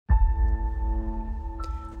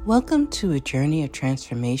Welcome to a journey of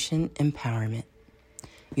transformation empowerment.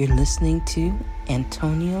 You're listening to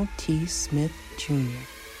Antonio T. Smith Jr.,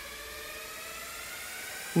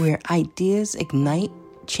 where ideas ignite,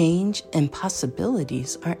 change, and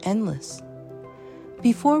possibilities are endless.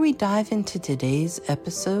 Before we dive into today's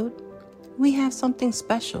episode, we have something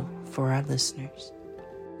special for our listeners.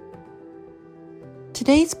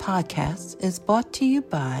 Today's podcast is brought to you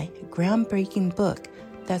by a groundbreaking book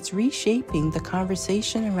that's reshaping the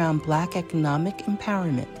conversation around Black economic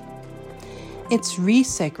empowerment. It's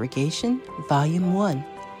Resegregation, Volume 1,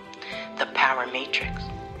 The Power Matrix,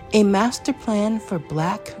 a master plan for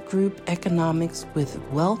Black group economics with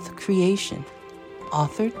wealth creation,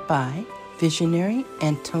 authored by visionary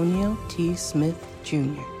Antonio T. Smith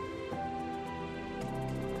Jr.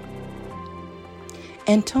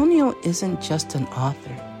 Antonio isn't just an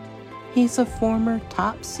author. He's a former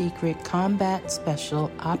top-secret combat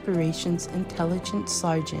special operations intelligence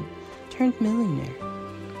sergeant turned millionaire.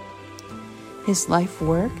 His life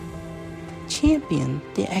work championed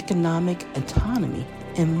the economic autonomy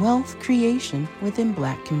and wealth creation within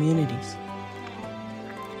Black communities.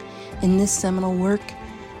 In this seminal work,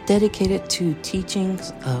 dedicated to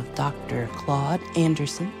teachings of Dr. Claude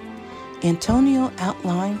Anderson, Antonio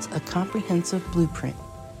outlines a comprehensive blueprint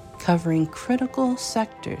covering critical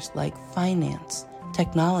sectors like finance,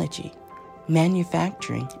 technology,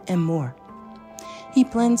 manufacturing, and more. He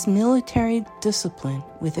blends military discipline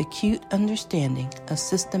with acute understanding of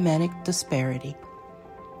systematic disparity.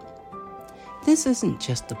 This isn't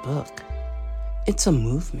just a book. It's a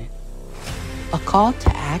movement, a call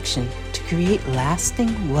to action to create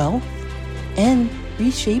lasting wealth and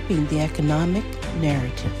reshaping the economic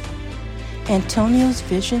narrative. Antonio's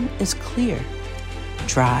vision is clear.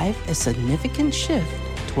 Drive a significant shift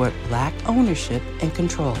toward Black ownership and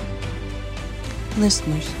control.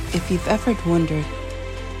 Listeners, if you've ever wondered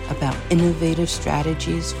about innovative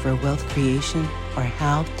strategies for wealth creation or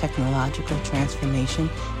how technological transformation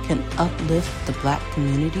can uplift the Black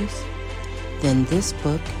communities, then this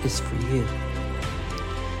book is for you.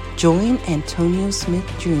 Join Antonio Smith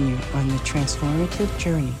Jr. on the transformative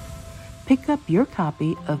journey. Pick up your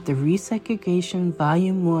copy of the Resegregation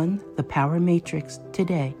Volume 1, The Power Matrix,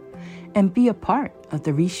 today and be a part of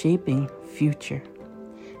the reshaping future.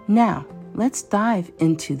 Now, let's dive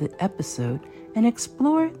into the episode and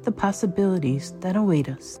explore the possibilities that await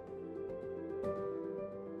us.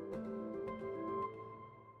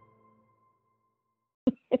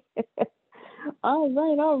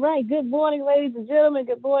 All right. Good morning, ladies and gentlemen.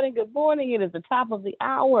 Good morning. It is the top of the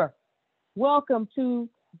hour. Welcome to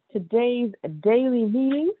today's daily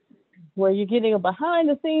meeting, where you're getting a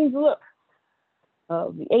behind-the-scenes look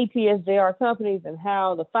of the ATSJR companies and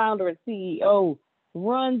how the founder and CEO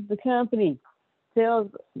runs the company.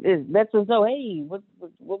 Lets us know, hey,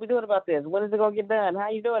 what we doing about this? When is it gonna get done? How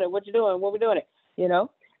you doing it? What you doing? What we doing it?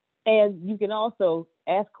 And you can also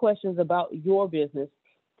ask questions about your business.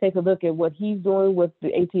 Take a look at what he's doing with the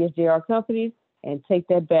ATSJR companies and take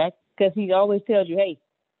that back, because he always tells you, hey,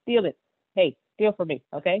 steal it. Hey, steal from me,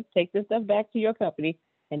 okay? Take this stuff back to your company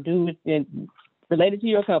and do it and relate it to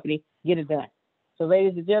your company, get it done. So,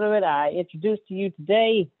 ladies and gentlemen, I introduce to you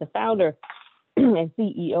today the founder and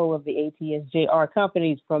CEO of the ATSJR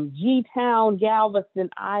companies from G-Town, Galveston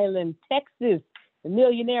Island, Texas, the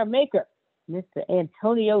millionaire maker, Mr.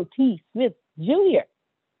 Antonio T. Smith Jr.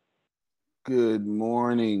 Good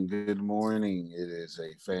morning. It is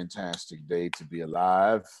a fantastic day to be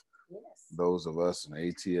alive. Yes. Those of us in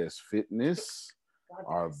ATS Fitness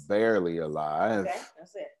are barely alive. Okay,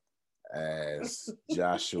 that's it. As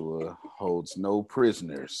Joshua holds no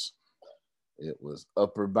prisoners. It was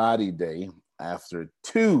upper body day after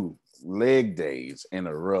 2 leg days in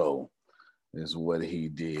a row is what he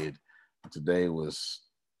did. Today was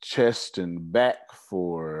chest and back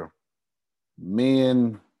for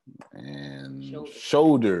men and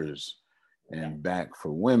shoulders and back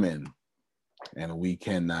for women. And we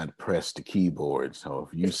cannot press the keyboard. So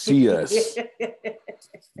if you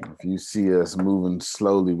see us moving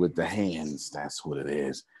slowly with the hands, that's what it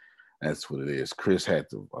is. Chris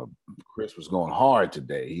was going hard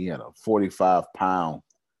today. He had a 45-pound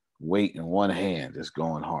weight in one hand, just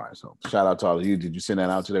going hard. So shout out to all of you. Did you send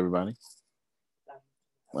that out to everybody?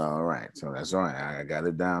 All right. So that's all right. I got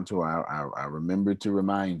it down to I remembered to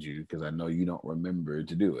remind you, because I know you don't remember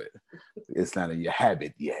to do it. It's not in your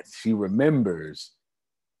habit yet. She remembers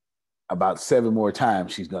about 7 more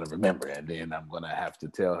times she's going to remember. And then I'm going to have to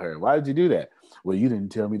tell her, why did you do that? Well, you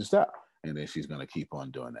didn't tell me to stop. And then she's going to keep on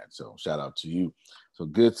doing that. So shout out to you. So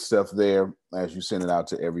good stuff there as you send it out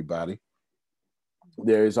to everybody.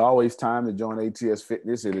 There is always time to join ATS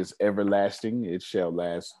Fitness. It is everlasting. It shall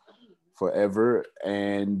last forever.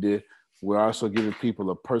 And we're also giving people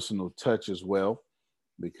a personal touch as well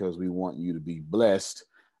because we want you to be blessed.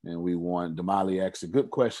 And we want Damali asked a good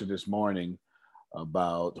question this morning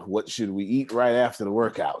about what should we eat right after the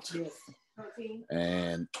workout. Yes. Protein.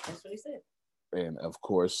 And that's what he said. And of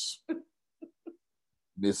course,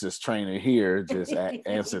 Mrs. Trainer here just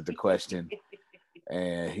answered the question.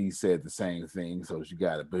 And he said the same thing. So you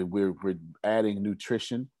got it. But we're adding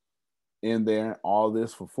nutrition in there. All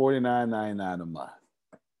this for $49.99 a month.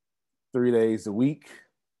 3 days a week.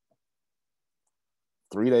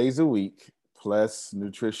 3 days a week, plus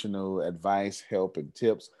nutritional advice, help, and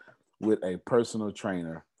tips with a personal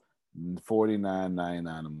trainer.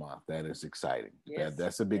 $49.99 a month. That is exciting. Yes,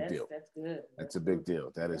 that's a big deal. That's good. That's a big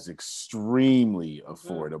deal. That is extremely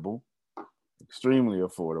affordable. Extremely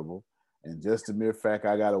affordable. And just the mere fact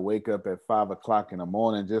I got to wake up at 5 o'clock in the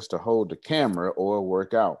morning just to hold the camera or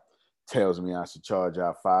work out tells me I should charge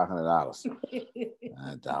out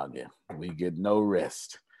 $500. Dog it. We get no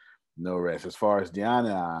rest. No rest. As far as Deanna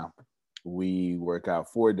and I, we work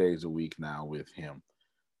out 4 days a week now with him.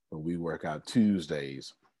 But we work out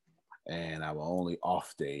Tuesdays. And our only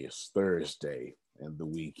off day is Thursday and the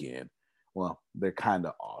weekend. Well, they're kind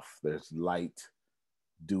of off. There's light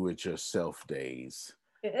do-it-yourself days,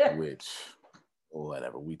 which,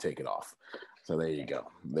 whatever, we take it off. So there you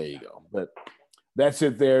go. There you go. But that's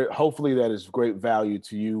it there. Hopefully that is great value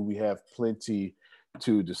to you. We have plenty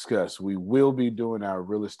to discuss. We will be doing our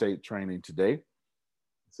real estate training today.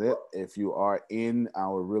 That's it. If you are in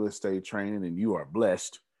our real estate training and you are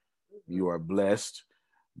blessed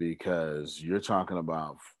because you're talking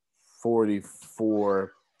about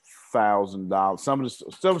 $44,000. Some of the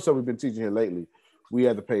stuff we've been teaching here lately, we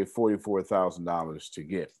had to pay $44,000 to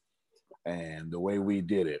get. And the way we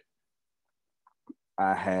did it,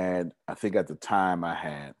 I think at the time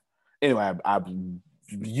I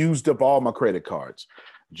used up all my credit cards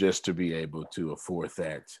just to be able to afford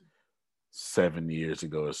that 7 years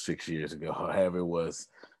ago or 6 years ago, however it was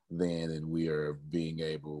then. And we are being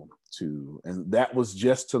able to, and that was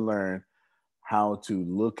just to learn how to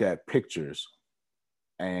look at pictures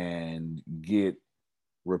and get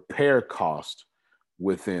repair cost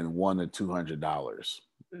within $100 to $200.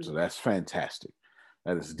 So that's fantastic.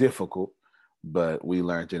 That is difficult, but we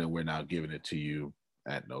learned it and we're now giving it to you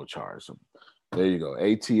at no charge. So there you go.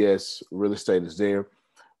 ATS Real Estate is there.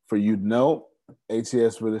 For you to know,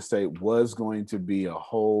 ATS Real Estate was going to be a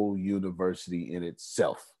whole university in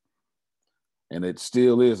itself. And it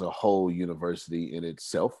still is a whole university in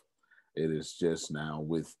itself. It is just now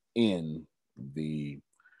within the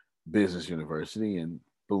business university, and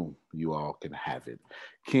boom, you all can have it.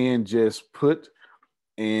 Ken just put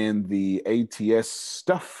in the ATS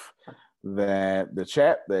stuff that the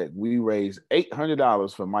chat that we raised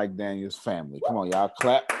 $800 for Mike Daniels' family. Come on, y'all,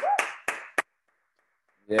 clap.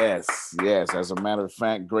 Yes. As a matter of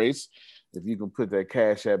fact, Grace, if you can put that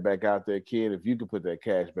Cash App back out there, kid, if you can put that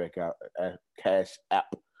Cash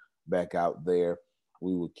App back out there,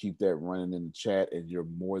 we will keep that running in the chat, and you're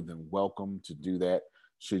more than welcome to do that.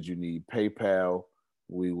 Should you need PayPal,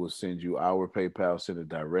 we will send you our PayPal, send it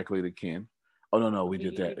directly to Ken. Oh, no, we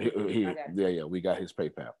did that. Yeah, we got his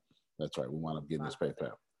PayPal. That's right. We wound up getting his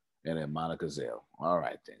PayPal. And then Monica Zell. All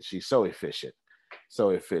right, then. She's so efficient.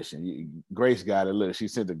 Grace got it. Look, she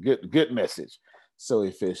sent a good message. So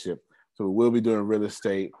efficient. So we will be doing real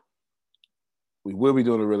estate. We will be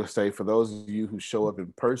doing the real estate for those of you who show up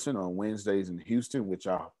in person on Wednesdays in Houston, which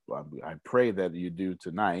I pray that you do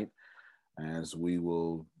tonight, as we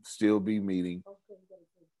will still be meeting.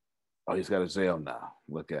 Oh, he's got a Zelle now.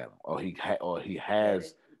 Look at him. He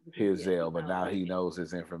has his Zelle, but now he knows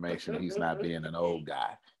his information. He's not being an old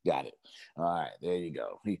guy. Got it. All right, there you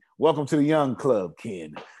go. Welcome to the young club,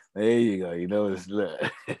 Ken. There you go. You know this. Look.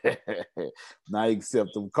 Now he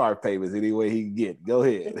accept them car payments any way he can get. Go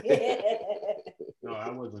ahead. No, I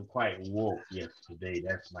wasn't quite woke yesterday.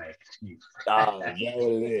 That's my excuse. Oh, that's what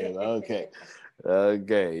it is. Okay.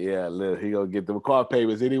 Yeah, look, he gonna get the car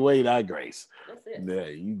payments anyway, not Grace. That's it. Yeah,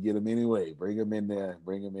 you get them anyway. Bring them in there.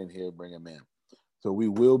 Bring them in here. Bring them in. So we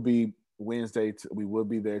will be Wednesday. We will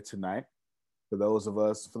be there tonight. For those of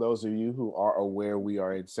you who are aware, we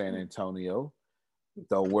are in San Antonio.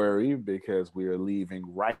 Don't worry, because we are leaving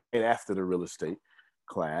right after the real estate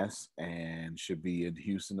class and should be in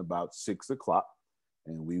Houston about 6 o'clock.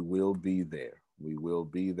 And we will be there. We will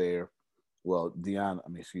be there. Well,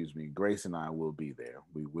 Grace and I will be there.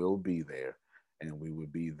 We will be there, and we will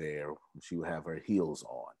be there. She will have her heels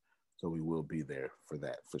on. So we will be there for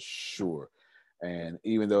that, for sure. And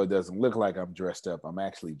even though it doesn't look like I'm dressed up, I'm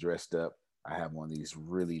actually dressed up I have one of these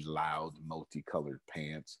really loud, multicolored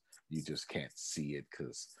pants. You just can't see it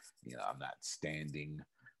because, I'm not standing.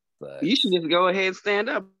 But You should just go ahead and stand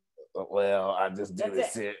up. well, I just do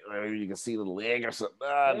this. Maybe you can see the leg or something.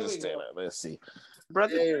 I just stand up. Let's see.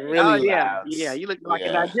 Brother. They're Oh really yeah, loud. yeah. You look like a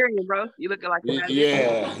Yeah. Nigerian, bro. You looking like a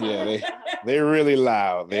Nigerian. They're really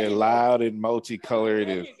loud. They're loud and multicolored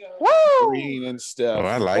and green and stuff. Oh,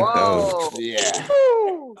 I like Whoa. those. Yeah.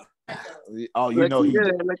 Woo. Oh, Looking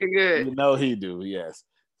good. Looking good. You know he do. Yes.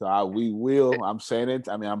 So I'm saying it.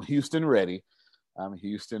 I mean, I'm Houston ready.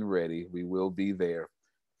 We will be there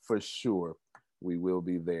for sure. We will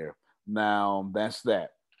be there. Now that's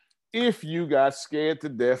that. If you got scared to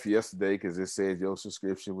death yesterday because it said your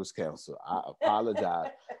subscription was canceled, I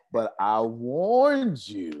apologize. But I warned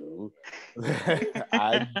you that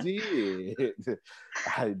I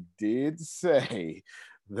did say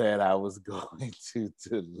that I was going to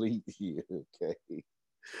delete you, okay?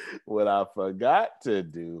 What I forgot to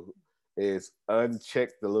do is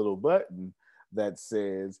uncheck the little button that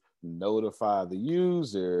says notify the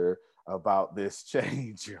user about this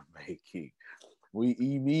change you're making. We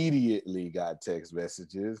immediately got text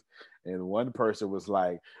messages, and one person was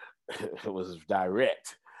like, it was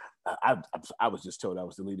direct. I was just told I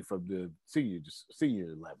was deleted from the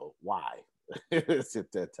senior level. Why?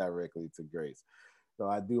 Sent that directly to Grace. So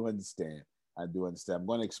I do understand. I'm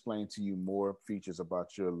going to explain to you more features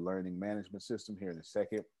about your learning management system here in a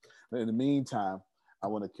second. But in the meantime, I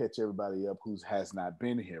want to catch everybody up who has not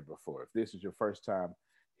been here before. If this is your first time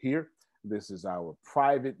here, this is our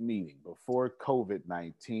private meeting before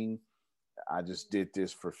COVID-19. I just did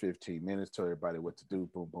this for 15 minutes, told everybody what to do.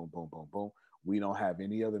 Boom, boom, boom, boom, boom. We don't have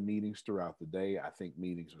any other meetings throughout the day. I think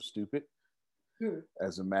meetings are stupid.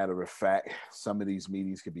 As a matter of fact, some of these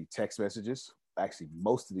meetings could be text messages. Actually,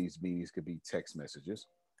 most of these meetings could be text messages.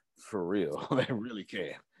 For real. They really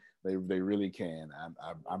can. They really can.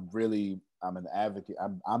 I'm an advocate.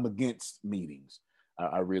 I'm against meetings.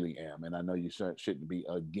 I really am. And I know you shouldn't be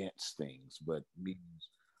against things, but meetings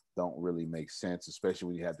don't really make sense, especially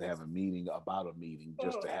when you have to have a meeting about a meeting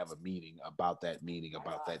just to have a meeting about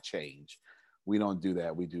that change. We don't do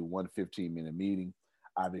that. We do one 15-minute meeting.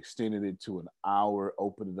 I've extended it to an hour,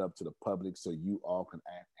 opened it up to the public so you all can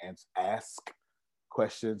ask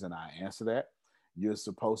questions and I answer that. You're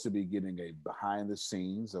supposed to be getting a behind the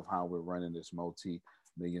scenes of how we're running this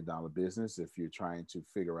multi-million-dollar business. If you're trying to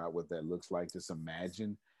figure out what that looks like, just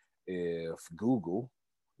imagine if Google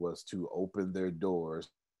was to open their doors.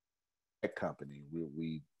 Tech company,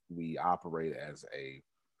 we operate as a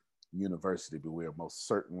university, but we are most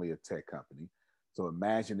certainly a tech company. So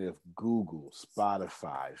imagine if Google,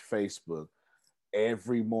 Spotify, Facebook,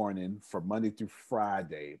 every morning from Monday through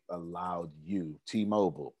Friday allowed you,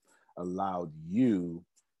 T-Mobile, allowed you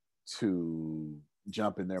to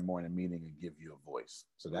jump in their morning meeting and give you a voice.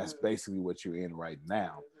 So that's basically what you're in right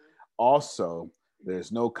now. Also,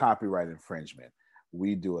 there's no copyright infringement.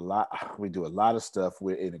 We do a lot of stuff.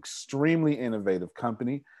 We're an extremely innovative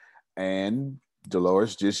company, and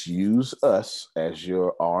Dolores, just use us as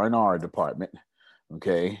your R&R department.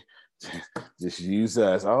 Okay, just use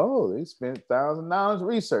us. Oh, they spent $1,000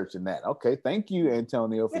 researching that. Okay, thank you,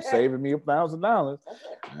 Antonio, for saving me $1,000. All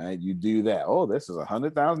right, you do that. Oh, this is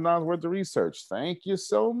 $100,000 worth of research. Thank you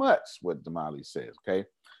so much. What Damali says. Okay,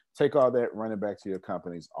 take all that, run it back to your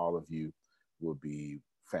companies. All of you will be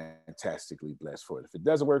fantastically blessed for it. If it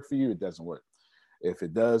doesn't work for you, it doesn't work. If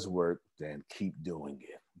it does work, then keep doing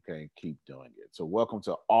it. Okay, keep doing it. So welcome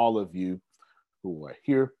to all of you who are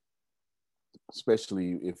here.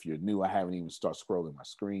 Especially if you're new. I haven't even started scrolling my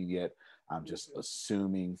screen yet. I'm just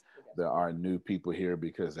assuming there are new people here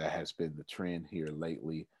because that has been the trend here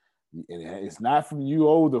lately. And it's not from you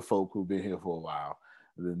older folk who've been here for a while.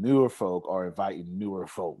 The newer folk are inviting newer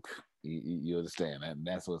folk. You understand? And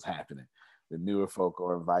that's what's happening. The newer folk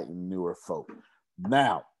are inviting newer folk.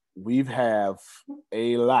 Now, we have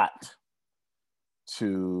a lot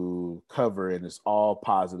to cover, and it's all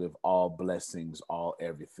positive, all blessings, all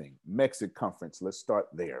everything. MEXIT Conference, let's start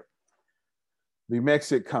there. The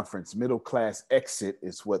MEXIT Conference, Middle Class Exit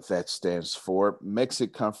is what that stands for.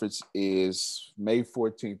 MEXIT Conference is May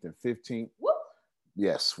 14th and 15th. Whoop.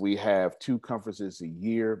 Yes, we have 2 conferences a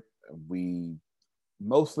year. We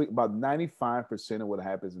mostly, about 95% of what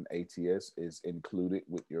happens in ATS is included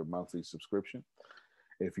with your monthly subscription.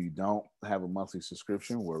 If you don't have a monthly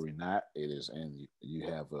subscription, worry not. It is, and you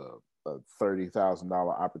have a $30,000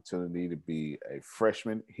 opportunity to be a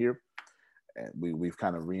freshman here. And we've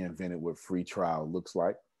kind of reinvented what free trial looks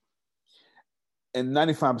like. And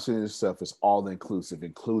 95% of this stuff is all inclusive,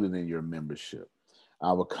 included in your membership.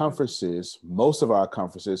 Our conferences, most of our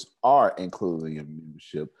conferences are included in your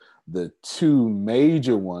membership. The two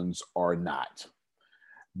major ones are not.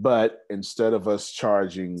 But instead of us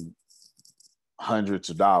charging hundreds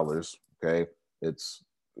of dollars, okay, it's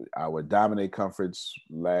our Dominate conference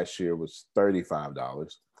last year was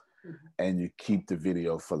 $35, and you keep the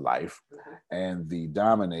video for life. And the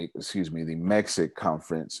the Mexic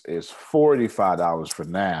conference is $45 for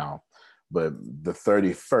now, but the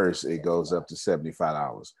 31st, it goes up to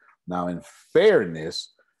 $75. Now, in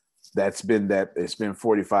fairness, it's been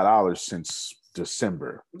 $45 since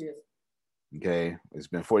December. Yeah. Okay, it's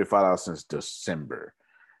been $45 since December,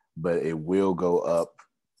 but it will go up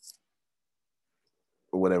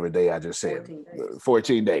whatever day I just said.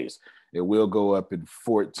 14 days. It will go up in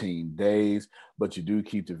 14 days, but you do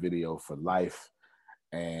keep the video for life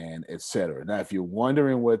and etc. Now, if you're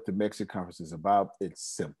wondering what the Mexican conference is about, it's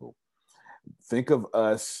simple. Think of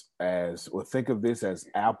this as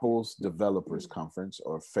Apple's Developers Conference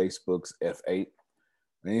or Facebook's F8,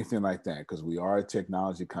 anything like that, because we are a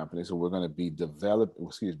technology company. So we're going to be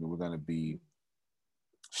we're going to be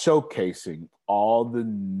showcasing all the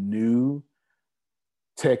new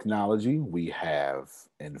technology we have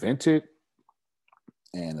invented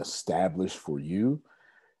and established for you.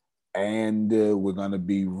 And we're going to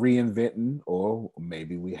be reinventing, or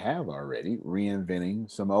maybe we have already reinventing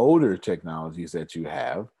some older technologies that you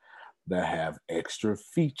have that have extra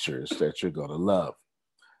features that you're going to love.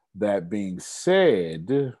 That being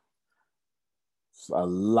said, a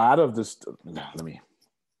lot of this,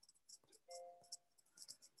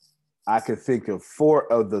 I could think of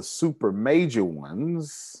four of the super major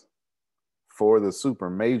ones, four of the super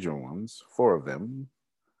major ones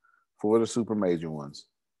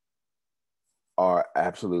are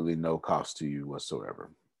absolutely no cost to you whatsoever.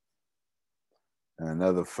 And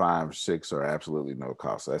another 5, 6 are absolutely no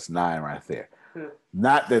cost. So that's 9 right there.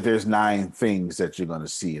 Not that there's 9 things that you're going to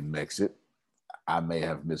see in Mexit. I may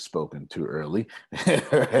have misspoken too early.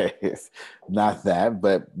 Not that,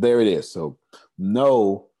 but there it is. So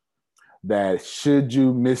know that should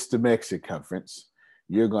you miss the Mexit conference,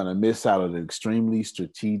 you're going to miss out on an extremely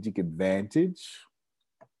strategic advantage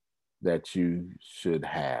that you should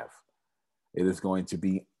have. It is going to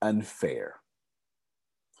be unfair.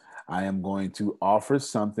 I am going to offer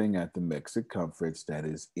something at the Mexit conference that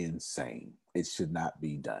is insane. It should not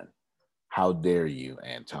be done. How dare you,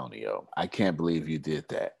 Antonio? I can't believe you did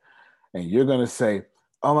that. And you're going to say,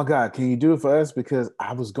 oh my God, can you do it for us? Because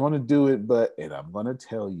I was going to do it, and I'm going to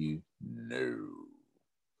tell you no.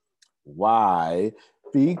 Why?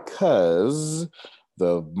 Because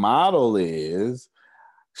the model is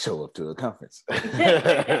show up to a conference.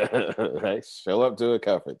 Right? Show up to a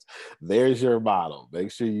conference. There's your model. Make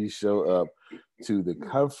sure you show up to the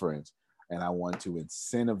conference. And I want to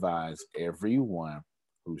incentivize everyone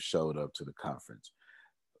who showed up to the conference.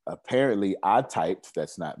 Apparently, I typed,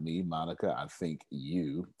 that's not me, Monica. I think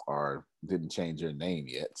you didn't change your name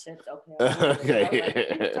yet. That's okay.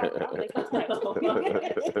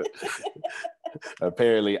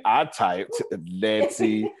 Apparently, I typed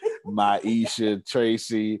Nancy, Maisha,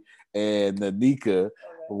 Tracy, and Nanika.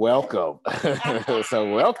 Welcome.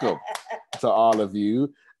 So welcome to all of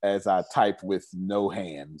you, as I typed with no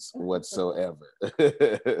hands whatsoever.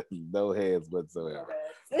 No hands whatsoever.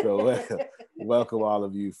 So welcome all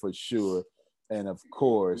of you for sure. And of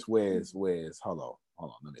course, where's hold on,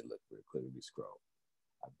 let me look real quick. Let me scroll.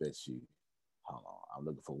 I bet you, hold on. I'm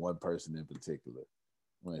looking for one person in particular.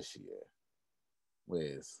 Where's she at?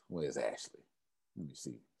 Where's Ashley? Let me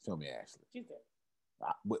see. Show me Ashley. She's there.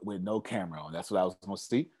 With no camera on. That's what I was going to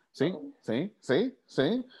see. See,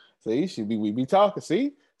 we be talking.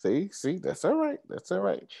 See, that's all right. That's all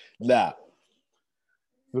right. Now,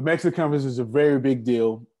 the Mexican conference is a very big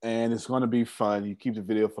deal, and it's going to be fun. You keep the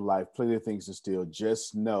video for life. Plenty of things to steal.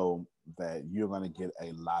 Just know that you're going to get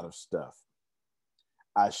a lot of stuff.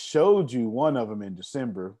 I showed you one of them in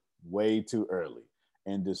December, way too early.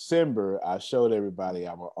 In December, I showed everybody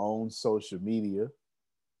our own social media.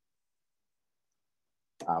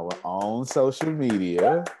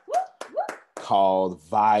 Called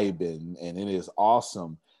Vibin, and it is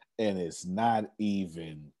awesome, and it's not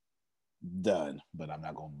even done, but I'm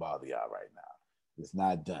not gonna bother y'all right now. It's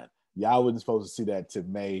not done. Y'all wasn't supposed to see that till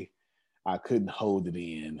May. I couldn't hold it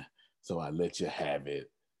in, so I let you have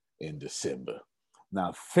it in December.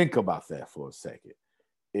 Now think about that for a second.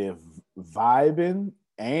 If Vibin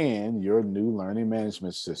and your new learning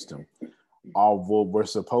management system were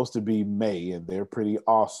supposed to be May, and they're pretty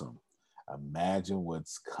awesome, imagine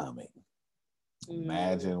what's coming.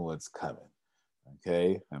 Imagine what's coming.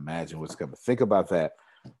 Okay? Imagine what's coming. Think about that,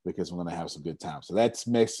 because we're going to have some good time. So that's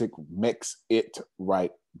Mix It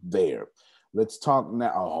right there. Let's talk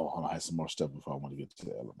now. Oh, hold on. I had some more stuff before I want to get to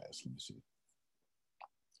the LMS. Let me see.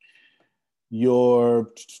 Your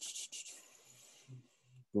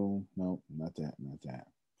boom. No, not that. Not that.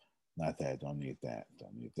 Not that. Don't need that.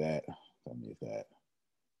 Don't need that. Don't need that.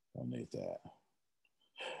 Don't need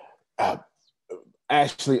that.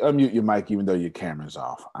 Ashley, unmute your mic even though your camera's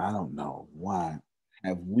off. I don't know why.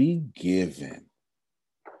 Have we given,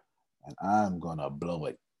 and I'm going to blow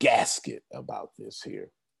a gasket about this here.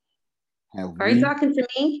 Are you talking to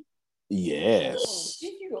me? Yes.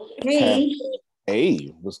 Hey.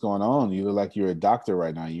 Hey, what's going on? You look like you're a doctor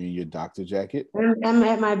right now. You in your doctor jacket? I'm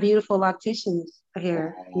at my beautiful optician's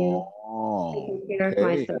here. Oh, taking care of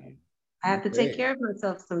myself. I have to take care of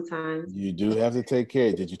myself sometimes. You do have to take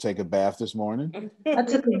care. Did you take a bath this morning? I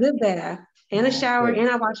took a good bath and a shower and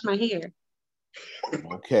I washed my hair.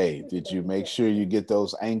 Okay. Did you make sure you get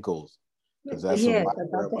those ankles? Yes, about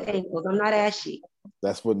the ankles. I'm not ashy.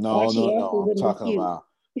 That's what, no. I'm talking about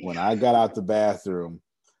when I got out the bathroom,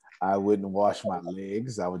 I wouldn't wash my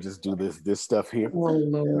legs. I would just do this stuff here. Oh,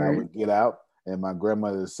 and I would get out and my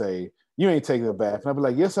grandmother would say, you ain't taking a bath. And I'd be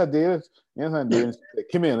like, yes, I did. Yes, I did. Said,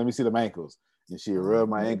 come here, let me see them ankles. And she'd rub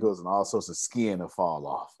my ankles and all sorts of skin would fall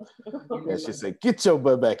off. And she'd say, get your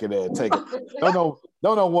butt back in there and take it. No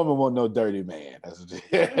woman want no dirty man. That's what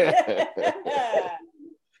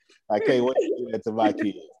I can't wait to do that to my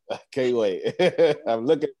kids. I can't wait. I'm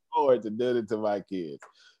looking forward to doing it to my kids.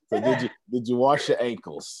 So did you wash your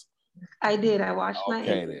ankles? I did. I washed my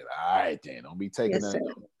ankles. Okay, then. All right, then. Don't be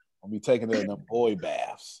taking them boy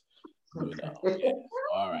baths. You know. Yeah.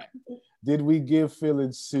 All right. Did we give Phil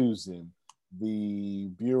and Susan the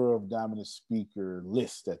Bureau of Dominant Speaker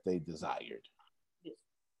list that they desired?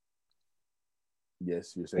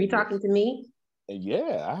 Yes, you're saying. Are you talking to me?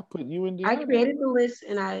 Yeah, I put you in. I created the list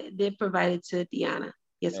and I did provide it to Deanna.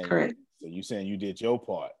 Yes, correct. So you saying you did your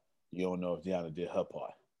part. You don't know if Deanna did her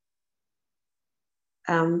part.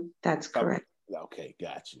 That's correct. Okay,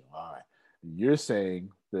 got you. All right. You're saying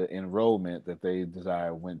the enrollment that they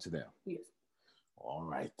desire went to them. Yes. All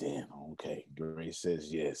right then. Okay. Grace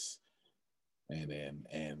says yes.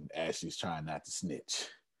 And Ashley's trying not to snitch.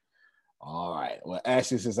 All right. Well,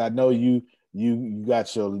 Ashley says, I know you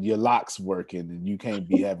got your locks working and you can't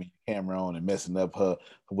be having your camera on and messing up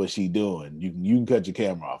what she doing. You can cut your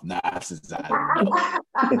camera off. Nah, since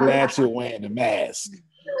I'm glad you're wearing the mask.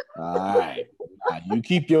 All right. You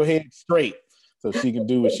keep your head straight so she can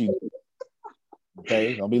do what she does.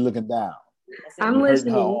 Okay, don't be looking down. I'm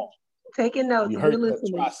listening. Taking notes. You hurt her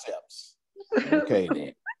triceps. Okay,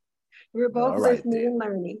 then. We're both listening and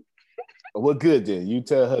learning. Well, good then. You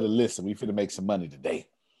tell her to listen. We finna make some money today.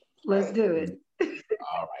 Let's do it.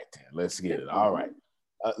 All right, then. Let's get it. All right.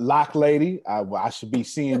 Lock lady, I should be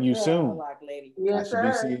seeing you soon. Lock lady. Yes,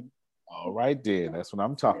 sir. All right, then. That's what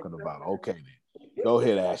I'm talking about. Okay, then. Go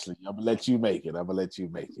ahead, Ashley. I'm gonna let you make it.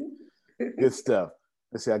 Good stuff.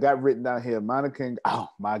 Let's see. I got written down here. Monica and oh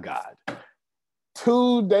my God.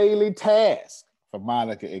 2 daily tasks for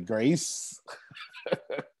Monica and Grace.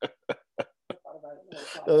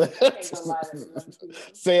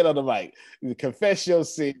 Say it on the mic. Confess your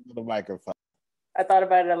sin on the microphone. I thought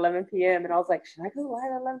about it at 11 p.m. and I was like, should I go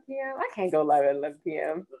live at 11 p.m.? I can't go live at 11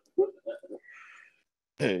 p.m.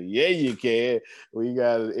 Yeah, you can. We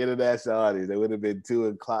got an international audience. It would have been 2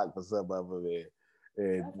 o'clock for some of them.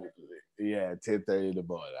 And yeah, 10:30 in the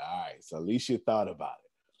morning. All right. So at least you thought about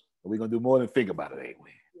it. We're going to do more than think about it, ain't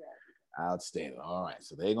we? Yeah. Outstanding. All right.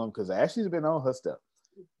 So they're going to, because Ashley's been on her stuff.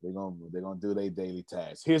 They're gonna do their daily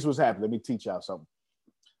tasks. Here's what's happening. Let me teach y'all something.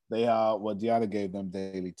 Deanna gave them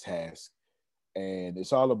daily tasks, and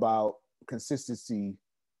it's all about consistency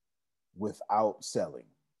without selling.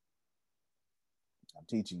 I'm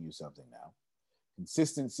teaching you something now.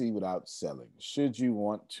 Consistency without selling. Should you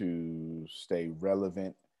want to stay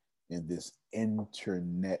relevant in this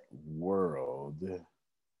internet world,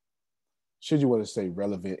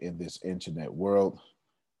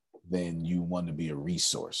 then you want to be a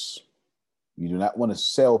resource. You do not want to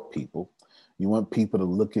sell people. You want people to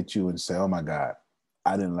look at you and say, oh my God,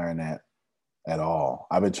 I didn't learn that at all.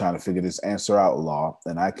 I've been trying to figure this answer out, Law,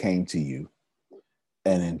 and I came to you.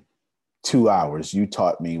 And in 2 hours, you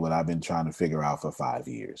taught me what I've been trying to figure out for 5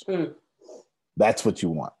 years. That's what you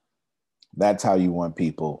want. That's how you want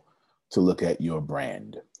people to look at your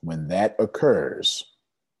brand. When that occurs,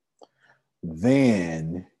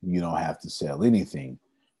 then you don't have to sell anything.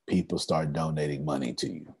 People start donating money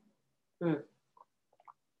to you.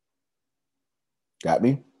 Got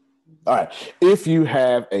me? All right. If you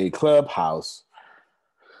have a Clubhouse,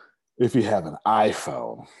 if you have an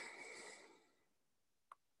iPhone,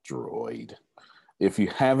 Droid, if you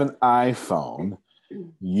have an iPhone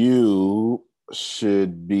you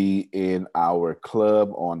should be in our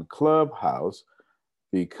club on Clubhouse,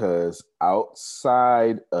 because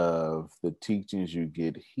outside of the teachings you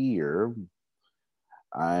get here,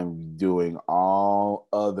 I'm doing all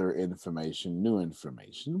other information, new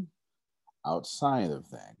information outside of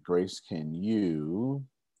that. Grace, can you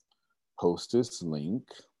post this link?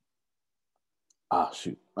 Ah,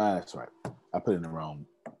 shoot. That's right. I put it in the wrong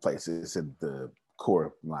place. It's in the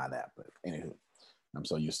core line app. But anywho, I'm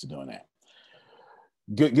so used to doing that.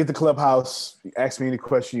 Get the Clubhouse. Ask me any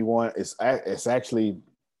question you want. It's actually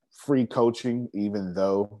free coaching, even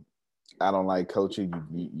though I don't like coaching.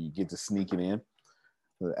 You get to sneak it in.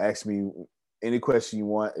 Ask me any question you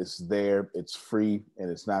want. It's there. It's free,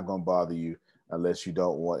 and it's not going to bother you unless you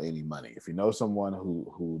don't want any money. If you know someone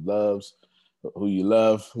who you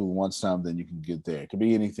love, who wants something, you can get there. It could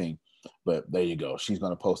be anything, but there you go. She's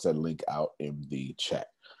going to post that link out in the chat.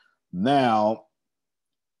 Now,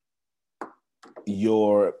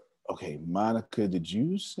 okay, Monica, did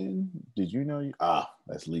you know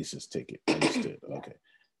that's Lisa's ticket. Understood. Okay,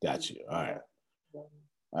 got you. All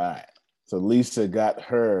right. So Lisa got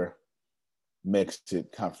her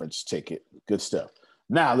Mexit conference ticket. Good stuff.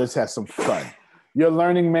 Now let's have some fun. Your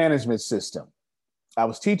learning management system. I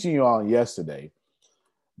was teaching you all yesterday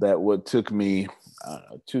that what took me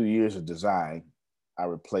 2 years of design, I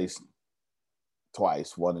replaced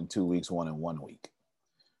twice, one in 2 weeks, one in 1 week.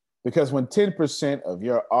 Because when 10% of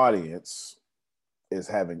your audience is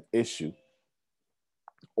having issue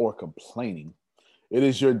or complaining, it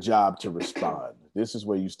is your job to respond. This is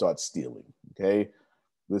where you start stealing, okay?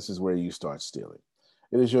 This is where you start stealing.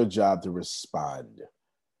 It is your job to respond.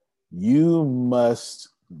 You must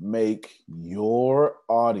make your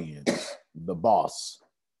audience the boss,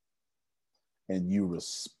 and you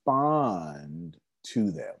respond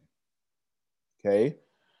to them, okay?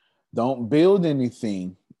 Don't build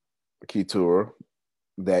anything, Keturah,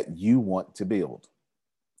 that you want to build.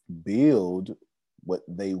 Build what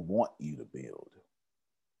they want you to build.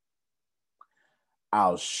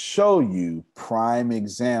 I'll show you prime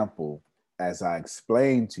example as I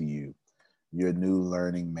explain to you your new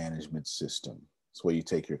learning management system. It's where you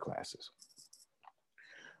take your classes.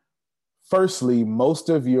 Firstly, most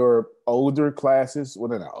of your older classes, well,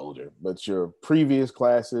 they're not older, but your previous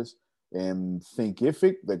classes in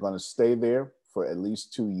Thinkific, they're going to stay there for at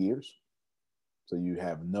least 2 years. So you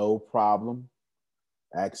have no problem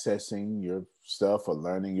accessing your stuff or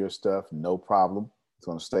learning your stuff, no problem. It's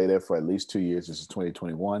going to stay there for at least 2 years. This is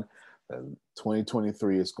 2021.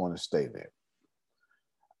 2023 is going to stay there.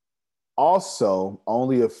 Also,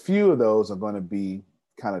 only a few of those are going to be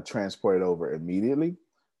kind of transported over immediately,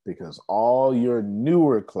 because all your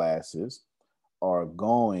newer classes are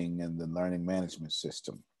going in the learning management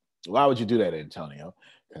system. Why would you do that, Antonio?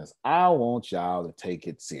 Because I want y'all to take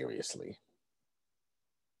it seriously.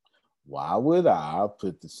 Why would I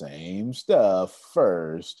put the same stuff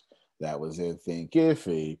first that was in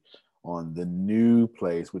Thinkific on the new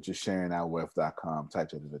place, which is sharingourwealth.com? Type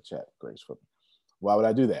it in the chat, Grace, for me. Why would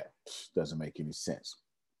I do that? Doesn't make any sense.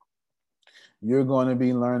 You're going to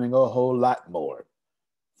be learning a whole lot more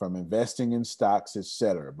from investing in stocks,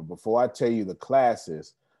 etc. But before I tell you the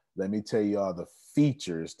classes, let me tell you all the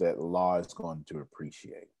features that Law is going to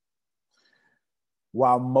appreciate.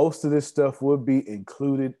 While most of this stuff will be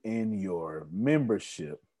included in your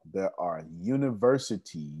membership, there are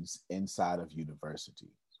universities inside of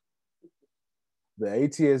universities. The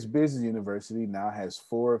ATS Business University now has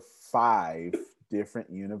 4 or 5 different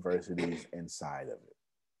universities inside of it.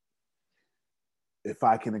 If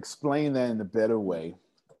I can explain that in a better way,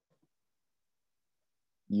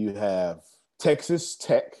 you have Texas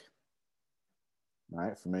Tech,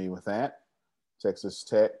 right? Familiar with that? Texas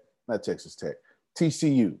Tech, not Texas Tech,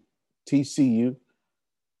 TCU, TCU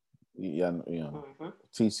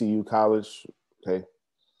College, okay?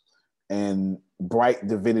 And Bright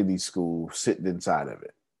Divinity School sitting inside of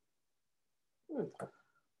it.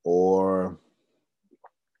 Or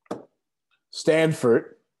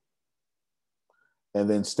Stanford, and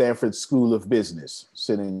then Stanford School of Business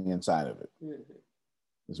sitting inside of it.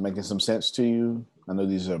 Is making some sense to you? I know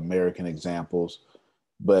these are American examples,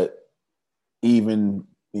 but even,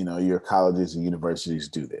 your colleges and universities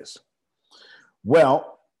do this.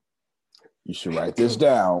 Well, you should write this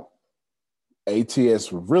down.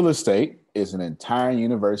 ATS Real Estate is an entire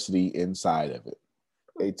university inside of it.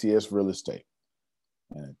 ATS Real Estate,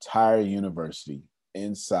 an entire university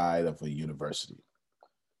inside of a university.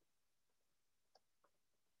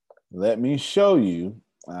 Let me show you.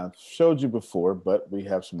 I've showed you before, but we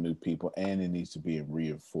have some new people, and it needs to be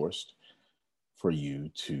reinforced for you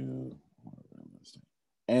to.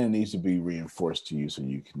 and it needs to be reinforced to you so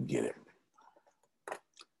you can get it.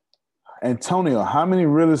 Antonio, how many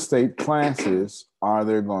real estate classes are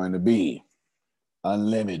there going to be?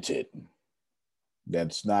 Unlimited.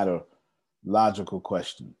 That's not a logical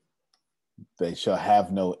question. They shall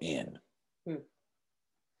have no end.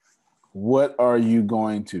 What are you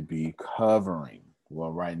going to be covering?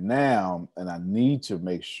 Well, right now, and I need to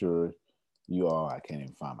make sure you all, I can't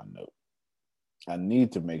even find my note. I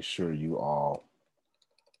need to make sure you all,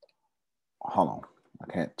 hold on.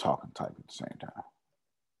 I can't talk and type at the same time.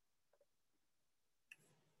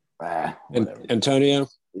 Antonio?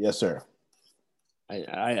 Yes, sir.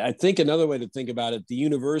 I think another way to think about it, the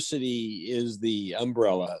university is the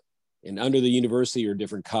umbrella, and under the university are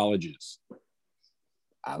different colleges.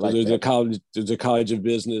 There's a college of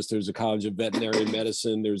business, there's a college of veterinary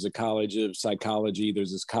medicine, there's a college of psychology,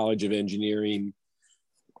 there's this college of engineering.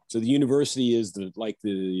 So the university is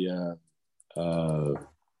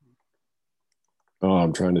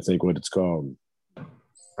I'm trying to think what it's called.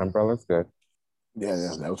 Umbrella's good. Yeah,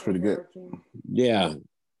 that was pretty good. Yeah.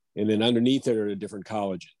 And then underneath it are the different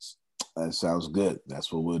colleges. That sounds good.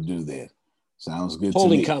 That's what we'll do then. Sounds good.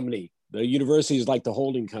 Holding company. The university is like the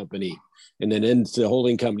holding company. And then into the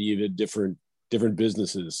holding company, you have different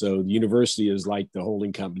businesses. So the university is like the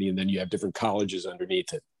holding company, and then you have different colleges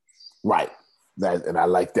underneath it. Right. And I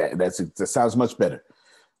like that. That sounds much better.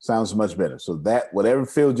 Sounds much better. So that whatever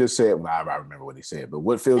Phil just said, well, I remember what he said, but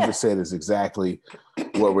what Phil just said is exactly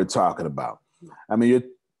what we're talking about. I mean,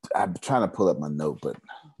 I'm trying to pull up my note, but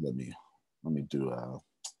let me do a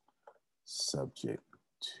subject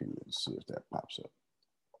 2 and see if that pops up.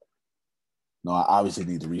 No, I obviously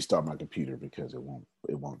need to restart my computer because it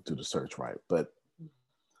won't do the search right. But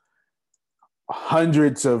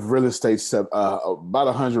hundreds of real estate about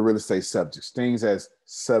 100 real estate subjects, things as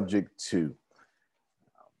subject to.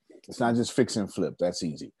 It's not just fix and flip. That's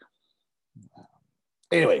easy.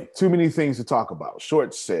 Anyway, too many things to talk about.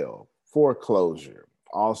 Short sale, foreclosure,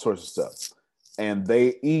 all sorts of stuff. And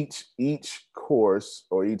they each course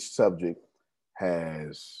or each subject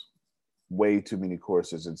has way too many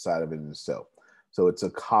courses inside of it in itself. So it's a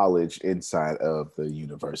college inside of the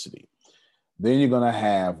university. Then you're going to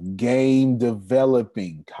have game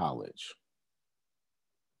developing college.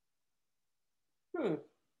 Okay.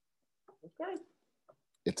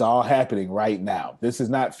 It's all happening right now. This is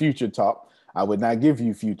not future talk. I would not give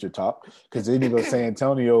you future talk because then you're going to say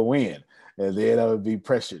Antonio win. And then I would be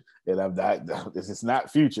pressured. And I'm not, this is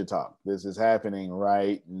not future talk. This is happening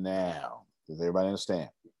right now. Does everybody understand?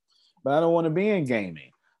 But I don't want to be in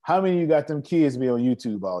gaming. How many of you got them kids be on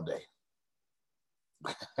YouTube all day?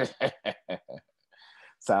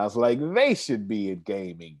 Sounds like they should be in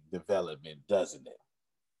gaming development, doesn't it?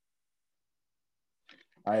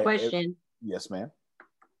 Question. Yes, ma'am.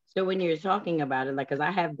 So when you're talking about it, like, because I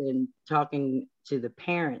have been talking to the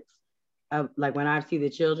parents of, like, when I see the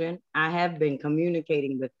children, I have been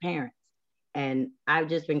communicating with parents, and I've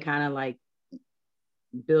just been kind of like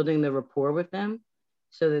building the rapport with them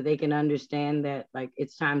so that they can understand that, like,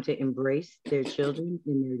 it's time to embrace their children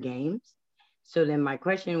in their games. So then my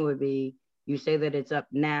question would be, you say that it's up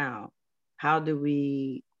now. How do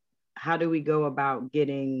we go about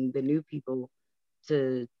getting the new people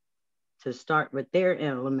to start with their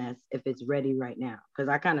LMS if it's ready right now? Because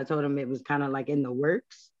I kind of told them it was kind of like in the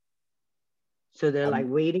works. So they're like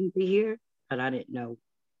waiting to hear, but I didn't know.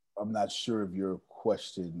 I'm not sure of your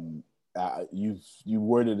question. You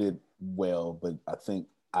worded it well, but I think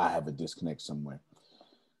I have a disconnect somewhere.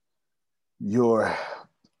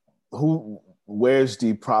 Where's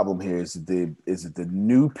the problem here? Is it the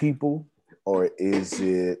new people, or is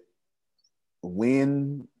it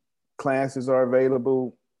when classes are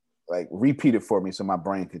available? Like, repeat it for me so my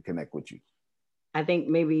brain can connect with you. I think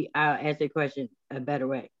maybe I'll ask the question a better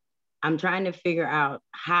way. I'm trying to figure out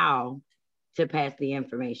how to pass the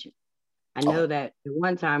information. I know that at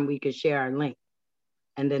one time we could share our link,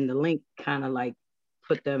 and then the link kind of like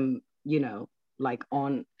put them, like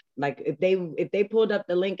on, like if they pulled up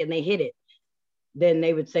the link and they hit it, then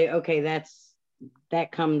they would say, okay,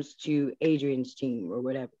 that comes to Adrian's team or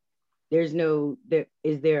whatever. Is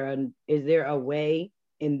there a way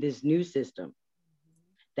in this new system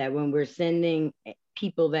that when we're sending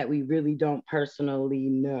people that we really don't personally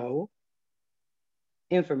know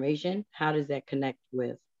information, how does that connect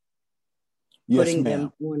with putting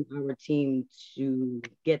them on our team to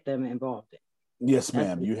get them involved in? Yes,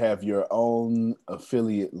 ma'am. You have your own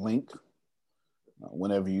affiliate link.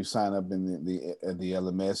 Whenever you sign up in the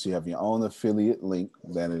LMS, you have your own affiliate link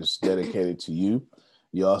that is dedicated to you.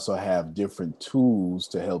 You also have different tools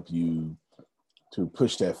to help you to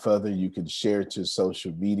push that further. You can share to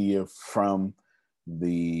social media from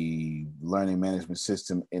the learning management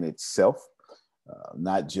system in itself,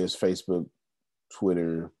 not just Facebook,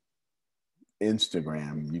 Twitter,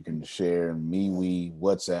 Instagram. You can share MeWe,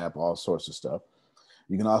 WhatsApp, all sorts of stuff.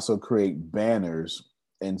 You can also create banners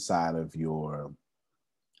inside of your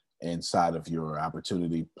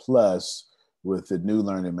opportunity. Plus, with the new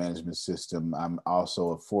learning management system, I'm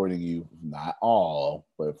also affording you, not all,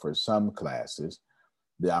 but for some classes,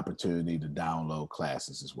 the opportunity to download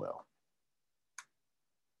classes as well.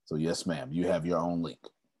 So yes, ma'am, you have your own link.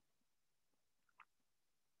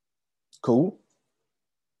 Cool?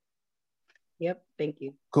 Yep, thank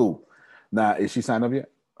you. Cool. Now, is she signed up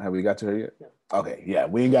yet? Have we got to her yet? No. Okay, yeah,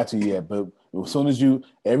 we ain't got to yet, but as soon as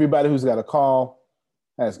everybody who's got a call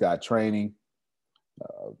has got training.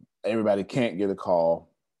 Everybody can't get a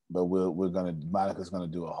call, but Monica's gonna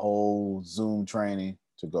do a whole Zoom training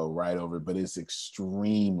to go right over it, but it's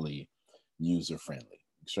extremely user-friendly.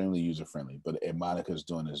 But Monica's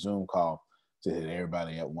doing a Zoom call to hit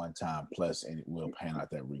everybody at one time, plus, and we'll pan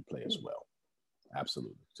out that replay as well.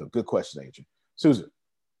 Absolutely. So good question, Adrian. Susan.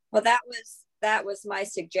 Well, that was my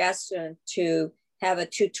suggestion, to have a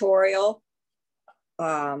tutorial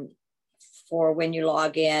for when you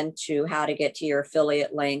log in, to how to get to your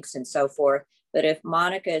affiliate links and so forth. But if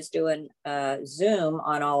Monica is doing Zoom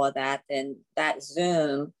on all of that, then that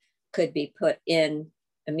Zoom could be put in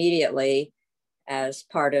immediately as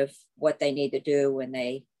part of what they need to do when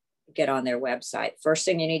they get on their website. First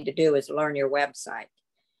thing you need to do is learn your website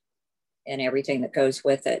and everything that goes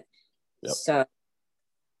with it. Yep. So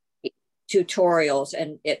tutorials,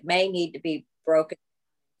 and it may need to be broken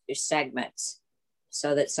into segments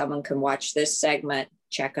so that someone can watch this segment,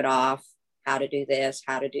 check it off, how to do this,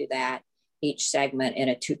 how to do that, each segment in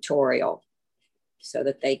a tutorial, so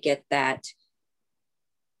that they get that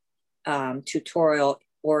tutorial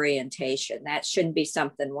orientation. That shouldn't be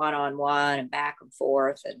something one-on-one and back and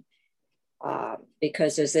forth. And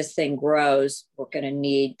because as this thing grows, we're going to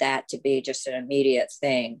need that to be just an immediate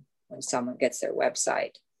thing when someone gets their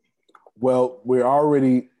website. Well, we're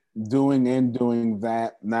already doing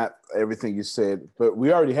that. Not everything you said, but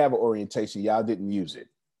we already have an orientation. Y'all didn't use it.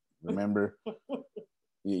 Remember?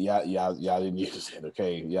 y'all didn't use it.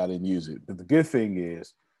 Okay, y'all didn't use it. But the good thing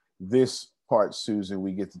is, this part, Susan,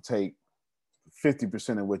 we get to take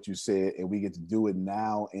 50% of what you said, and we get to do it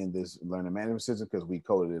now in this learning management system because we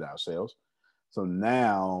coded it ourselves. So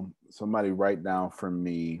now, somebody write down for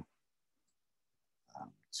me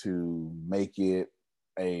to make it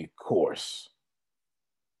a course.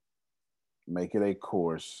 Make it a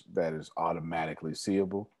course that is automatically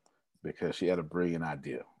seeable, because she had a brilliant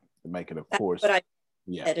idea to make it a course. But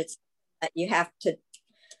that it's that you have to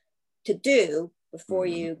do before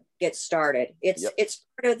you get started. It's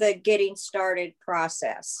part of the getting started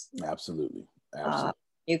process. Absolutely.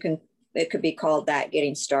 It could be called that,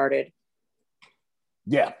 getting started.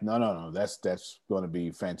 Yeah, no. That's going to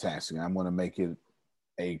be fantastic. I'm going to make it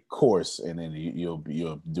a course, and then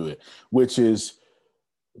you'll do it, which is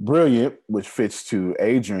brilliant, which fits to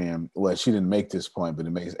Adrian. Well, she didn't make this point, but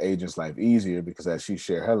it makes Adrian's life easier, because as she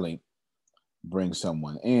shared her link, bring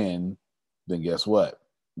someone in, then guess what?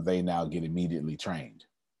 They now get immediately trained.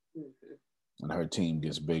 Mm-hmm. And her team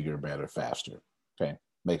gets bigger, better, faster. Okay,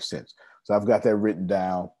 makes sense. So I've got that written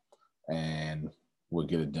down, and we'll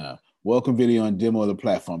get it done. Welcome video and demo of the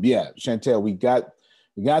platform. Yeah, Chantel, we got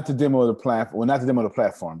the demo of the platform. Well, not the demo of the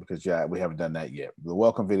platform, because we haven't done that yet. The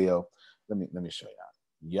welcome video. Let me show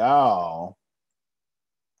y'all.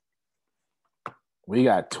 We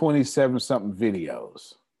got 27 something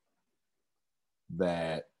videos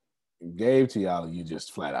that gave to y'all. You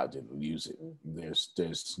just flat out didn't use it.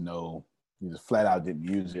 There's no, you just flat out didn't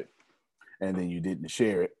use it, and then you didn't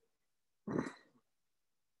share it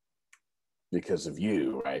because of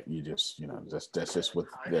you, right? You just, that's just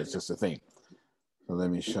the thing. So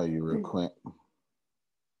let me show you real quick.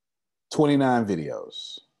 29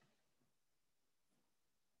 videos.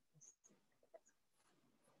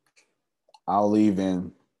 I'll leave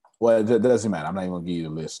in, well, it doesn't matter. I'm not even gonna give you the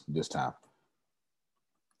list this time,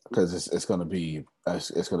 because it's gonna be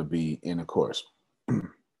in the course.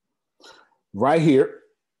 Right here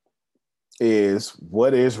is,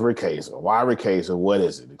 what is Ricasa? Why Ricasa? What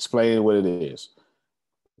is it? Explain what it is.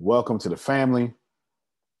 Welcome to the family.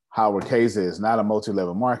 How Ricasa is not a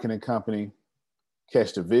multi-level marketing company.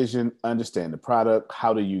 Catch the vision, understand the product.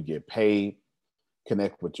 How do you get paid?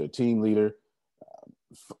 Connect with your team leader.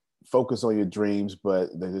 Focus on your dreams,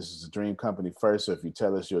 but this is a dream company first. So if you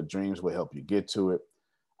tell us your dreams, will help you get to it.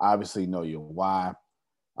 Obviously, know your why.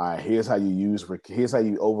 All right, here's how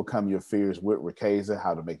you overcome your fears with Ricasa,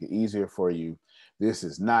 how to make it easier for you. This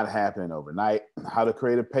is not happening overnight. How to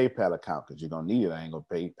create a PayPal account, because you're going to need it. I ain't going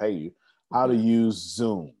to pay you. How to use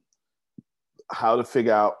Zoom. How to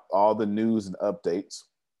figure out all the news and updates.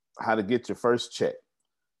 How to get your first check.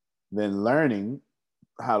 Then learning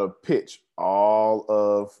how to pitch all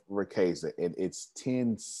of Ricasa. And it's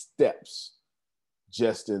 10 steps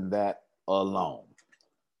just in that alone.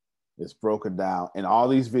 It's broken down, and all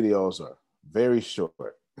these videos are very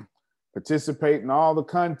short. Participate in all the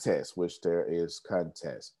contests, which there is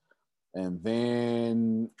contests. And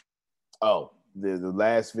then, the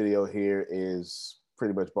last video here is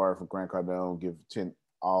pretty much borrowed from Grant Cardone, give 10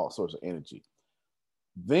 all sorts of energy.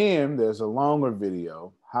 Then there's a longer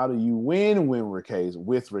video. How do you win with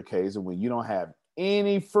Ricasa when you don't have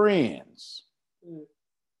any friends?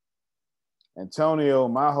 Antonio,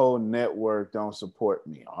 my whole network don't support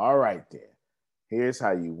me. All right, then. Here's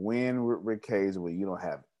how you win with Ricasa when you don't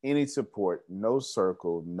have any support, no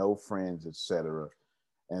circle, no friends, etc.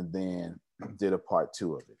 And then did a part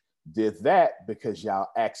 2 of it. Did that because y'all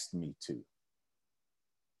asked me to.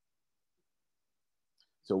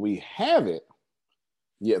 So we have it.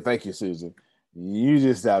 Yeah, thank you, Susan. You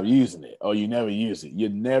just stop using it, or you never use it. You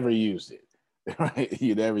never use it, right?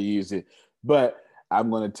 You never use it. But I'm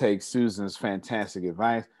going to take Susan's fantastic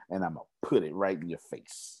advice and I'm going to put it right in your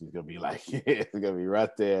face. It's going to be like, it's going to be right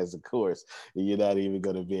there as a course, and you're not even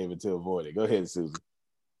going to be able to avoid it. Go ahead, Susan.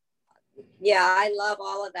 Yeah, I love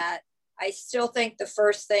all of that. I still think the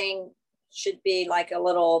first thing should be like a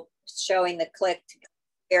little showing the click to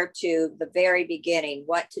compare to the very beginning,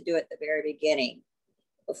 what to do at the very beginning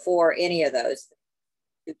before any of those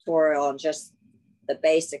tutorial and just the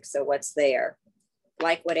basics of what's there.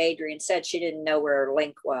 Like what Adrienne said, she didn't know where her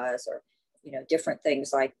link was, or, different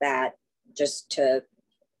things like that, just to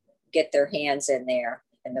get their hands in there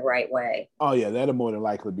in the right way. Oh yeah, that'll more than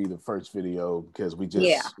likely be the first video, because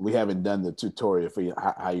we haven't done the tutorial for you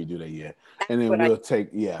how you do that yet. That's, and then we'll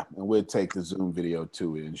take the Zoom video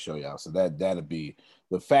to it and show y'all. So that'll be,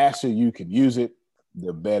 the faster you can use it,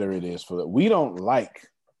 the better it is for that. We don't like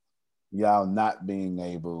y'all not being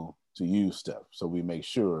able to use stuff, so we make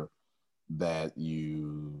sure that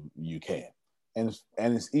you can, and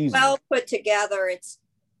it's easy. Well put together. It's,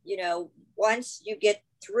 once you get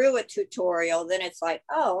through a tutorial, then it's like,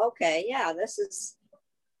 oh, okay, yeah, this is,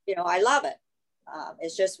 I love it.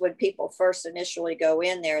 It's just when people first initially go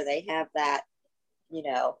in there, they have that,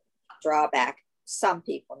 drawback. Some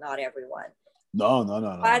people, not everyone. No.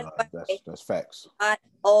 That's facts. Not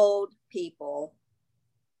old people.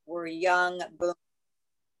 We're young boomers.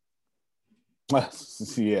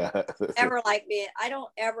 Yeah. Ever like me, I don't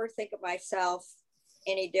ever think of myself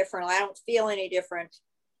any different. I don't feel any different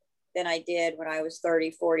than I did when I was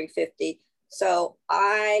 30, 40, 50. So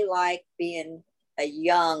I like being a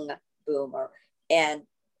young boomer. And,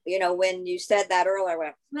 when you said that earlier,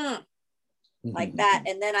 I went, like that.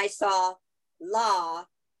 And then I saw law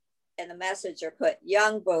and the messenger put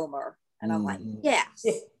young boomer. And I'm like, yes.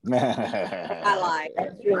 I like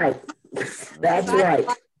it. That's right. That's right.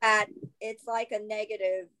 Like that, it's like a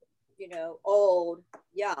negative, old,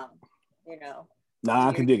 young, Nah,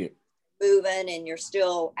 I can dig it. Moving and you're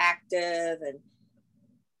still active and,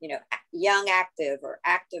 young active or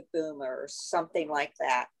active boomer or something like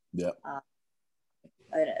that. Yep.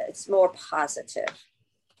 It's more positive.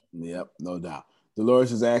 Yep, no doubt.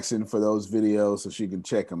 Dolores is asking for those videos so she can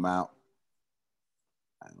check them out.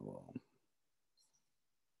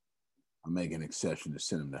 I'm making an exception to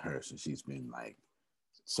send them to her, so she's been like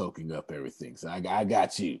soaking up everything. So I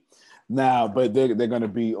got you now, but they're going to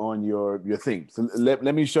be on your thing. So let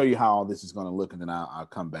me show you how all this is going to look, and then I'll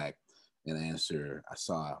come back and answer. I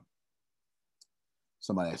saw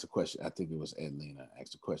somebody ask a question. I think it was Edlina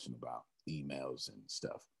asked a question about emails and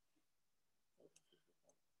stuff.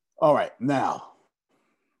 All right, now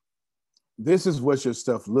this is what your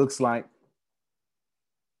stuff looks like.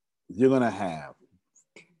 You're going to have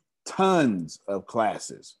tons of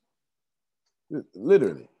classes.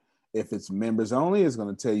 Literally. If it's members only, it's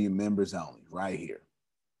going to tell you members only right here.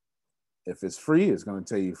 If it's free, it's going to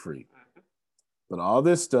tell you free. But all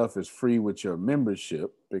this stuff is free with your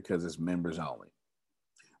membership because it's members only.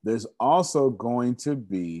 There's also going to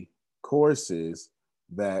be courses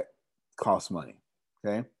that cost money,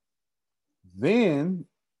 okay? Then,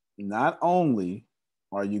 not only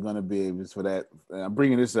are you going to be able to, for that, I'm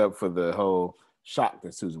bringing this up for the whole shock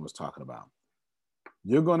that Susan was talking about.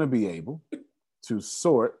 You're going to be able to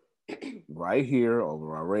sort right here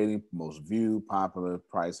over our rating, most viewed, popular,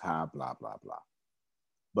 price high, blah, blah, blah.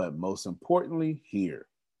 But most importantly, here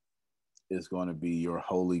is going to be your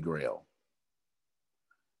holy grail.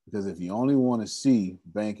 Because if you only want to see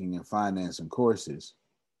banking and financing courses,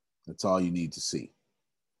 that's all you need to see.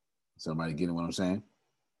 Somebody getting what I'm saying?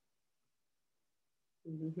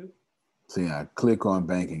 Mm-hmm. See, I click on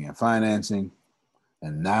banking and financing,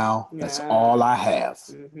 and now that's all I have.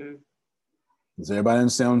 Mm-hmm. Does everybody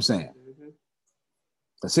understand what I'm saying? Mm-hmm.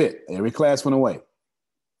 That's it. Every class went away.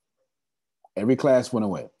 Every class went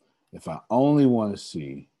away. If I only want to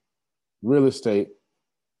see real estate,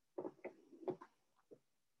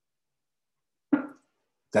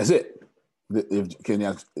 that's it. Can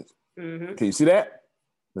you see that?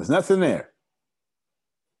 There's nothing there.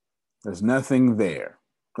 There's nothing there.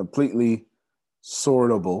 Completely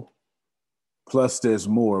sortable. Plus there's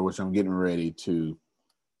more, which I'm getting ready to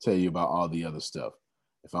tell you about all the other stuff.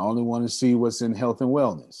 If I only want to see what's in health and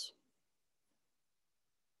wellness,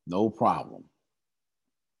 no problem.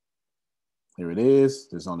 Here it is.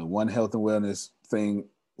 There's only one health and wellness thing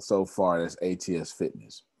so far. That's ATS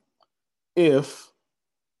Fitness. If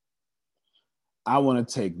I want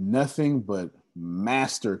to take nothing but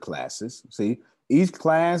master classes, see, each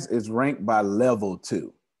class is ranked by level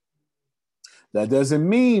 2. That doesn't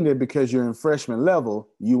mean that because you're in freshman level,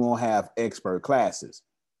 you won't have expert classes.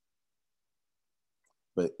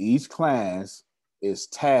 But each class is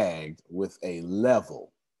tagged with a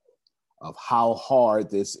level of how hard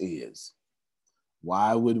this is.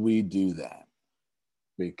 Why would we do that?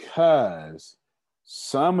 Because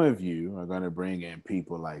some of you are going to bring in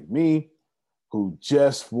people like me who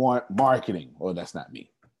just want marketing. Oh, that's not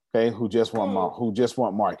me. Okay, who just want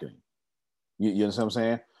marketing. You understand what I'm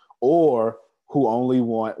saying? Or who only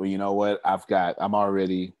want, well, you know what? I'm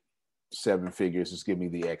already 7 figures. Just give me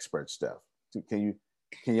the expert stuff. Can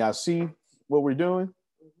y'all see what we're doing?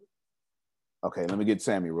 Okay, let me get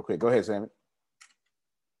Sammy real quick. Go ahead, Sammy.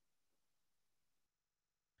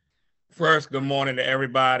 First, good morning to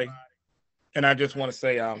everybody. And I just want to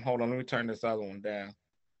say, hold on, let me turn this other one down.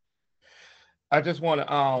 I just want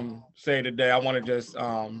to say today, I want to just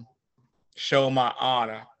show my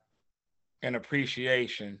honor and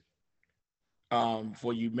appreciation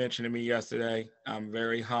for you mentioning me yesterday. I'm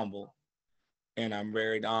very humble and I'm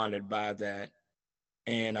very honored by that.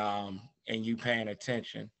 And you paying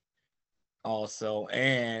attention also.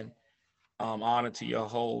 And honor to your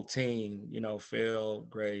whole team, you know, Phil,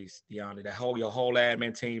 Grace, Deanna, your whole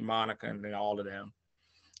admin team, Monica, and then all of them.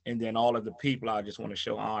 And then all of the people, I just want to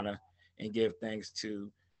show honor and give thanks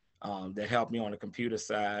to that helped me on the computer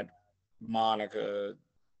side, Monica,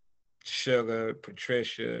 Sugar,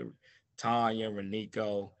 Patricia, Tanya,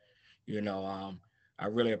 Renico. You know, I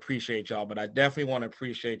really appreciate y'all, but I definitely want to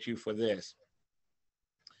appreciate you for this.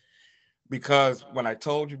 Because when I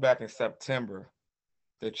told you back in September,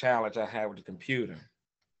 the challenge I had with the computer,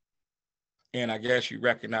 and I guess you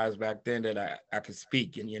recognized back then that I could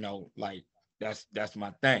speak, and, you know, like that's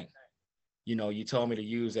my thing. You know, you told me to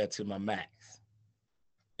use that to my max.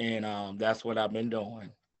 And that's what I've been doing.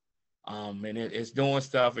 And it's doing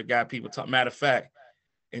stuff. It got people talking. Matter of fact,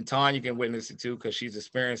 and Tanya can witness it too, because she's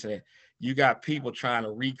experiencing it. You got people trying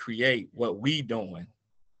to recreate what we doing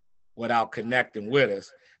without connecting with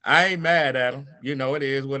us. I ain't mad at them. You know, it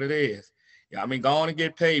is what it is. Yeah, I mean, go on and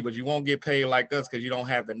get paid, but you won't get paid like us because you don't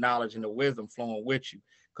have the knowledge and the wisdom flowing with you.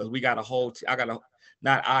 Because we got a whole,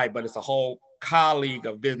 but it's a whole colleague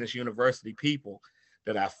of Business University people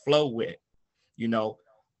that I flow with, you know,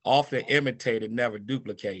 often imitated, never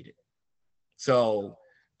duplicated. So,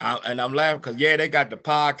 I'm laughing because, yeah, they got the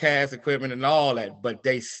podcast equipment and all that, but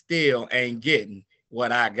they still ain't getting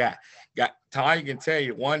what I got. Tanya can tell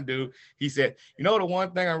you, one dude, he said, you know, the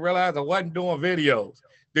one thing I realized, I wasn't doing videos.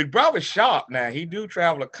 The brother sharp now. He do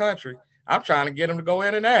travel the country. I'm trying to get him to go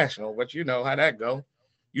international, but you know how that go.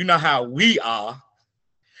 You know how we are.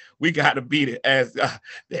 We got to beat it as the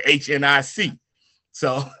HNIC.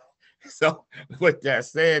 So with that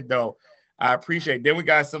said, though, I appreciate it. Then we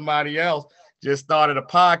got somebody else just started a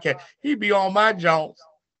podcast. He be on my Jones.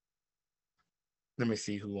 Let me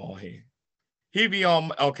see who on here. He be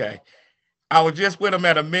on, okay. I was just with him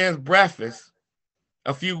at a men's breakfast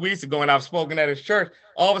a few weeks ago, and I've spoken at his church.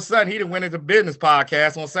 All of a sudden, he done went into business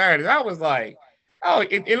podcast on Saturdays. I was like, oh,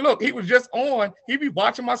 and look, he was just on. He be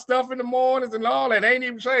watching my stuff in the mornings and all that. Ain't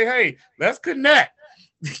even say, hey, let's connect.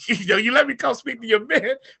 You know, you let me come speak to your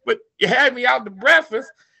man, but you had me out to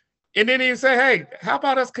breakfast, and then he say, hey, how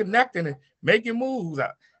about us connecting and making moves?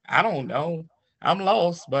 I don't know. I'm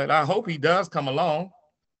lost, but I hope he does come along.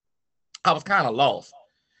 I was kind of lost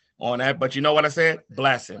on that, but you know what I said?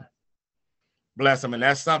 Bless him. Bless him. And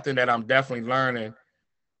that's something that I'm definitely learning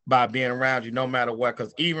by being around you no matter what,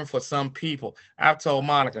 because even for some people, I've told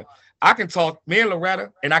Monica, I can talk, me and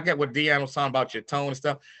Loretta, and I get what Deanna was talking about your tone and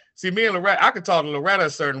stuff. See, me and Loretta, I could talk to Loretta a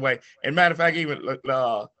certain way. And matter of fact, even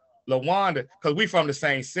LaWanda, because we from the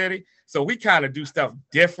same city, so we kind of do stuff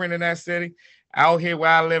different in that city. Out here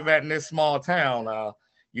where I live at in this small town,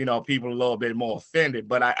 you know, people are a little bit more offended.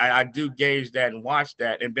 But I do gauge that and watch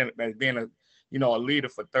that, and being a, you know, a leader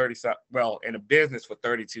for 30, well, in a business for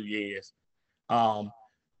 32 years.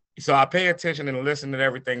 So I pay attention and listen to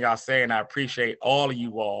everything y'all say, and I appreciate all of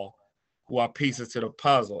you all who are pieces to the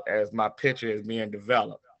puzzle as my picture is being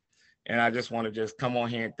developed. And I just want to just come on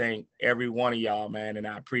here and thank every one of y'all, man, and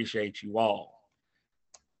I appreciate you all.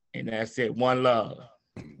 And that's it. One love.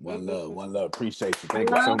 One love. One love. Appreciate you. Thank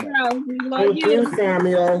you so much. We love you,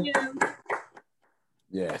 Samuel.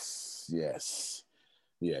 Yes, yes,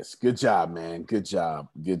 yes. Good job, man. Good job.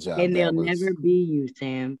 Good job. And they'll never be you,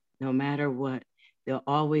 Sam, no matter what. They'll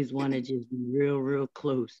always want to just be real, real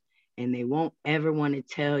close. And they won't ever want to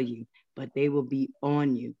tell you, but they will be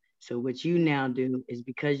on you. So what you now do is,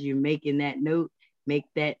 because you're making that note, make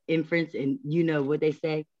that inference, and you know what they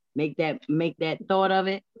say, make that thought of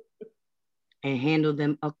it and handle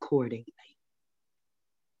them accordingly.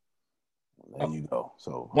 There you go.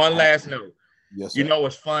 So one last note. Yes, sir. You know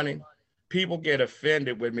what's funny? People get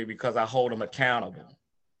offended with me because I hold them accountable.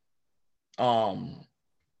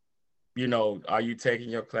 You know, are you taking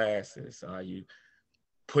your classes? Are you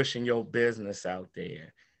pushing your business out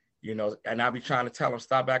there? You know, and I be trying to tell them,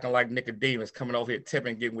 stop acting like Nicodemus, coming over here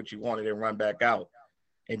tipping, getting what you wanted and run back out.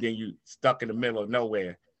 And then you stuck in the middle of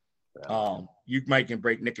nowhere. You might can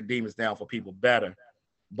break Nicodemus down for people better.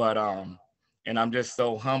 But, and I'm just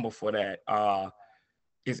so humble for that.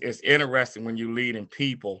 It's interesting when you lead in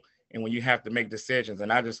people and when you have to make decisions.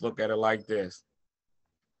 And I just look at it like this.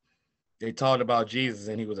 They talked about Jesus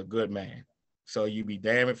and he was a good man. So you be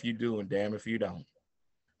damn if you do and damn if you don't.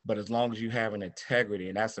 But as long as you have an integrity,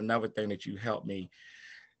 and that's another thing that you help me.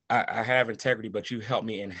 I have integrity, but you help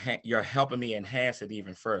me you're helping me enhance it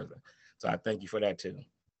even further. So I thank you for that too.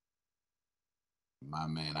 My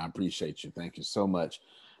man, I appreciate you. Thank you so much.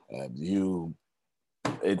 It's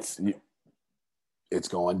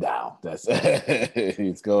going down. That's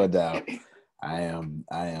it's going down. I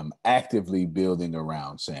am actively building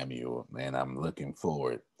around Samuel, and I'm looking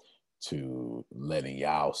forward to letting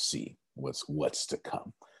y'all see what's to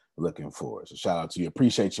come. Looking forward. So shout out to you.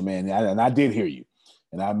 Appreciate you, man. And I did hear you,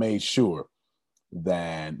 and I made sure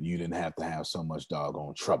that you didn't have to have so much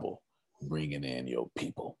doggone trouble bringing in your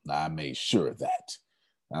people. I made sure of that.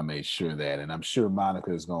 And I'm sure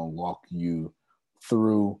Monica is going to walk you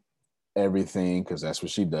through everything, because that's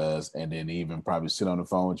what she does, and then even probably sit on the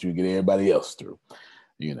phone with you, get everybody else through,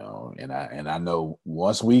 you know. And I know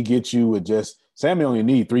once we get you with just Sammy, only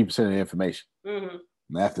need 3% of the information. Mm-hmm.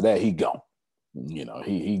 And after that, he gone. You know,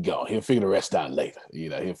 he gone. He'll figure the rest out later. You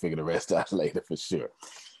know, he'll figure the rest out later for sure.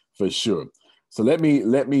 So let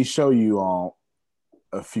me show you all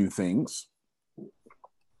a few things,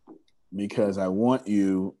 because I want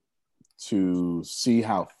you to see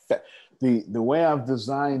how the way I've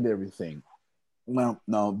designed everything. Well,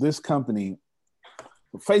 no, this company,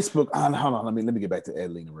 Facebook. Hold on, let me get back to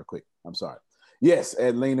Edlina real quick. I'm sorry. Yes,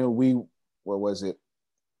 Edlina, what was it?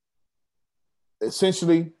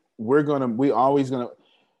 Essentially,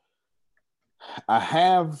 I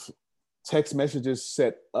have text messages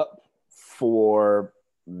set up for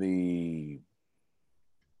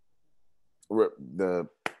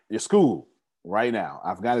your school right now.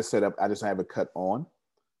 I've got it set up. I just have it cut on,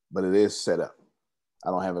 but it is set up.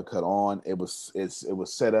 I don't have it cut on. It was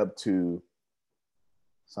set up to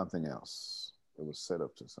something else. It was set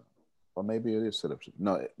up to something. Or maybe it is set up to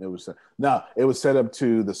it was set up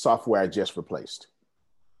to the software I just replaced.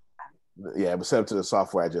 Yeah, it was set up to the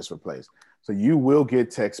software I just replaced. So you will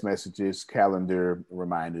get text messages, calendar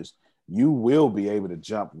reminders. You will be able to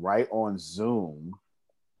jump right on Zoom,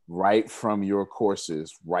 right from your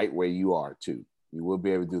courses, right where you are too. You will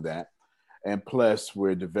be able to do that. And plus,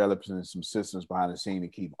 we're developing some systems behind the scene to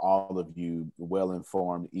keep all of you well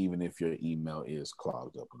informed, even if your email is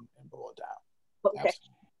clogged up and boiled down. Okay.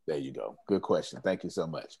 There you go. Good question. Thank you so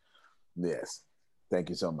much. Yes. Thank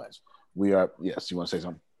you so much. Yes, you want to say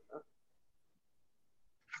something?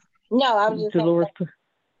 No, I was just Dolores.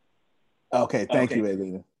 Okay, thank you,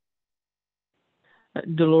 Edlina.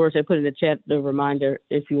 Dolores, I put in the chat the reminder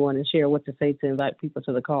if you want to share what to say to invite people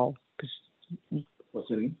to the call. What's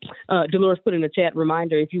it again? Dolores put in the chat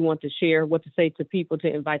reminder if you want to share what to say to people to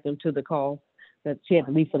invite them to the call that she had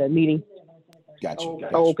to leave for that meeting. Got you.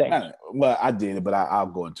 Oh, okay. Well, I did it, but I'll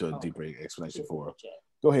go into a deeper explanation for her.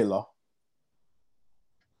 Go ahead, Law.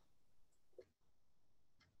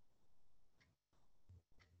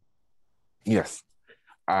 Yes.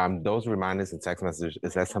 Those reminders and text messages,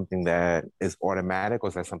 is that something that is automatic, or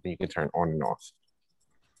is that something you can turn on and off?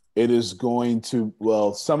 It is going to,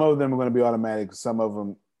 well, some of them are going to be automatic, some of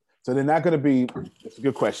them, so they're not going to be, it's a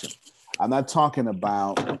good question. I'm not talking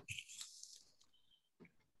about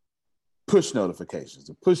push notifications.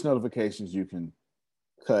 The push notifications you can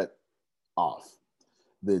cut off.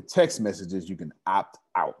 The text messages you can opt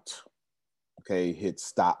out. Okay, hit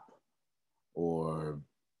stop or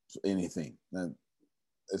anything. Now,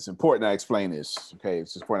 it's important I explain this. Okay,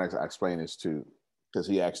 it's important I explain this too, because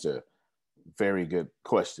he asked a very good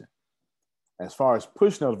question. As far as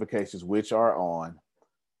push notifications, which are on,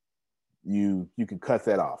 you can cut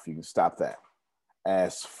that off. You can stop that.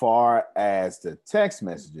 As far as the text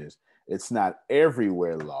messages, it's not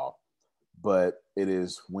everywhere law, but it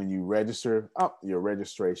is when you register, your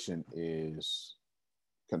registration is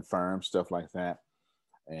confirmed, stuff like that.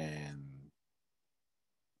 And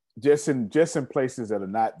just in places that are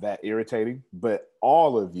not that irritating, but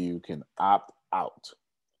all of you can opt out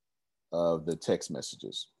of the text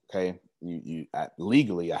messages. Okay,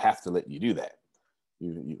 legally, I have to let you do that.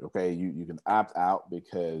 You can opt out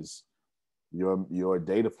because your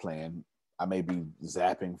data plan, I may be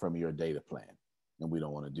zapping from your data plan, and we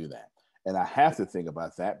don't want to do that. And I have to think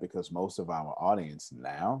about that because most of our audience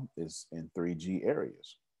now is in 3G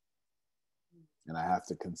areas. And I have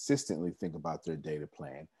to consistently think about their data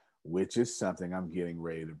plan, which is something I'm getting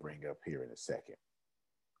ready to bring up here in a second.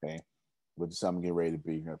 Okay, which is something I'm getting ready to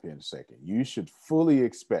bring up here in a second. You should fully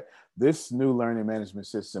expect this new learning management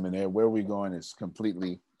system, and where we're going is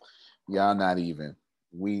completely, y'all not even,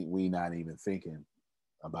 we not even thinking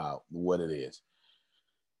about what it is.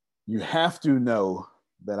 You have to know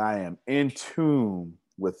that I am in tune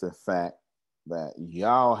with the fact that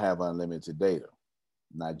y'all have unlimited data.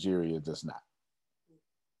 Nigeria does not.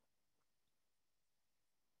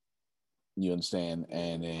 You understand?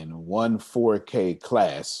 And in one 4K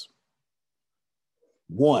class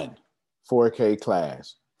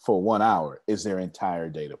for 1 hour is their entire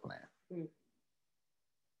data plan.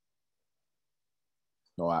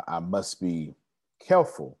 So I must be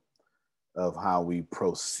careful of how we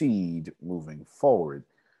proceed moving forward.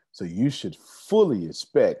 So you should fully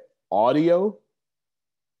expect audio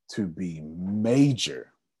to be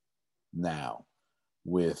major now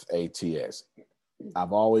with ATS.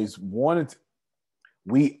 I've always wanted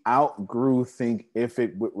we outgrew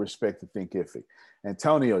Thinkific with respect to Thinkific.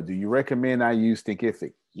 Antonio, do you recommend I use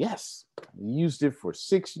Thinkific? Yes, I used it for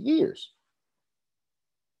 6 years.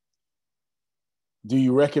 Do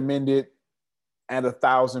you recommend it at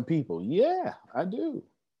 1,000 people? Yeah, I do.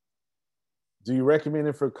 Do you recommend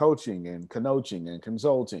it for coaching and coaching and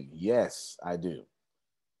consulting? Yes, I do.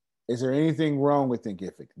 Is there anything wrong with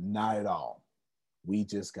Thinkific? Not at all. We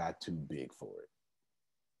just got too big for it.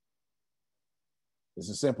 It's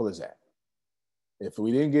as simple as that. If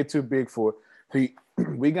we didn't get too big for it,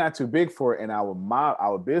 we got too big for it, and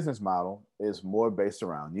our business model is more based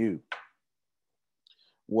around you.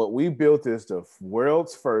 What we built is the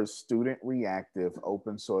world's first student reactive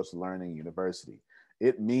open source learning university.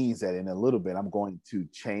 It means that in a little bit, I'm going to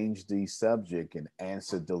change the subject and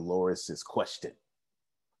answer Dolores's question.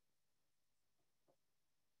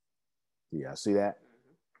 Yeah, see that?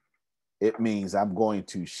 It means I'm going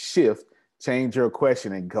to change your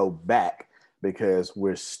question and go back because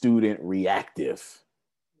we're student reactive.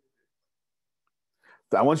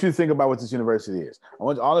 So I want you to think about what this university is. I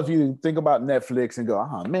want all of you to think about Netflix and go,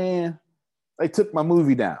 oh man, they took my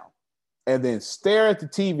movie down. And then stare at the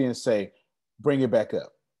TV and say, bring it back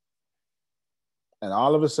up. And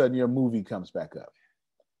all of a sudden your movie comes back up.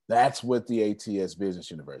 That's what the ATS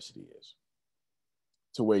Business University is.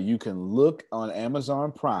 To where you can look on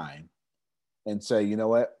Amazon Prime and say, you know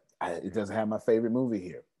what? It doesn't have my favorite movie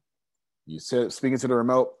here. You said, speaking to the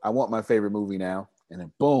remote, I want my favorite movie now. And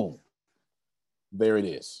then boom, there it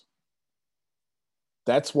is.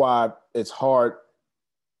 That's why it's hard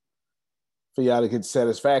for y'all to get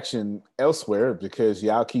satisfaction elsewhere, because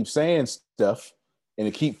y'all keep saying stuff and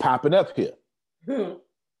it keep popping up here.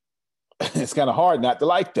 It's kind of hard not to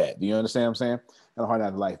like that. Do you understand what I'm saying? Kind of hard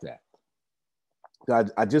not to like that.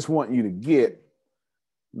 I just want you to get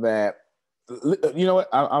that. You know what?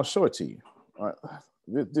 I'll show it to you. All right.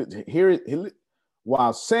 Here,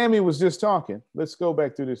 while Sammy was just talking, let's go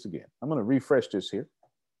back through this again. I'm going to refresh this here.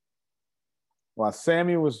 While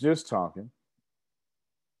Sammy was just talking,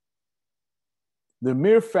 the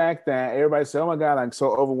mere fact that everybody said, oh my God, I'm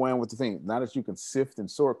so overwhelmed with the thing. Now that you can sift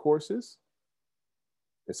and sort courses,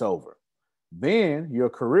 it's over. Then your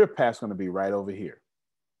career path is going to be right over here.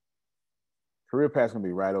 Career path is going to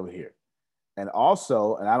be right over here. And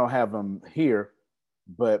also, and I don't have them here,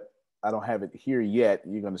 but I don't have it here yet.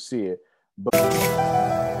 You're going to see it. But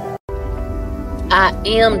I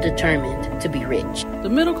am determined to be rich. The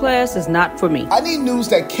middle class is not for me. I need news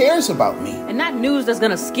that cares about me. And not news that's going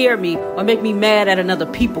to scare me or make me mad at another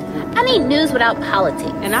people group. I need news without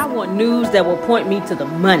politics. And I want news that will point me to the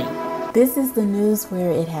money. This is the news where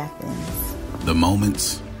it happens. The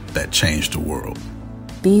moments that change the world.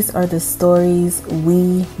 These are the stories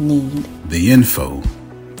we need. The info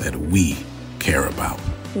that we care about.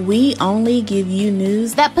 We only give you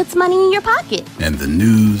news that puts money in your pocket. And the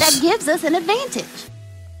news that gives us an advantage.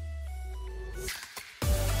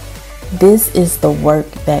 This is the work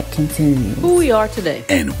that continues. Who we are today.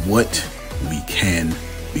 And what we can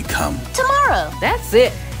become tomorrow. That's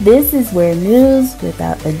it. This is where news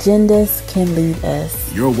without agendas can lead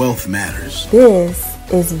us. Your wealth matters. This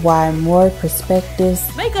is why more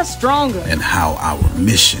perspectives make us stronger. And how our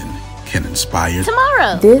mission can inspire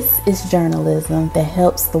tomorrow. This is journalism that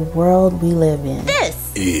helps the world we live in.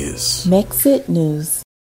 This is Mexit News.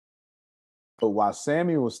 So while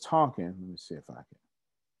Sammy was talking, let me see if I can.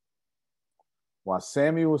 While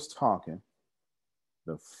Sammy was talking,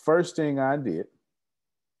 the first thing I did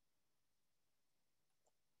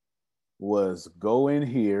was go in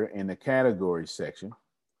here in the category section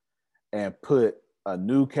and put a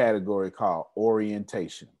new category called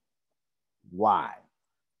orientation. Why?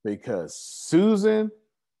 Because Susan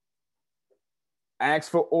asked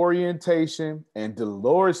for orientation and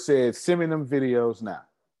Dolores said, send me them videos now.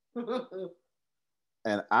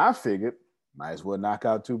 And I figured, might as well knock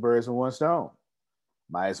out two birds with one stone.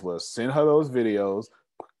 Might as well send her those videos,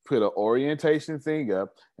 put an orientation thing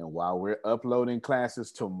up, and while we're uploading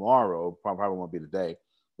classes tomorrow, probably won't be today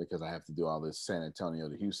because I have to do all this San Antonio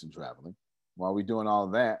to Houston traveling. While we're doing all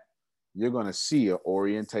of that, you're going to see an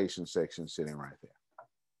orientation section sitting right there.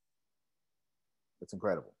 It's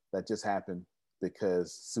incredible. That just happened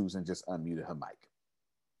because Susan just unmuted her mic.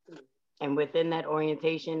 And within that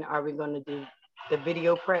orientation, are we going to do the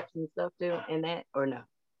video preps and stuff too in that or no?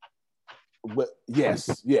 But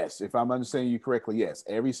yes. If I'm understanding you correctly, yes.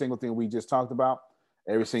 Every single thing we just talked about,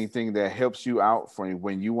 every single thing that helps you out for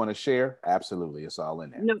when you want to share, absolutely, it's all in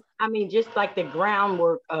there. No, I mean just like the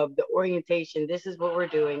groundwork of the orientation. This is what we're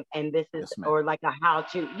doing, and this is, yes, or like a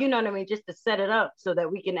how-to. You know what I mean? Just to set it up so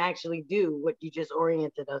that we can actually do what you just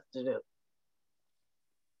oriented us to do.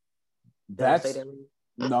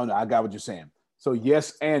 No, I got what you're saying. So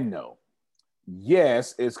yes and no.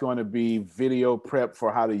 Yes, it's going to be video prep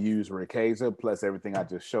for how to use Ricasa plus everything I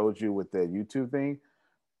just showed you with the YouTube thing.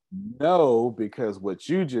 No, because what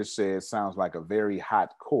you just said sounds like a very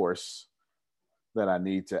hot course that I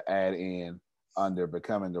need to add in under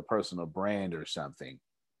becoming a personal brand or something.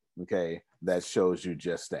 Okay, that shows you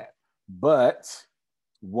just that. But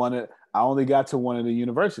I only got to one of the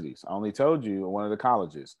universities. I only told you one of the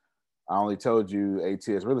colleges. I only told you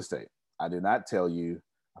ATS Real Estate. I did not tell you,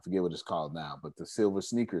 I forget what it's called now, but the Silver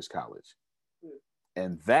Sneakers College.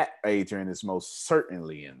 And that, Adrian, is most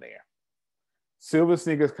certainly in there. Silver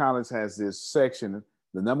Sneakers College has this section.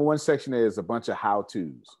 The number one section is a bunch of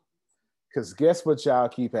how-tos. Because guess what y'all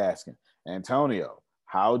keep asking? Antonio,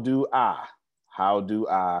 how do I?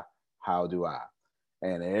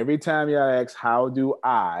 And every time y'all ask, how do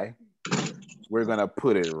I? We're going to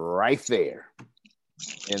put it right there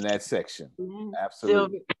in that section.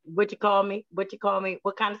 Absolutely. So, what you call me? What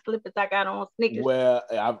kind of slippers I got on? Sneakers? Well,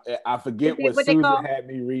 I forget what Susan had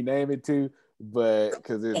me rename it to, but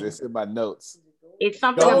because it's in my notes. It's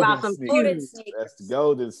something golden about some shoes. That's the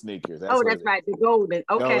golden sneakers. That's right, the golden.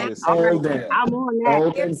 Okay, golden. I'm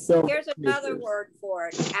on that. Here's another word for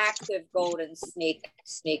it: active golden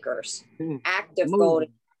sneakers. Active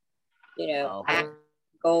golden, active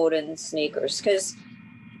golden sneakers. Because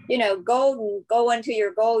go into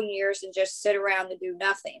your golden years and just sit around and do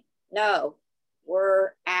nothing. No,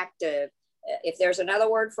 we're active. If there's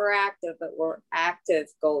another word for active, but we're active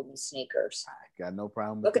golden sneakers. I got no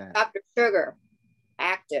problem with that. Look at Dr. Sugar.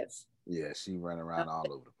 Active. Yeah, she ran around all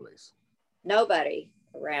over the place. Nobody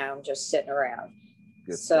around, just sitting around.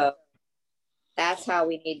 Good so stuff. That's how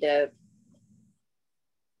we need to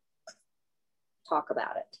talk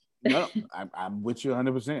about it. No, I'm with you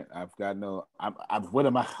 100%. I've got no. What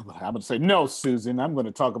am I? I'm going to say no, Susan. I'm going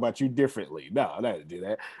to talk about you differently. No, I didn't do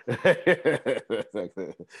that.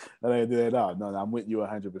 I didn't do that at all. No, I'm with you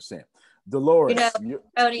 100%. Dolores,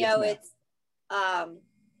 Antonio, it's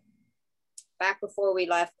back before we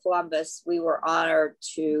left Columbus, we were honored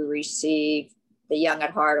to receive the Young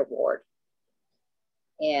at Heart Award,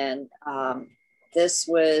 and this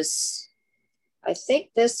was, gosh,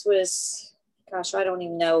 I don't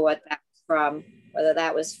even know what that was from, whether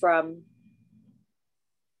that was from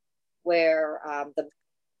where the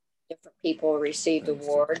different people received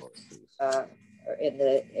awards in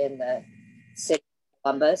the city of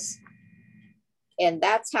Columbus. And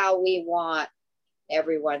that's how we want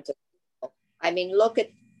everyone to feel. I mean, look at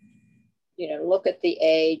the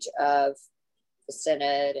age of the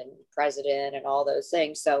Senate and president and all those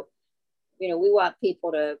things. So, we want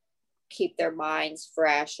people to keep their minds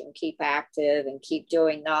fresh and keep active and keep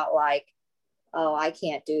doing, not like, oh, I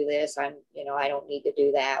can't do this. I don't need to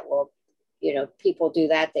do that. Well, people do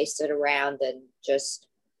that. They sit around and just,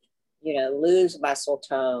 lose muscle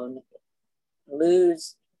tone,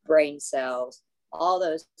 lose brain cells, all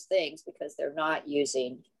those things because they're not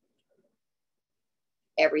using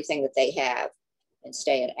everything that they have and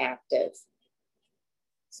staying active.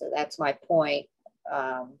 So that's my point.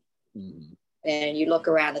 And you look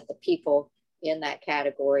around at the people in that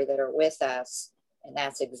category that are with us, and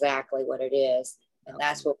that's exactly what it is. And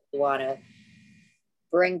that's what we want to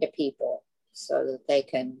bring to people so that they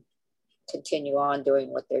can continue on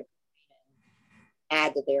doing what they're doing and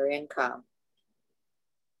add to their income.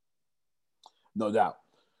 No doubt.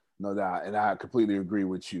 And I completely agree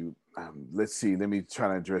with you. Let's see. Let me try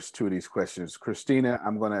to address two of these questions. Christina,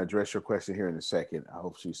 I'm going to address your question here in a second. I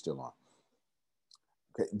hope she's still on.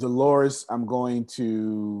 Okay. Dolores, I'm going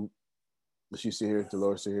to, is she still here?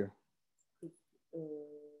 Dolores still here?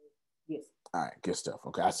 Yes. All right. Good stuff.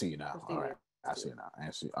 Okay. I see you now. All right. I see you now.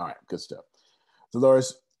 I see. All right. Good stuff.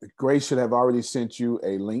 Dolores, Grace should have already sent you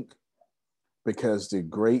a link because the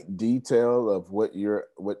great detail of what you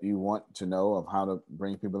want to know of how to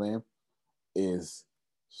bring people in is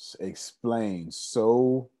explained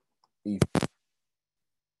so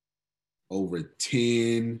over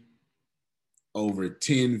 10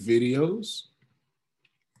 videos.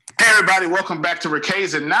 Hey everybody, welcome back to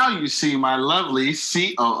Ricades. And now you see my lovely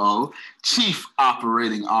COO, Chief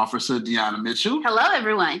Operating Officer, Deanna Mitchell. Hello,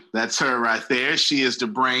 everyone. That's her right there. She is the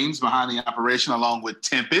brains behind the operation along with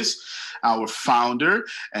Tempest, our founder.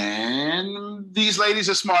 And these ladies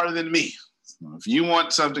are smarter than me. So if you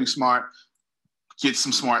want something smart, get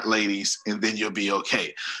some smart ladies and then you'll be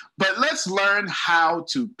okay. But let's learn how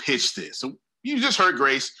to pitch this. So you just heard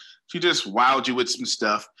Grace. She just wowed you with some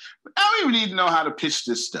stuff. But now we need to know how to pitch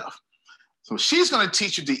this stuff. So she's going to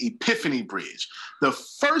teach you the Epiphany Bridge. The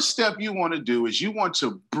first step you want to do is you want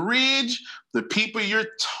to bridge the people you're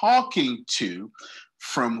talking to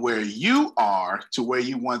from where you are to where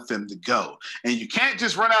you want them to go. And you can't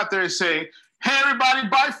just run out there and say, hey, everybody,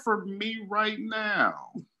 buy from me right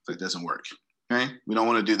now. That doesn't work. Okay? We don't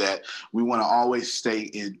want to do that. We want to always stay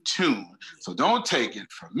in tune. So don't take it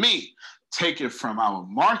from me. Take it from our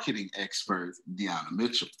marketing expert, Deanna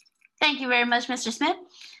Mitchell. Thank you very much, Mr. Smith.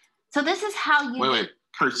 So this is how you... Wait,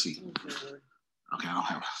 Curtsy. Okay, I don't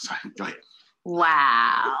have... Sorry, go ahead.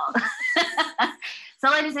 Wow. So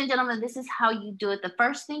ladies and gentlemen, this is how you do it. The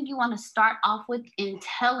first thing you want to start off with in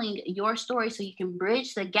telling your story so you can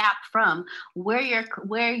bridge the gap from where your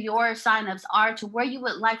signups are to where you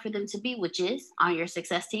would like for them to be, which is on your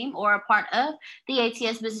success team or a part of the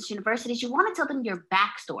ATS Business Universities. You want to tell them your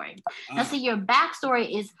backstory. Now, see, your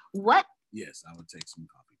backstory is what? Yes, I would take some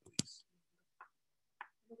coffee, please.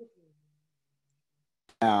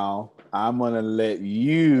 Now, I'm going to let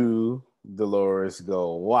you, Dolores,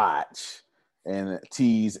 go watch and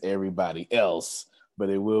tease everybody else,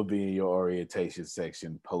 but it will be in your orientation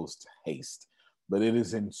section post haste. But it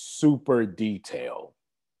is in super detail.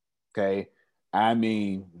 Okay. I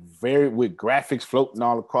mean, with graphics floating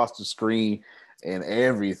all across the screen and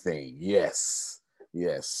everything. Yes.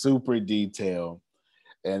 Super detailed.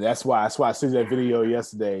 And that's why I sent that video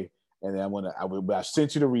yesterday. And then I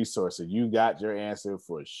sent you the resource, and you got your answer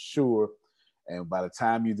for sure. And by the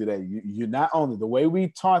time you do that, you're not only, the way we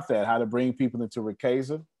taught that, how to bring people into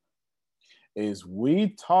Ricasa, is we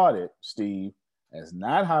taught it, Steve, as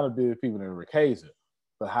not how to build people into Ricasa,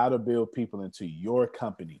 but how to build people into your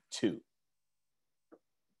company too.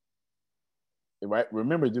 Right?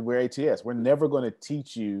 Remember, we're ATS. We're never going to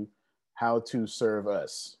teach you how to serve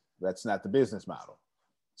us. That's not the business model.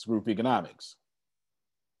 It's group economics.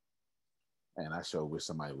 And I sure wish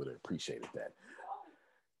somebody would have appreciated that.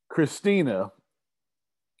 Christina,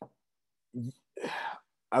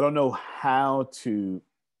 I don't know how to,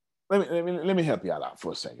 let me help you out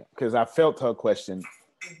for a second, because I felt her question,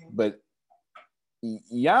 but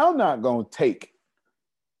y'all not going to take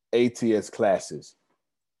ATS classes,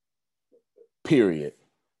 period,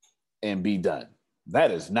 and be done.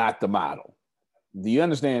 That is not the model. Do you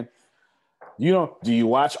understand? Do you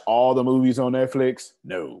watch all the movies on Netflix?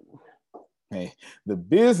 No. Okay. The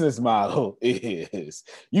business model is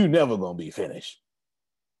you never gonna be finished.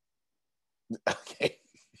 Okay.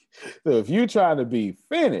 So if you're trying to be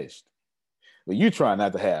finished, But you try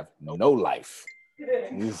not to have no life.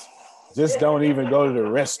 Just don't even go to the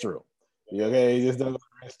restroom. Okay, just don't go to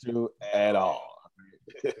the restroom at all.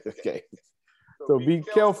 Okay. So be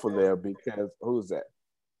careful there because who's that?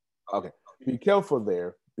 Okay. Be careful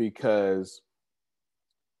there because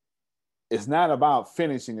it's not about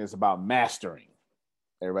finishing, it's about mastering.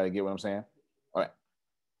 Everybody get what I'm saying? All right.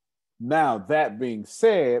 Now, that being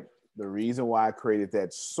said, the reason why I created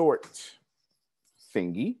that sort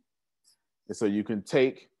thingy is so you can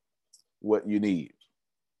take what you need.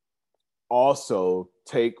 Also,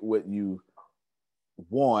 take what you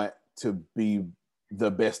want to be the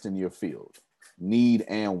best in your field. Need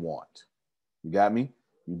and want. You got me?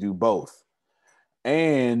 You do both.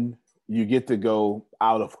 And you get to go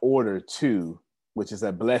out of order too, which is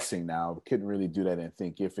a blessing now. Couldn't really do that in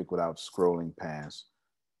Thinkific without scrolling past.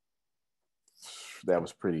 That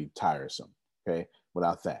was pretty tiresome, okay,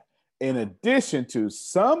 without that. In addition to,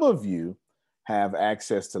 some of you have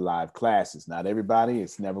access to live classes. Not everybody,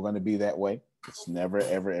 it's never going to be that way. It's never,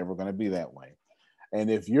 ever, ever going to be that way.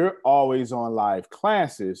 And if you're always on live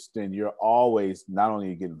classes, then you're always, not only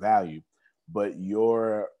you get value, but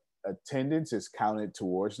your attendance is counted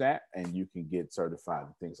towards that, and you can get certified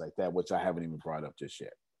and things like that, which I haven't even brought up just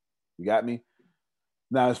yet. You got me?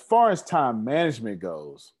 Now, as far as time management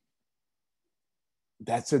goes,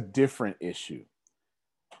 that's a different issue.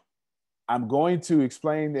 I'm going to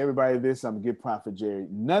explain to everybody this. I'm going to give Prophet Jerry.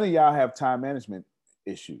 None of y'all have time management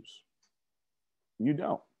issues. You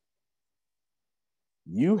don't.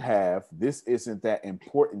 You have this isn't that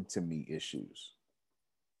important to me issues.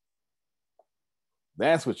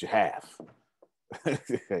 That's what you have.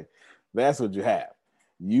 That's what you have.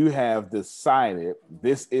 You have decided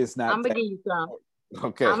this is not. I'm gonna give you some.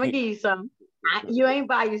 Okay. I'm gonna give you some. You ain't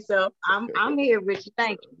by yourself. I'm here with you.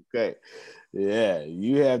 Thank you. Okay. Yeah,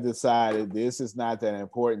 you have decided this is not that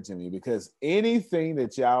important to me, because anything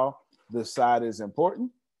that y'all decide is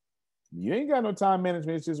important, you ain't got no time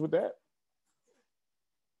management issues with that.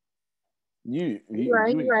 You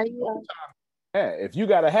right. Yeah, if you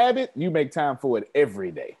got a habit, you make time for it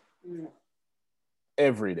every day.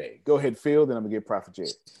 Every day. Go ahead, Phil, then I'm gonna get Prophet Jay.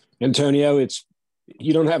 Antonio,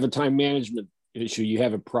 you don't have a time management issue, you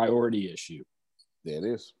have a priority issue. There it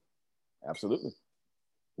is. Absolutely.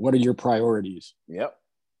 What are your priorities? Yep.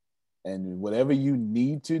 And whatever you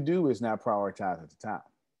need to do is not prioritized at the time.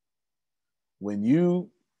 When you,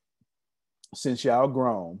 since y'all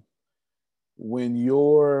grown, when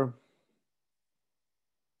your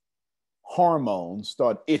hormones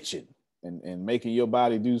start itching and making your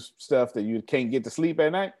body do stuff that you can't get to sleep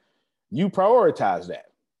at night, you prioritize that.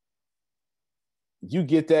 You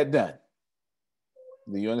get that done.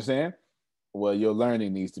 Do you understand? Well, your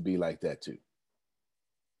learning needs to be like that too.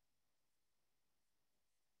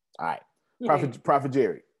 All right. Prophet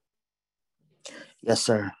Jerry. Yes,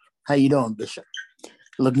 sir. How you doing, Bishop?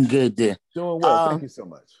 Looking good there. Doing well. Thank you so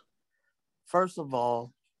much. First of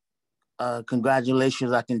all,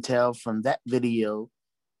 congratulations. I can tell from that video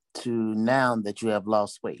to now that you have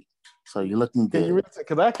lost weight. So you're looking good.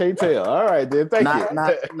 Because I can't tell. All right, then. Thank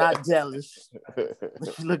you. Not jealous.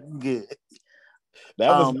 But you're looking good. That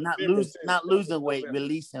was not losing weight,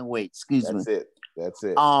 releasing weight. Excuse me. That's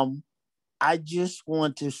it. I just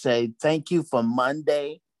want to say thank you for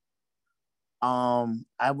Monday.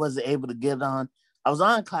 I wasn't able to get on. I was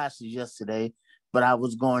on classes yesterday, but I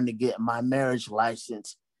was going to get my marriage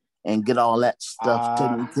license and get all that stuff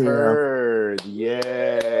taken care of.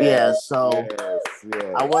 Yeah, so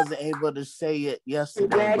yes. I wasn't able to say it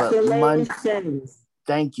yesterday. Congratulations.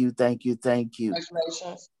 Thank you.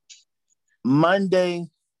 Congratulations. Monday,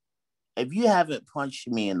 if you haven't punched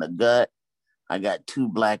me in the gut, I got 2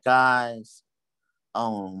 black eyes.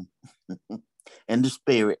 In the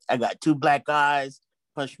spirit, I got 2 black eyes.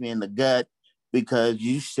 Punch me in the gut because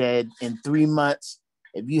you said in 3 months,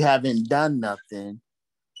 if you haven't done nothing,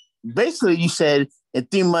 basically you said in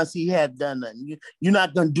 3 months he had done nothing. You're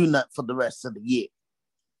not gonna do nothing for the rest of the year.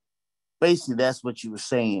 Basically, that's what you were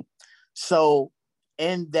saying. So,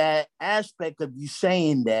 in that aspect of you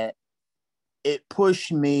saying that, it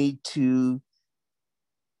pushed me to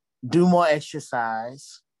do more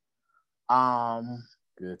exercise.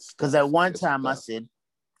 Because at one time I said,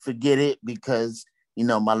 forget it because,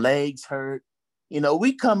 my legs hurt.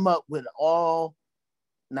 We come up with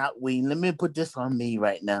let me put this on me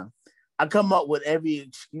right now. I come up with every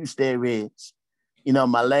excuse there is.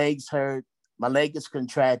 My legs hurt, my leg is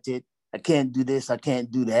contracted, I can't do this, I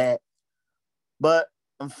can't do that. But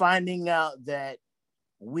I'm finding out that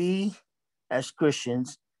we as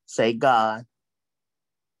Christians say God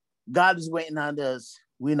is waiting on us.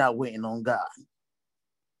 We're not waiting on God.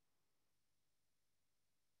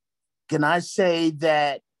 can I say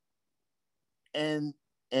that in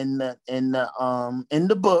the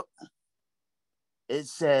book, it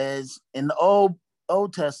says in the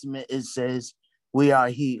Old Testament, it says we are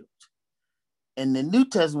healed. In the New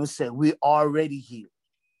Testament, it said we already healed.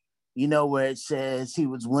 You know, where it says he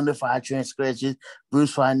was wounded for our transgressions,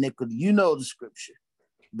 bruised for our iniquity. You know the scripture,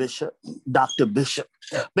 Bishop, Dr. Bishop.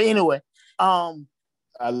 But anyway, I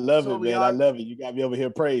love it, man. I love it. You got me over here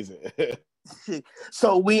praising.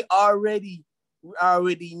 So we already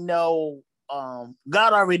know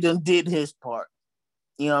God already did his part.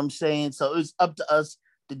 You know what I'm saying? So it's up to us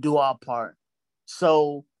to do our part.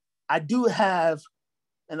 So I do have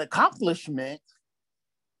an accomplishment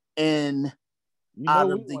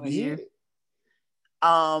out of the year.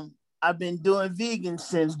 I've been doing vegan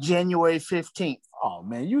since January 15th. Oh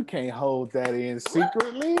man, you can't hold that in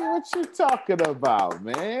secretly. What you talking about,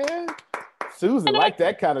 man? Susan like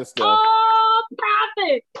that kind of stuff. Oh,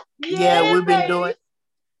 Prophet. Yeah, we've been doing,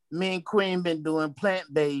 me and Queen been doing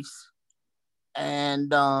plant-based,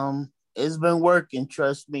 and it's been working,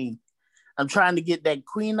 trust me. I'm trying to get that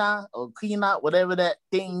quinoa, whatever that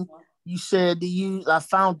thing you said to use. I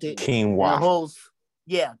found it. Quinoa.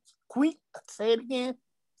 Yeah. Say it again.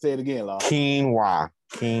 Say it again, Law. Quinoa.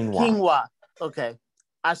 Okay.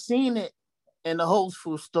 I seen it in the Whole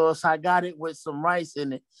Foods store, so I got it with some rice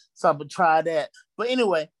in it. So I'm gonna try that. But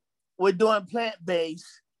anyway, we're doing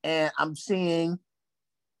plant-based, and I'm seeing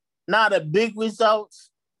not a big results,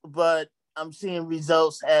 but I'm seeing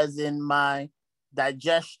results as in my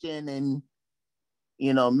digestion and,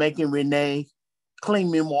 you know, making Renee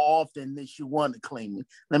clean me more often than she wanted to clean me.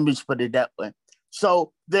 Let me just put it that way.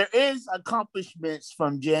 So there is accomplishments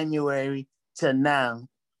from January to now.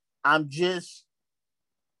 And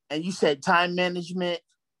you said time management.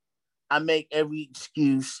 I make every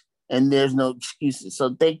excuse, and there's no excuses.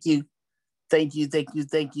 So thank you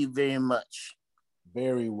very much.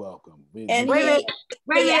 Very welcome. And wait a minute.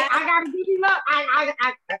 I gotta give you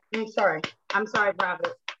love. I'm sorry,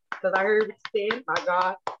 Prophet, because I heard it said, my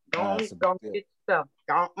God, don't get stuff.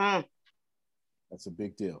 That's a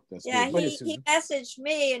big deal. He messaged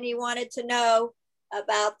me and he wanted to know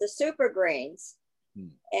about the super greens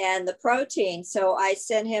and the protein. So I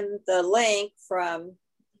sent him the link from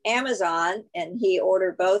Amazon, and he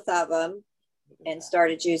ordered both of them and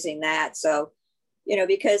started using that. So, you know,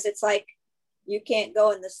 because it's like you can't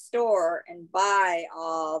go in the store and buy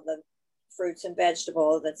all the fruits and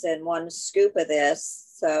vegetables that's in one scoop of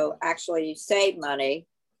this. So actually you save money,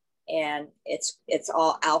 and it's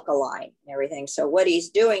all alkaline and everything. So what he's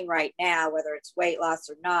doing right now, whether it's weight loss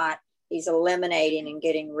or not, he's eliminating and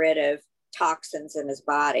getting rid of toxins in his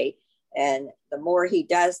body. And the more he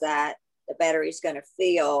does that, the better he's going to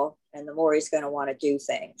feel, and the more he's going to want to do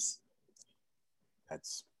things.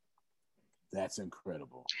 That's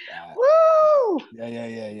incredible. Woo!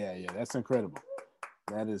 Yeah. That's incredible.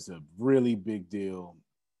 That is a really big deal.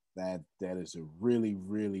 That is a really,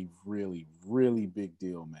 really, really, really big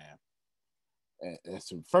deal, man.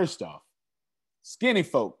 First off, skinny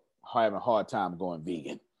folk are having a hard time going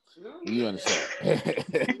vegan. You understand?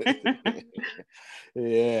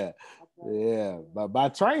 Yeah. But my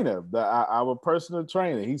trainer, our personal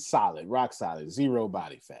trainer, he's solid, rock solid, zero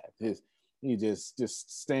body fat. He just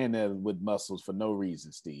stand there with muscles for no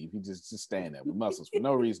reason, Steve. He just stand there with muscles for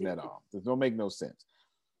no reason at all. It don't make no sense.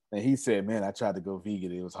 And he said, man, I tried to go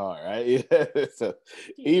vegan. It was hard, right? So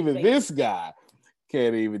even this guy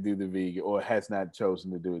can't even do the vegan, or has not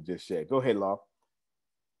chosen to do it just yet. Go ahead, Law.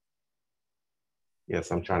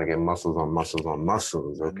 Yes, I'm trying to get muscles on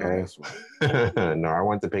muscles, okay? No, I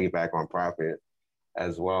want to piggyback on Prophet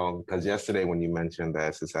as well, because yesterday when you mentioned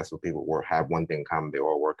that successful people have one thing in common, they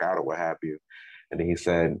all work out or what have you. And then he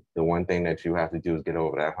said, the one thing that you have to do is get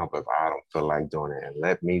over that hump if I don't feel like doing it. And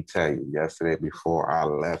let me tell you, yesterday before I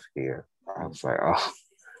left here, I was like, oh,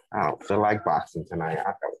 I don't feel like boxing tonight.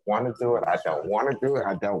 I don't want to do it. I don't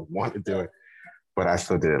want to do it. But I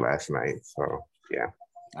still did it last night. So, yeah.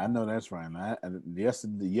 I know that's right, man.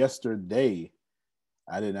 Yesterday,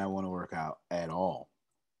 I did not want to work out at all.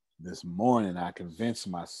 This morning, I convinced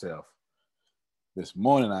myself. I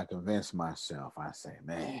say,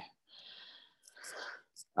 man,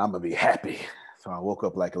 I'm gonna be happy. So I woke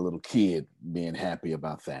up like a little kid, being happy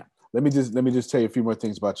about that. Let me just tell you a few more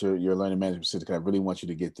things about your learning management system. I really want you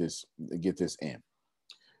to get this in.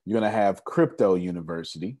 You're gonna have crypto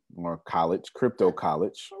university or college, crypto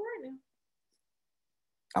college.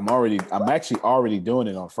 I'm actually already doing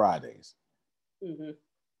it on Fridays. Mm-hmm.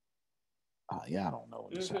 Yeah, I don't know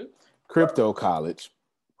what this is. Crypto college.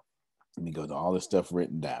 Let me go to all this stuff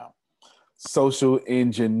written down. Social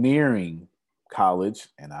engineering college,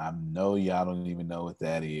 and I know y'all don't even know what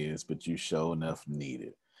that is, but you sure enough need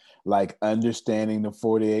it. Like understanding the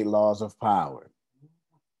 48 laws of power.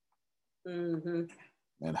 Mm-hmm.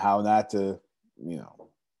 And how not to,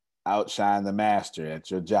 outshine the master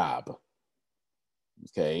at your job.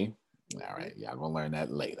 Okay. All right. Y'all gonna learn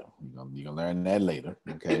that later. You're gonna learn that later.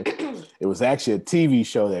 Okay. It was actually a TV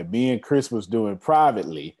show that me and Chris was doing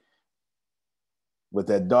privately with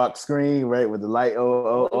that dark screen, right? With the light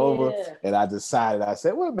over. And I decided, I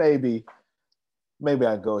said, well, maybe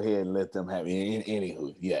I'll go ahead and let them have it.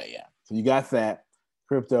 Anywho, yeah. So you got that.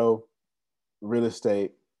 Crypto, real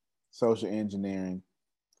estate, social engineering.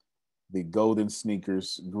 The Golden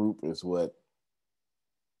Sneakers group is what?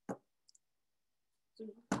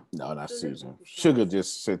 No, not Susan. Sugar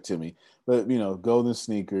just said to me. But, Golden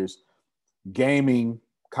Sneakers, gaming,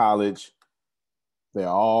 college, they're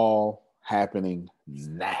all happening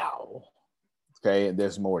now. Okay, and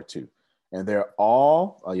there's more too. And they're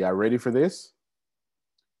all, are y'all ready for this?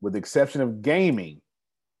 With the exception of gaming,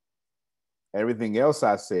 everything else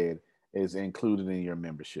I said is included in your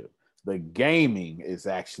membership. The gaming is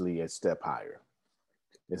actually a step higher.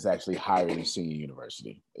 It's actually higher than senior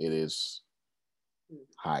university. It is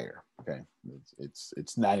higher. Okay, it's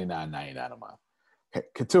 $99.99 a month. Okay.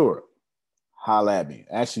 Couture, holla at me.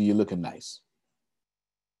 Actually, you're looking nice.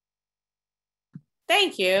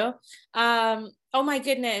 Thank you. Oh my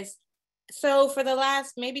goodness. So for the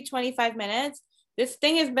last maybe 25 minutes, this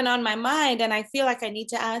thing has been on my mind, and I feel like I need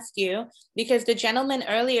to ask you, because the gentleman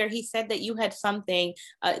earlier, he said that you had something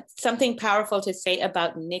powerful to say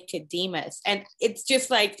about Nicodemus, and it's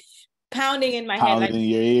just like pounding in my head. Like, in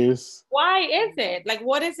your ears. Why is it? Like,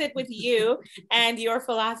 what is it with you and your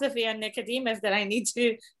philosophy on Nicodemus that I need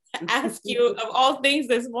to ask you of all things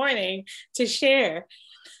this morning to share?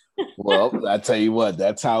 Well, I tell you what,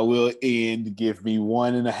 that's how we'll end. Give me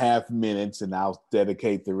 1.5 minutes and I'll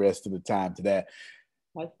dedicate the rest of the time to that.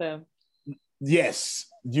 Awesome. Yes,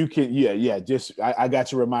 you can. Yeah. Just, I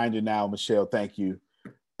got your reminder now, Michelle. Thank you.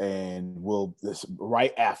 And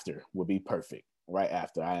right after will be perfect. Right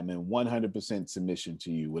after. I am in 100% submission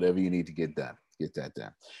to you. Whatever you need to get done, get that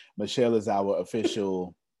done. Michelle is our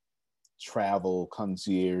official travel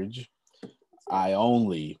concierge. I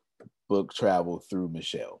only book travel through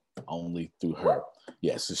Michelle, only through her.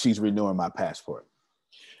 Yes, so she's renewing my passport.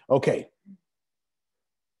 Okay.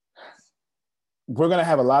 We're going to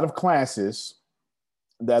have a lot of classes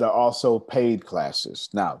that are also paid classes.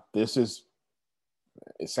 Now, it's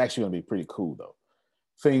actually going to be pretty cool though.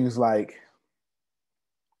 Things like,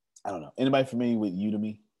 I don't know, anybody familiar with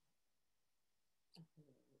Udemy?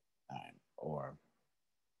 Or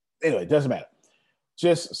anyway, it doesn't matter.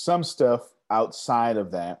 Just some stuff outside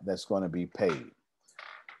of that's going to be paid.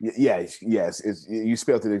 Yes, you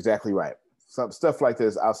spelled it exactly right. Some stuff like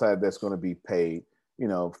this outside that's going to be paid,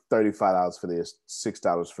 $35 for this,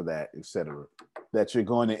 $6 for that, etc. That you're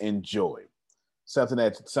going to enjoy. Something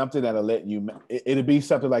that'll let you, it'll be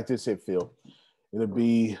something like this here, Phil. It'll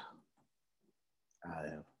be,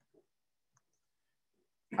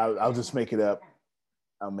 I'll just make it up.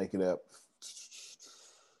 I'll make it up.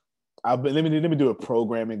 Let me do a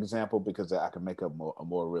programming example because I can make up a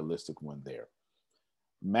more realistic one there.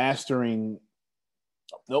 Mastering,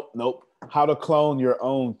 how to clone your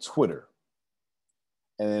own Twitter.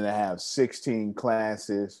 And then I have 16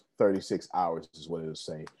 classes, 36 hours is what it'll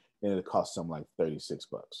say. And it'll cost something like $36,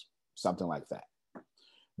 something like that.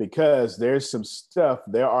 Because there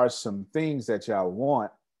are some things that y'all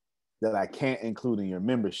want that I can't include in your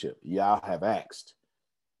membership. Y'all have asked.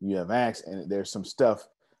 You have asked, and there's some stuff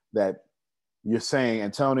that you're saying,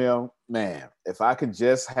 Antonio, man, if I could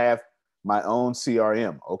just have my own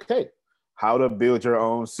CRM, okay, how to build your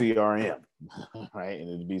own CRM, right? And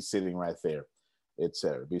it'd be sitting right there,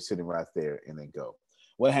 etc. Be sitting right there, and then go.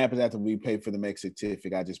 What happens after we pay for the MEC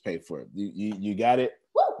certificate? I just paid for it. You got it.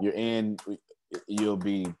 Woo! You're in. You'll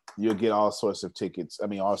get all sorts of tickets. I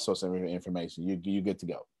mean, all sorts of information. You're good to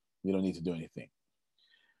go. You don't need to do anything.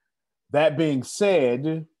 That being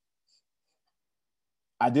said,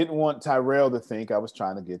 I didn't want Tyrell to think I was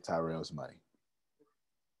trying to get Tyrell's money.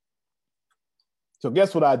 So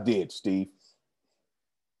guess what I did, Steve?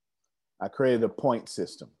 I created a point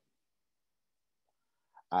system.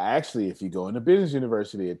 If you go into business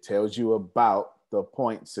university, it tells you about the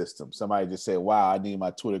point system. Somebody just said, wow, I need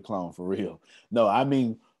my Twitter clone for real. No, I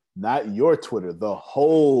mean, not your Twitter, the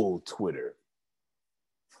whole Twitter.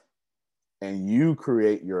 And you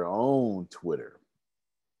create your own Twitter,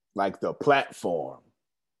 like the platform.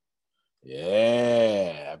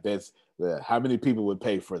 Yeah, I bet how many people would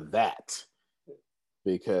pay for that?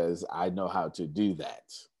 Because I know how to do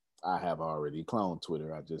that. I have already cloned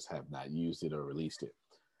Twitter. I just have not used it or released it,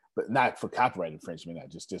 but not for copyright infringement. I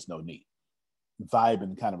just no need.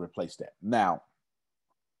 Vibin kind of replaced that. Now,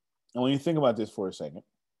 and when you think about this for a second,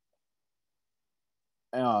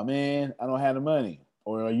 oh man, I don't have the money,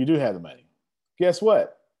 or you do have the money. Guess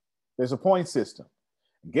what? There's a point system.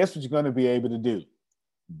 Guess what you're going to be able to do?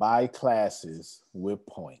 Buy classes with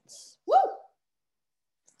points. Woo!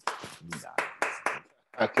 Nice.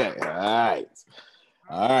 Okay.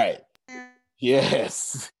 All right.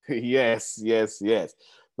 Yes.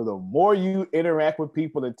 So the more you interact with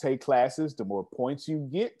people and take classes, the more points you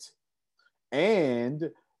get. And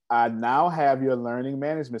I now have your learning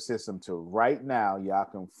management system to right now, y'all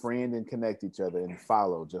can friend and connect each other and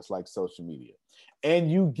follow just like social media.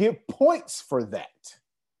 And you get points for that.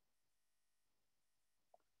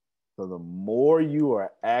 So the more you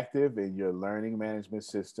are active in your learning management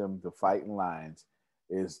system, the Fighting Lions,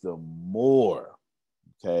 is the more,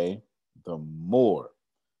 okay, the more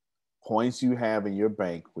points you have in your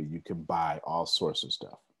bank where you can buy all sorts of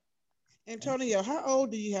stuff. Antonio, how old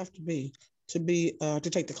do you have to be to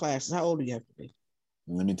take the classes? How old do you have to be?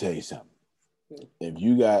 Let me tell you something.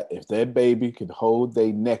 If that baby could hold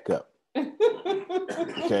their neck up,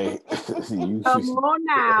 okay. Come on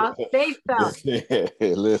now, say something.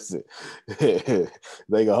 Listen, they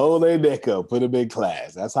can hold their neck up, put them in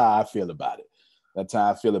class. That's how I feel about it.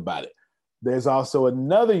 There's also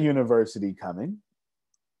another university coming,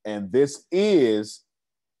 and this is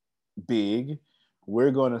big.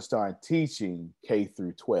 We're going to start teaching K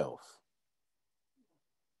through 12.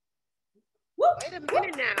 Wait a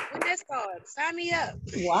minute now. When this going? Sign me up.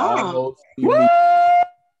 Wow.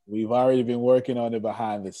 We've already been working on it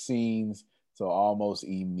behind the scenes, so almost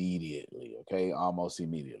immediately, okay? Almost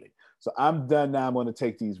immediately. So I'm done now. I'm going to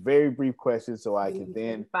take these very brief questions so I can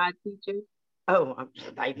then... Certified teachers? Oh, I'm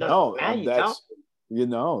like, no, now you that's, talking. you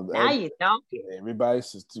know. Now you talking.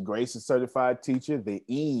 Everybody's Grace is certified teacher. The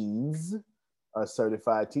Eanes are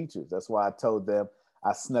certified teachers. That's why I told them,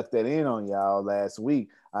 I snuck that in on y'all last week.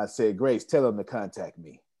 I said, Grace, tell them to contact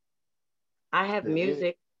me. I have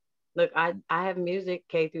music. Look, I have music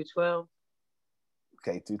K through 12.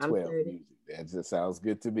 K through 12 music. That just sounds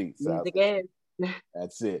good to me. Music ed.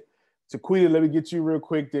 That's it. Taquita, let me get you real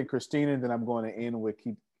quick, then Christina, and then I'm going to end with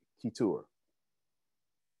Kitur.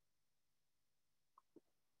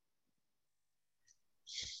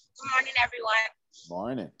 Good morning, everyone.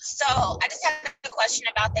 Morning. So I just have a question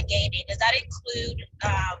about the gating. Does that include the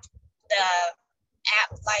app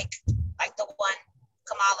like the one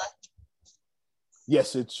Kamala?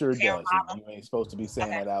 Yes, it sure does. You ain't supposed to be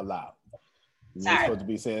saying that out loud. You ain't supposed to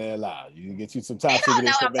be saying that out loud. You can get you some top secret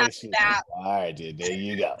information. All right, dude, there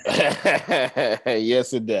you go.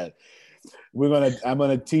 Yes, it does. I'm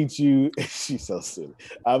gonna teach you. She's so silly.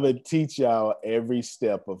 I'm gonna teach y'all every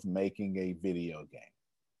step of making a video game.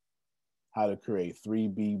 How to create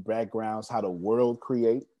 3D backgrounds, how to world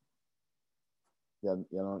create.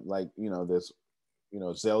 There's,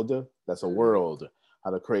 Zelda, that's a world.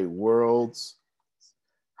 How to create worlds,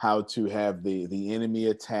 how to have the enemy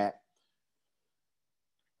attack,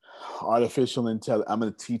 artificial intelligence. I'm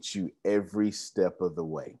going to teach you every step of the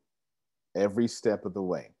way. Every step of the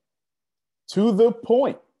way. To the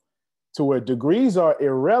point to where degrees are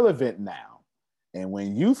irrelevant now. And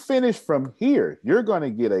when you finish from here, you're going to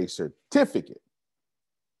get a certificate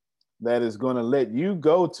that is going to let you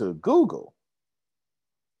go to Google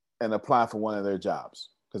and apply for one of their jobs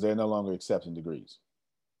because they're no longer accepting degrees.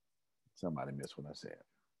 Somebody missed what I said.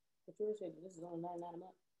 But you were saying this is only $99 a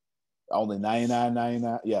month. Only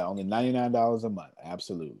 $99.99. Yeah, only $99 a month.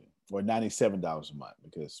 Absolutely. Or $97 a month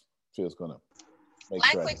because Phil's going to make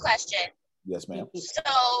sure. One quick question. Yes, ma'am.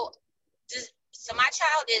 So my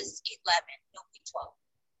child is 11. He'll be 12.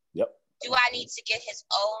 Yep. Do I need to get his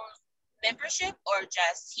own membership or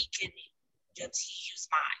just he use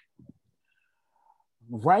mine?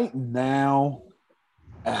 Right now,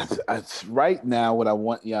 what I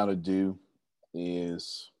want y'all to do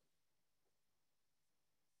is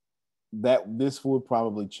that this will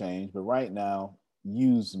probably change, but right now,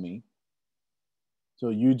 use me. So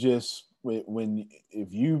you just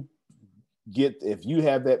if you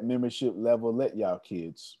have that membership level, let y'all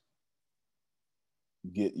kids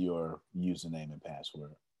get your username and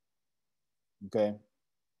password. Okay,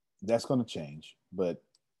 that's going to change, but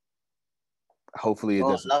hopefully it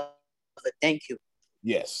doesn't. Thank you.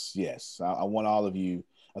 Yes. I want all of you.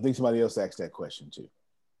 I think somebody else asked that question too.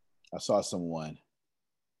 I saw someone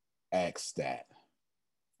ask that.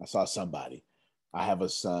 I saw somebody. I have a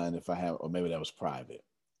son. Or maybe that was private.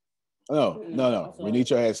 No.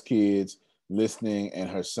 Renitra has kids listening, and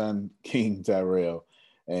her son King Tyrell,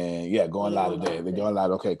 And yeah, going live today. They're going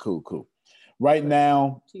live. Okay, cool. Right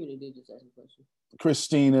now,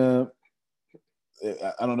 Christina,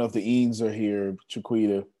 I don't know if the Eanes are here,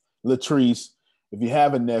 Chiquita, Latrice, if you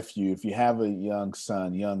have a nephew, if you have a young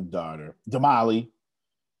son, young daughter, Damali,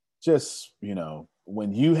 just,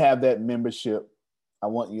 when you have that membership, I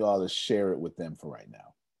want you all to share it with them for right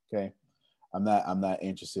now. Okay. I'm not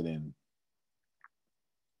interested in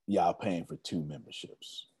y'all paying for 2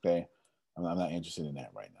 memberships. Okay. I'm not interested in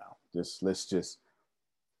that right now.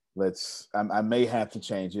 I may have to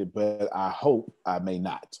change it, but I hope I may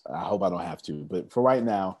not. I hope I don't have to. But for right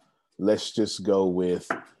now, let's just go with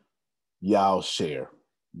y'all share.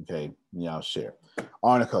 Okay, y'all share.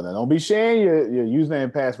 Arnica, now don't be sharing your username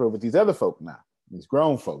and password with these other folk now. These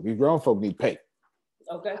grown folk. These grown folk need pay.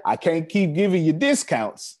 Okay. I can't keep giving you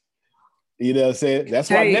discounts. You know what I'm saying? That's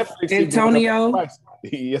why Netflix. Antonio.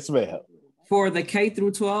 Yes, ma'am. For the K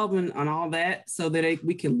through 12 and all that, so that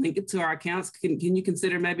we can link it to our accounts. Can you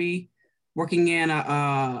consider maybe working in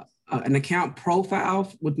an account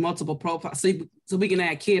profile with multiple profiles, so we can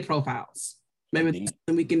add kid profiles? Maybe that's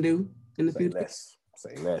something we can do in the future.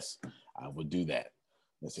 Say less. I would do that.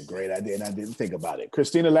 That's a great idea, and I didn't think about it.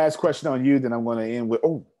 Christina, last question on you. Then I'm going to end with.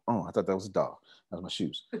 Oh, I thought that was a dog. That was my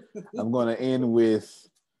shoes. I'm going to end with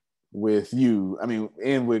you. I mean,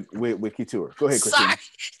 end with Kitur. Go ahead, Christina.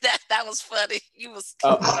 Sorry, that was funny. You was.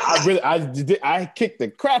 I kicked the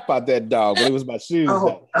crap out that dog, but it was my shoes.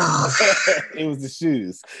 It was the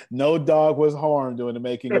shoes. No dog was harmed during the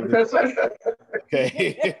making of the.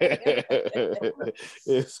 Okay.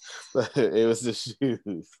 It was the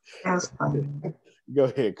shoes. That's funny. Go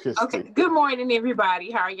ahead, Christina. Okay. Good morning,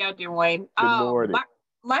 everybody. How are y'all doing? Good morning.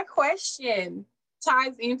 My question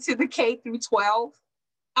ties into the K through 12.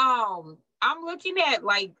 I'm looking at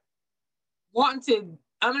wanting to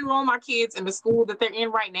unenroll my kids in the school that they're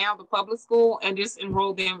in right now, the public school, and just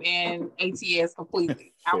enroll them in ATS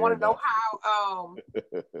completely. I want to know how,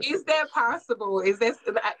 is that possible? Is this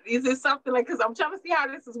something because I'm trying to see how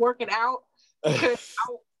this is working out. Because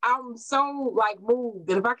I'm so moved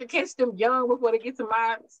that if I could catch them young before they get to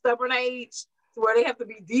my stubborn age to where they have to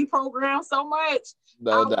be deprogrammed so much,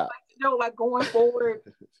 I would like to know, going forward,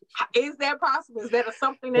 is that possible? Is that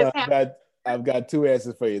something that's happening? I've got 2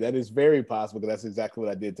 answers for you. That is very possible because that's exactly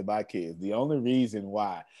what I did to my kids. The only reason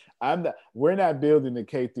why we're not building the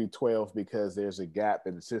K through 12 because there's a gap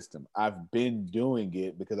in the system. I've been doing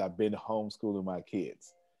it because I've been homeschooling my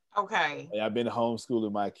kids. Okay. And I've been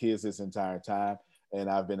homeschooling my kids this entire time, and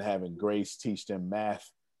I've been having Grace teach them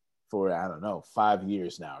math for, 5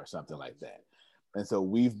 years now or something like that. And so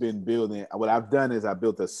we've been building, what I've done is I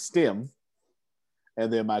built a STEM,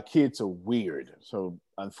 and then my kids are weird. So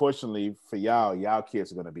unfortunately for y'all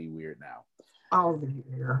kids are going to be weird now. Oh,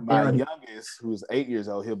 yeah. My youngest, who's 8 years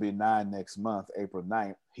old, he'll be 9 next month, April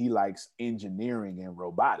 9th. He likes engineering and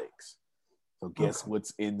robotics. So guess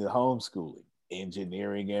what's in the homeschooling?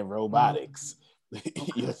 Engineering and robotics.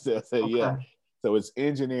 Yes, yeah. So it's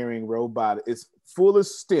engineering, robotics. It's full of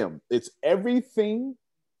STEM. It's everything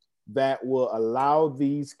that will allow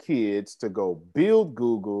these kids to go build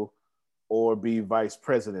Google or be vice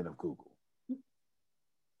president of Google.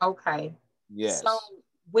 Okay. Yes. So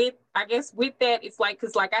with that, it's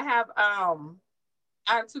because I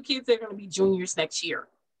have 2 kids that are going to be juniors next year.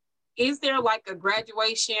 Is there a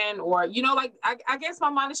graduation or, I guess my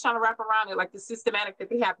mind is trying to wrap around it, the systematic that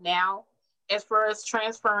they have now as far as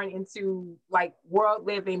transferring into world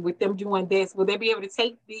living with them doing this. Will they be able to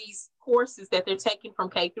take these courses that they're taking from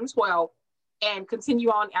K through 12 and continue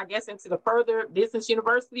on, I guess, into the further business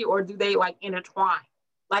university, or do they intertwine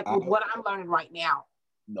with what I'm learning right now?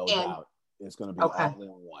 No doubt. It's going to be all in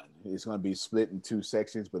one. It's going to be split in 2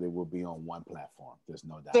 sections, but it will be on one platform. There's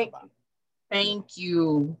no doubt about it. Thank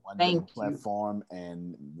you. One platform,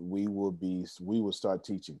 and we will start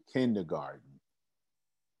teaching kindergarten.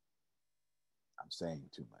 I'm saying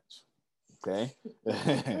too much. Okay.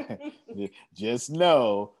 Just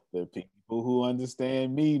know the people who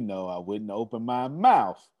understand me know I wouldn't open my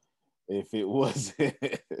mouth if it wasn't.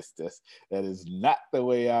 That is not the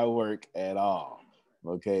way I work at all.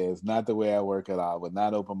 Okay, it's not the way I work at all. I would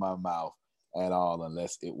not open my mouth at all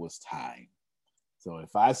unless it was time. So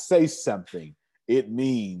if I say something, it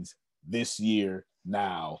means this year,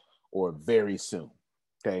 now, or very soon.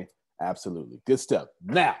 Okay, absolutely. Good stuff.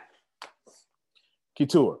 Now,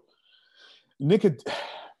 Kitur, 30 minutes,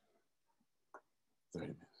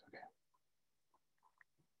 okay.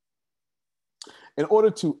 In order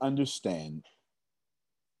to understand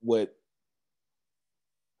what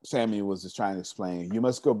Samuel was just trying to explain, you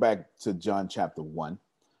must go back to John chapter 1,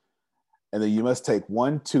 and then you must take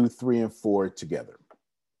 1, 2, 3, and 4 together.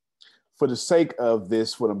 for the sake of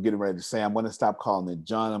this, what I'm getting ready to say, I'm going to stop calling it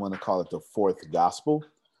John. I'm going to call it the fourth gospel,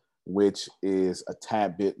 which is a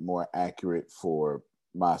tad bit more accurate for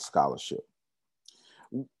my scholarship.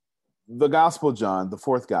 The Gospel John, the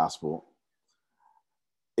fourth gospel,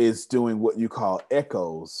 is doing what you call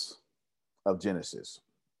echoes of Genesis.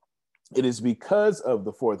 It is because of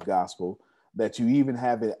the fourth gospel that you even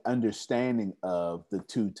have an understanding of the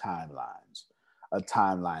two timelines, a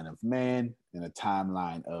timeline of man and a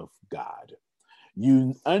timeline of God.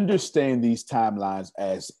 You understand these timelines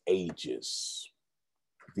as ages.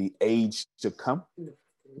 The age to come,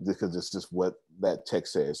 because it's just what that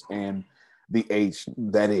text says, and the age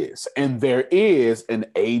that is. And there is an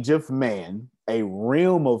age of man, a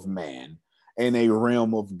realm of man, and a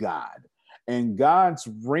realm of God. And God's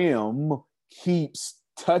realm keeps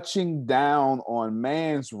touching down on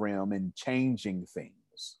man's realm and changing things.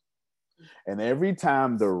 And every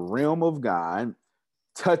time the realm of God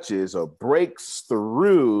touches or breaks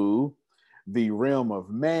through the realm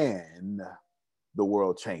of man, the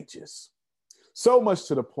world changes. So much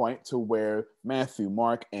to the point to where Matthew,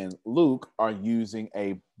 Mark, and Luke are using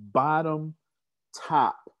a bottom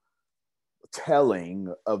top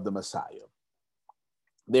telling of the Messiah.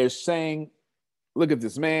 They're saying, look at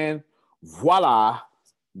this man, voila,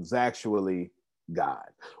 is actually God.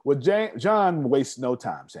 Well, John wastes no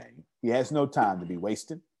time saying, he has no time to be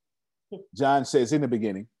wasting. John says in the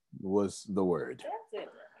beginning was the Word.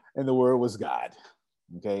 And the Word was God.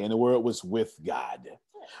 Okay, and the Word was with God.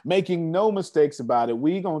 Making no mistakes about it,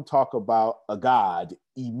 we're going to talk about a God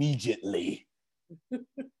immediately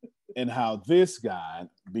and how this God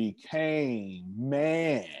became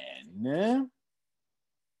man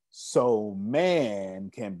so man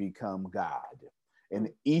can become God.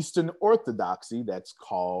 In Eastern Orthodoxy, that's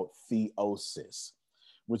called theosis,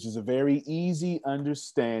 which is a very easy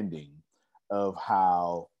understanding of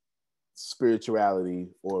how spirituality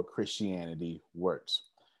or Christianity works.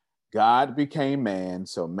 God became man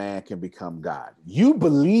so man can become God. You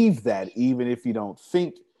believe that even if you don't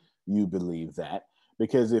think you believe that,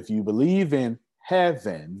 because if you believe in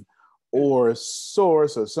heaven or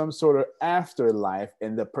source or some sort of afterlife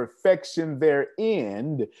and the perfection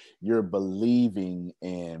therein, you're believing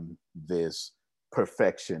in this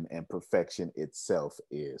perfection, and perfection itself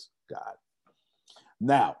is God.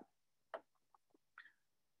 Now,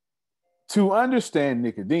 to understand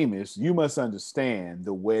Nicodemus, you must understand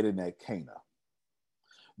the wedding at Cana.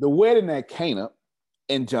 The wedding at Cana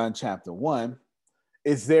in John chapter 1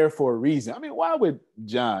 is there for a reason. I mean, why would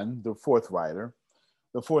John, the fourth writer,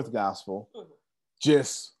 the fourth gospel,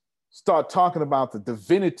 just start talking about the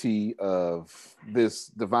divinity of this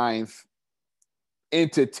divine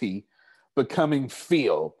entity becoming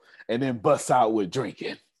filled and then bust out with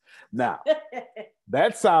drinking? Now,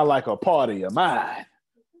 that sounds like a party of mine.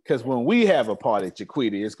 Because when we have a party at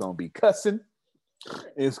Chiquita, it's going to be cussing,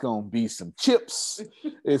 it's going to be some chips,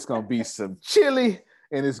 it's going to be some chili,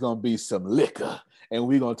 and it's going to be some liquor. And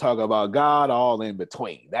we're going to talk about God all in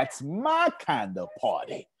between. That's my kind of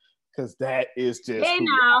party, because that is just. Hey,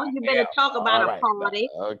 now, you better talk about a party.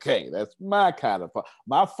 Okay, that's my kind of party.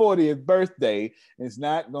 My 40th birthday is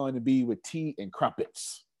not going to be with tea and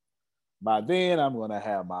crumpets. By then, I'm going to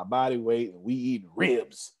have my body weight, and we eating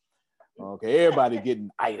ribs. Okay, everybody getting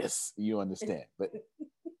itis, you understand. But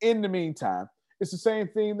in the meantime, it's the same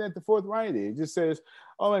thing that the fourth writer did. It just says,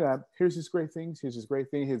 oh my God, here's this great thing, here's this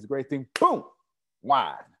great thing, here's this great thing, boom,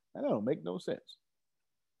 wine. That don't make no sense.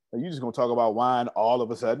 You're just going to talk about wine all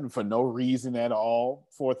of a sudden for no reason at all,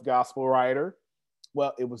 fourth gospel writer.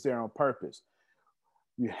 Well, it was there on purpose.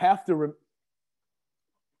 You have to, I'm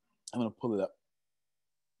going to pull it up.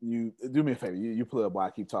 You do me a favor, you pull it up while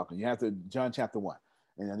I keep talking. You have to, John chapter 1.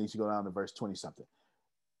 And I need you to go down to verse 20 something.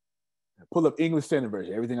 Pull up English Standard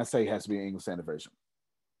Version. Everything I say has to be an English Standard Version.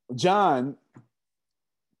 John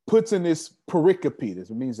puts in this pericope, this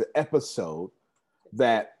means the episode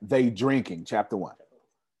that they drinking, chapter 1.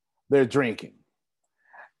 They're drinking.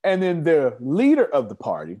 And then the leader of the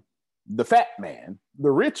party, the fat man,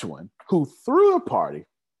 the rich one, who threw the party,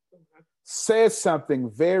 says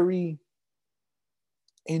something very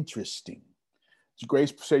interesting.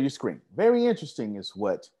 Grace, share your screen. Very interesting is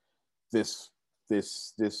what this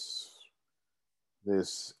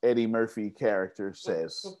Eddie Murphy character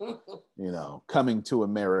says, coming to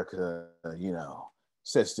America,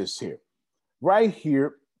 says this here. Right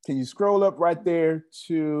here, can you scroll up right there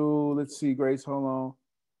to, let's see, Grace, hold on.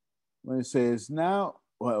 When it says now,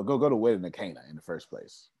 well, go to wedding at Cana in the first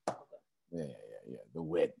place. Yeah, the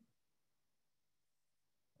wedding.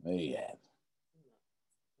 There you have it.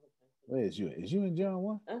 Where is you? Is you in John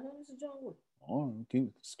 1? This is John 1. on,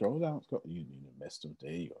 keep scroll down. Scroll. You messed up.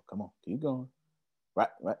 There you go. Come on, keep going. Right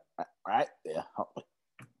there.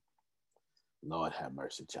 Lord have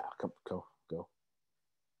mercy, child. Come, go.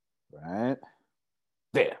 Right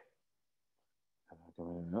there.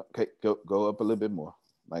 Okay, go up a little bit more.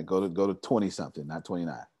 Like go to 20 something, not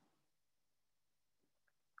 29.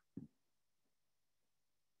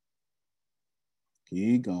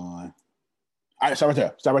 Keep going. All right, stop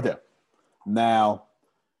right there. Now,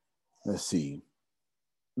 let's see.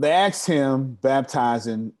 They asked him,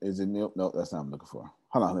 baptizing, is it no, that's not what I'm looking for.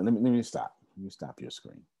 Hold on, let me stop. Let me stop your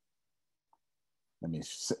screen. Let me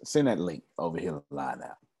send that link over here line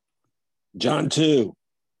out. John 2.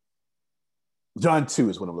 John 2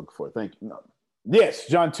 is what I'm looking for. Thank you. No. Yes,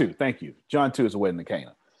 John 2. Thank you. John 2 is the wedding of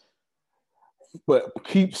Cana. But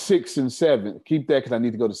keep 6 and 7. Keep that because I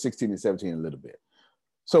need to go to 16 and 17 in a little bit.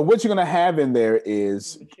 So what you're going to have in there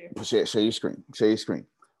is, share your screen. Share your screen.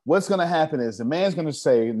 What's going to happen is the man's going to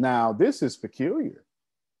say, now this is peculiar.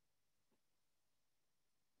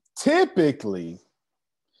 Typically,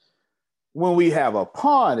 when we have a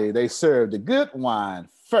party, they serve the good wine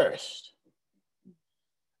first.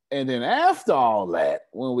 And then after all that,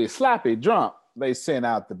 when we're sloppy drunk, they send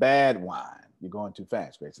out the bad wine. You're going too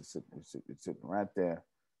fast, Grace. It's sitting right there,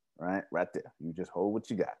 right there. You just hold what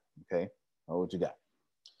you got, okay? Hold what you got.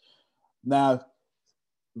 Now,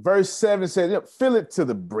 verse 7 says, fill it to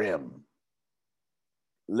the brim.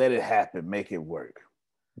 Let it happen, make it work.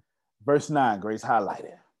 Verse 9, Grace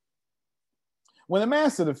highlighted. When the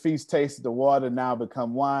master of the feast tasted the water now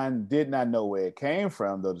become wine, did not know where it came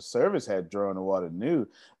from, though the servants had drawn the water new,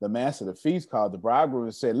 the master of the feast called the bridegroom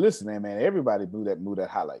and said, listen, man, everybody move that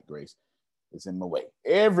highlight, Grace. It's in my way.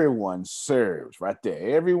 Everyone serves right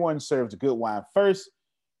there. Everyone serves the good wine first.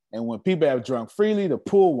 And when people have drunk freely, the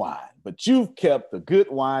poor wine. But you've kept the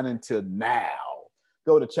good wine until now.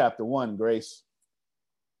 Go to chapter 1, Grace.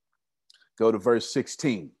 Go to verse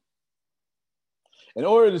 16. In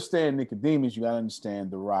order to understand Nicodemus, you got to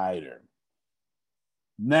understand the writer.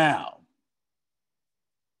 Now,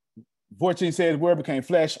 14 says, word became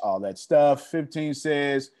flesh, all that stuff. 15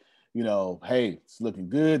 says, hey, it's looking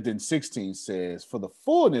good. Then 16 says, for the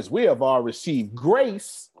fullness, we have all received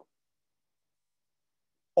grace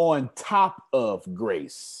on top of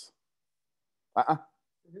grace.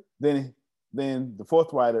 Then the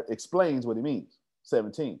fourth writer explains what he means.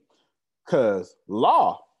 17, because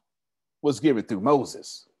law was given through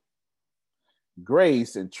Moses.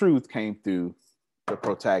 Grace and truth came through the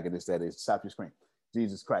protagonist, that is, stop your screen,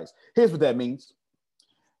 Jesus Christ. Here's what that means.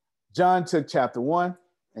 John took chapter 1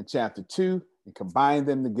 and chapter 2 and combined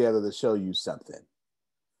them together to show you something.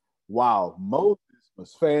 While Moses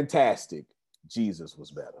was fantastic, Jesus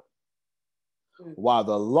was better. While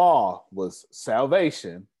the law was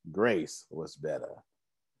salvation, grace was better.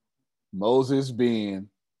 Moses being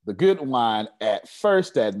the good wine at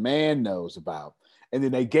first that man knows about, and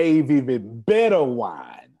then they gave even better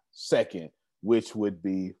wine second, which would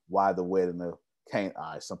be why the wedding of Cana.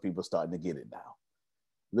 All right, some people are starting to get it now.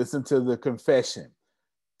 Listen to the confession.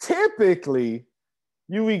 Typically,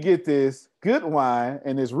 we get this good wine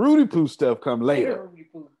and this Rudy Poo stuff come later.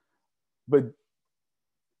 But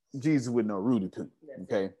Jesus with no Rudy Poo,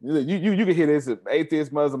 okay? You can hear this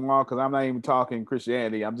atheist, Muslim, all, because I'm not even talking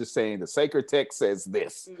Christianity. I'm just saying the sacred text says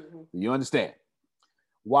this. You understand?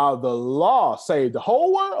 While the law saved the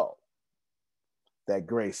whole world, that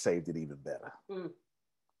grace saved it even better.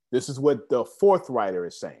 This is what the fourth writer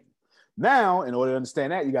is saying. Now, in order to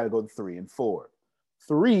understand that, you got to go to 3 and 4.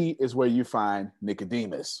 3 is where you find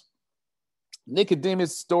Nicodemus.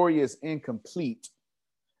 Nicodemus' story is incomplete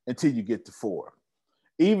until you get to 4.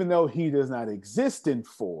 Even though he does not exist in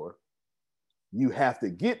 4, you have to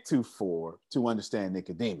get to 4 to understand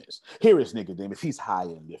Nicodemus. Here is Nicodemus. He's high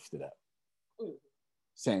and lifted up.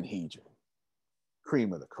 Sanhedrin,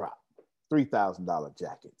 cream of the crop, $3,000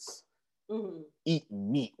 jackets,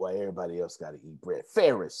 eating meat while everybody else got to eat bread.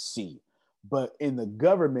 Pharisee, but in the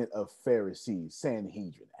government of Pharisees,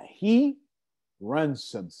 Sanhedrin, he runs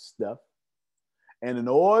some stuff. And in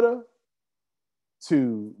order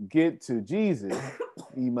to get to Jesus,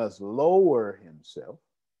 he must lower himself,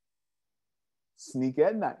 sneak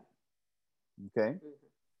at night. Okay?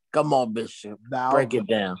 Come on, Bishop. Now, break it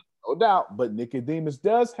down. No doubt, but Nicodemus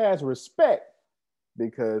has respect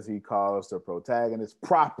because he calls the protagonist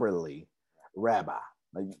properly rabbi,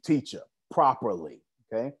 like teacher, properly.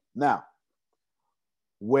 Okay? Now,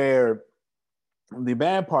 where the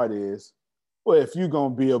bad part is, well, if you're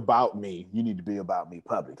going to be about me, you need to be about me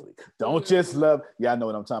publicly. Don't just love, y'all know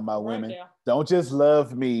what I'm talking about, women. Don't just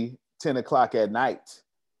love me 10 o'clock at night.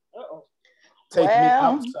 Take me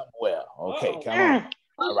out somewhere. Okay, come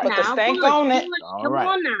on. on now. Stank on it. Come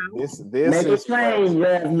on now. This make is it plain,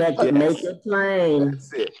 Rev. Make it plain.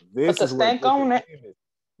 That's it. This Put is the what stank on it. Nicodemus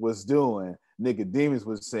was doing. Nicodemus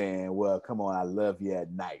was saying, well, come on, I love you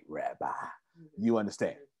at night, Rabbi. You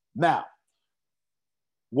understand? Now,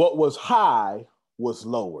 what was high was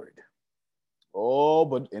lowered. Oh,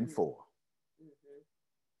 but in 4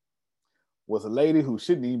 was a lady who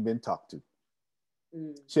shouldn't even been talked to.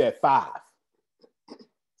 She had 5.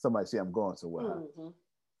 Somebody say I'm going somewhere.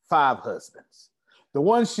 5 husbands. The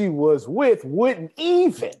one she was with wouldn't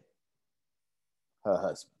even her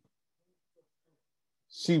husband.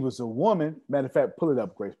 She was a woman. Matter of fact, pull it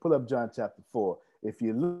up, Grace. Pull up John chapter 4. If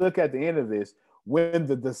you look at the end of this, when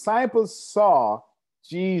the disciples saw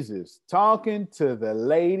Jesus talking to the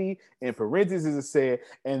lady, in parentheses it said,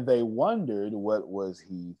 and they wondered what was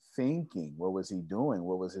he thinking, what was he doing,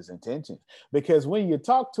 what was his intention. Because when you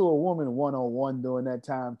talk to a woman one-on-one during that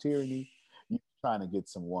time, Tyranny, you're trying to get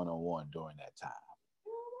some one-on-one during that time.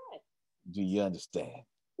 Do you understand?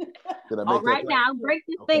 All right, now break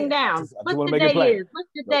this thing down. What the day is? What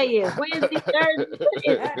the day is? Wednesday,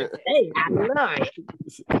 Thursday. Hey, I love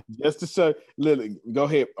it. Just to show, Lily, go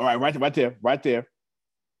ahead. All right, right there.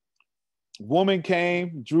 Woman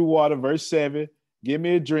came, drew water, verse 7. Give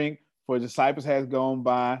me a drink, for the disciples has gone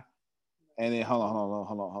by. And then hold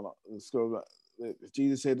on. Scroll up.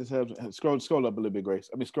 Jesus said this. Scroll up a little bit, Grace.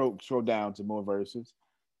 I mean, scroll down to more verses.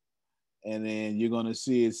 And then you're going to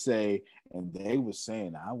see it say, and they were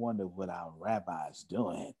saying, I wonder what our rabbi's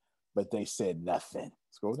doing. But they said nothing.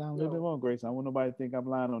 Scroll down a little bit more, Grace. I don't want nobody to think I'm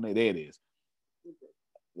lying on it. There it is.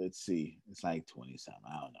 Let's see. It's like 20 something.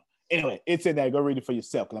 I don't know. Anyway, it's in there. Go read it for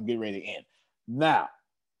yourself because I'm getting ready to end. Now,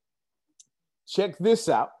 check this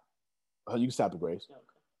out. Oh, you can stop the Grace. Okay.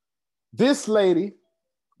 This lady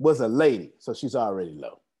was a lady, so she's already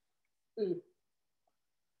low.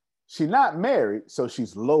 She's not married, so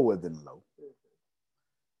she's lower than low.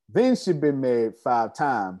 Then she'd been married 5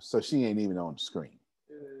 times, so she ain't even on the screen.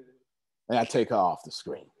 And I take her off the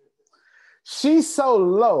screen. She's so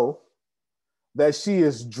low that she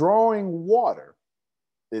is drawing water.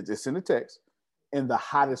 It's in the text, in the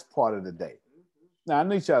hottest part of the day. Now, I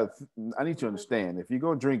need you to understand, if you're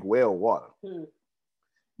going to drink well water,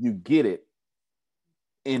 you get it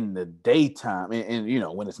in the daytime and you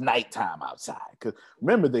know, when it's nighttime outside. Because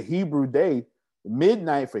remember, the Hebrew day,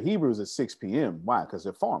 midnight for Hebrews is 6 p.m. Why? Because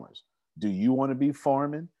they're farmers. Do you want to be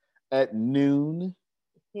farming at noon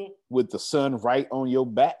with the sun right on your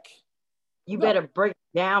back? You better break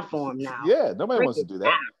it down for them now. Yeah, nobody wants to do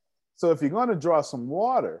that. So if you're going to draw some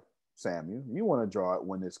water, Samuel, you want to draw it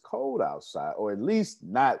when it's cold outside, or at least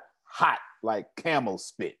not hot like camel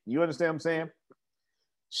spit. You understand what I'm saying?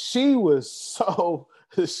 She was so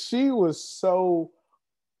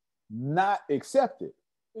not accepted.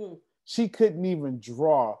 She couldn't even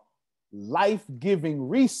draw life-giving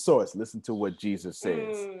resource. Listen to what Jesus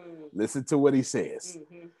says. Listen to what he says.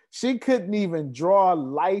 She couldn't even draw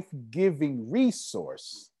life-giving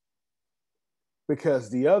resource because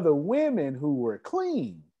the other women who were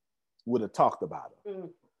clean would have talked about her.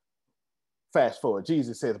 Fast forward,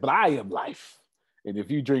 Jesus says, but I am life. And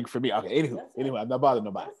if you drink from me, okay, anyway, I'm not bothering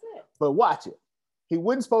nobody. But watch it. He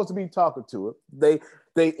wasn't supposed to be talking to her.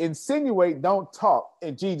 They insinuate, don't talk.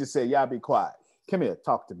 And Jesus said, y'all be quiet. Come here,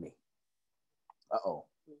 talk to me. Uh-oh.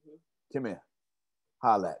 Come here.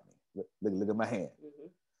 Holla at me. Look at my hand.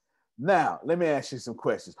 Now, let me ask you some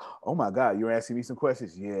questions. Oh my God, you're asking me some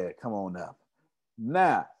questions? Yeah, come on up.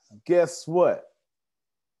 Now, guess what?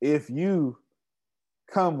 If you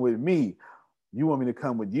come with me, you want me to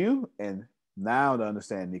come with you? And now to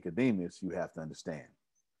understand Nicodemus, you have to understand.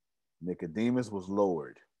 Nicodemus was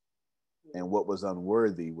lowered, and what was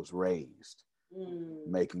unworthy was raised,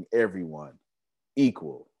 making everyone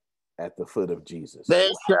equal at the foot of Jesus.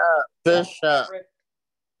 Bishop.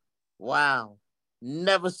 Wow.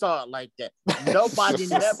 Never saw it like that. Nobody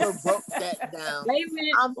never broke that down. Wait a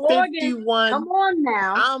minute. I'm 51. Come on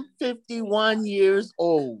now. I'm 51 years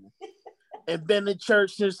old and been in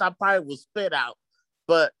church since I probably was spit out,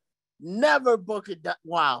 but never broke it down.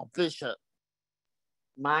 Wow, Bishop.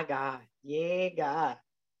 My God. Yeah, God.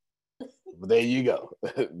 There you go.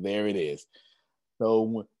 There it is.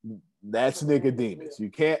 So that's Nicodemus.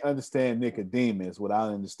 You can't understand Nicodemus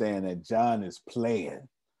without understanding that John is playing.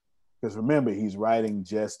 Because remember, he's writing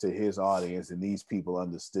just to his audience, and these people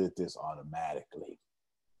understood this automatically.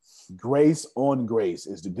 Grace on grace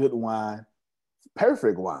is the good wine,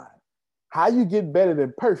 perfect wine. How you get better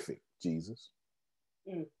than perfect, Jesus?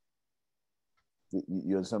 You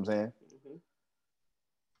understand what I'm saying?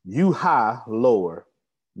 You high, lower.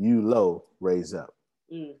 You low, raise up.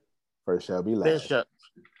 First shall be last. Bishop.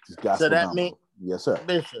 So that Yes, sir.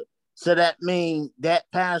 Bishop. So that means that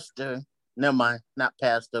pastor, never mind, not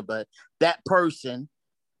pastor, but that person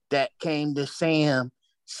that came to Sam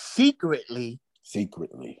secretly,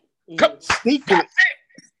 secretly,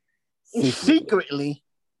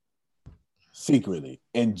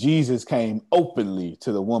 and Jesus came openly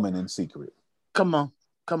to the woman in secret. Come on,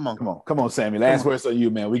 Sammy. Last words on you,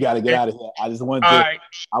 man. We got to get out of here. I just wanted to,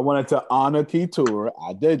 I wanted to honor Keturah.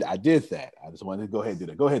 I did that. I just wanted to go ahead and do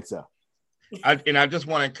that. Go ahead, sir. I just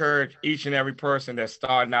want to encourage each and every person that's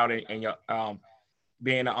starting out in your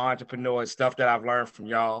being an entrepreneur, stuff that I've learned from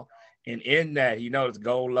y'all. And in that, it's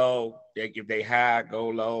go low. If they high, go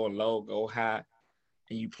low, or low, go high.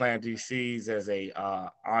 And you plant these seeds as a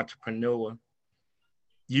entrepreneur,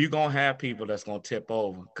 you're going to have people that's going to tip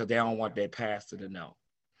over because they don't want their pastor to know.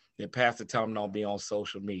 Their pastor tell them don't be on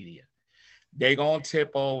social media. They're going to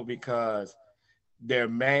tip over because their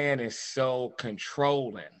man is so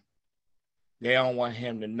controlling. They don't want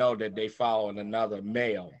him to know that they following another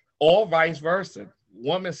male, or vice versa.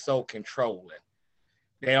 Woman's so controlling.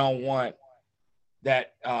 They don't want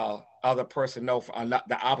that other person know for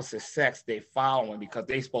the opposite sex they following because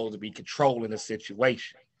they supposed to be controlling the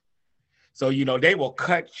situation. So, they will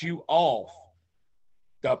cut you off.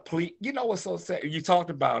 What's so sad? You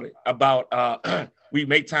talked about it, about we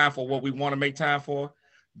make time for what we want to make time for.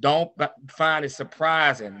 Don't find it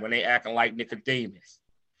surprising when they acting like Nicodemus.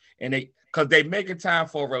 And because they making time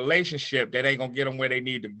for a relationship that ain't going to get them where they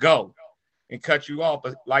need to go and cut you off.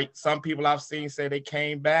 But like some people I've seen say they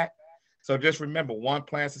came back. So just remember, one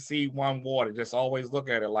plants the seed, one water. Just always look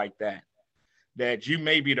at it like that. That you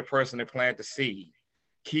may be the person that planted the seed.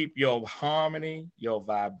 Keep your harmony, your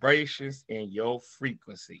vibrations, and your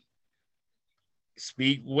frequency.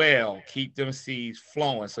 Speak well. Keep them seeds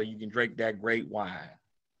flowing so you can drink that great wine.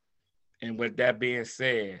 And with that being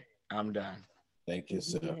said, I'm done. Thank you,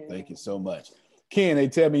 sir. Thank you so much. Ken, they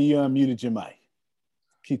tell me you unmuted your mic.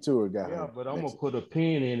 Keturah got her. Yeah, but I'm going to put a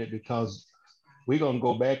pin in it because we're going to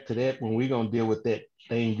go back to that when we're going to deal with that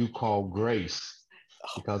thing you call grace.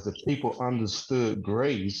 Because if people understood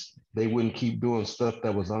grace, they wouldn't keep doing stuff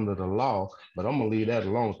that was under the law. But I'm going to leave that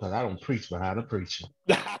alone because I don't preach behind a preacher.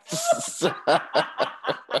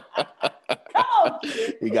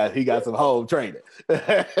 He got some home training.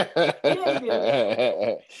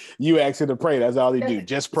 You ask him to pray. That's all he do.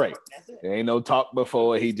 Just pray. There ain't no talk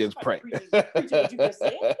before. He just pray. I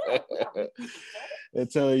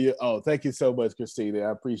tell you. Oh, thank you so much, Christina.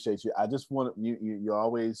 I appreciate you. I just want you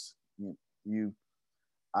always you.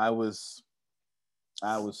 I was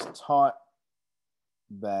taught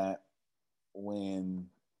that when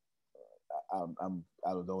I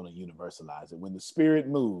don't want to universalize it. When the spirit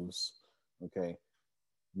moves, okay,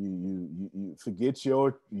 you forget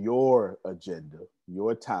your agenda,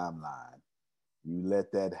 your timeline. You let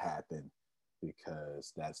that happen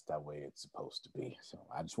because that's the way it's supposed to be. So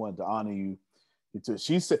I just wanted to honor you.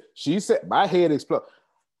 She said my head exploded.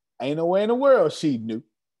 Ain't no way in the world she knew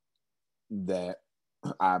that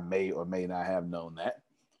I may or may not have known that,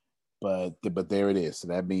 but there it is. So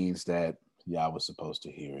that means that I was supposed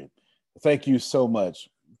to hear it. Thank you so much,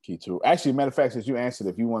 Keturah. Actually, matter of fact, as you answered,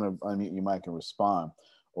 if you want to unmute your mic and respond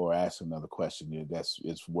or ask another question,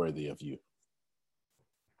 it's worthy of you.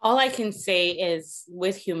 All I can say is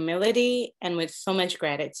with humility and with so much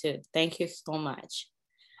gratitude. Thank you so much.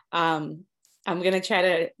 I'm going to try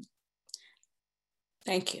to,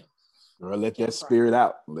 thank you. Girl, let that spirit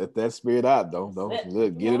out. Let that spirit out. Don't look,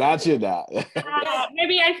 get it out you now.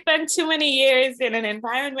 Maybe I spent too many years in an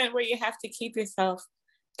environment where you have to keep yourself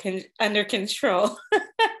under control.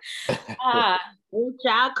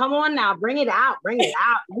 Child, come on now. Bring it out.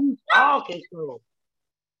 Lose all control.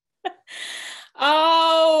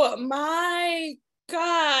 Oh my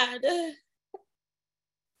God.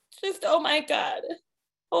 Just, oh my God.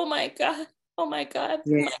 Oh my God. Oh my God.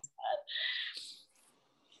 Yeah. Oh my God.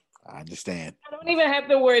 I understand. I don't even have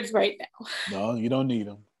the words right now. No, you don't need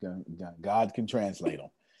them. God can translate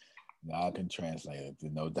them. God can translate it.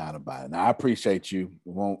 There's no doubt about it. Now, I appreciate you.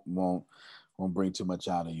 Won't bring too much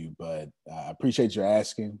out of you, but I appreciate your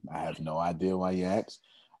asking. I have no idea why you asked.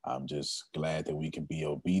 I'm just glad that we can be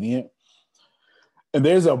obedient. And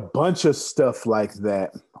there's a bunch of stuff like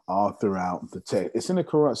that all throughout the text. It's in the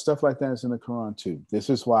Quran. Stuff like that is in the Quran too. This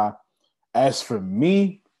is why, as for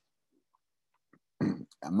me,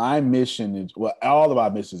 my mission is, well, all of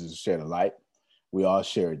our missions is to share the light. We all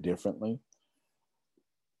share it differently.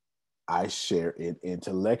 I share it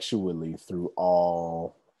intellectually through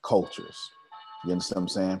all cultures. You understand what I'm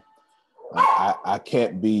saying? I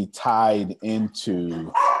can't be tied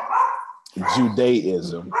into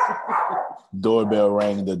Judaism Doorbell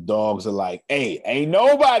rang. The dogs are like, hey, ain't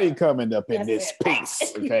nobody coming up in this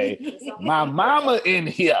piece. Okay. My mama in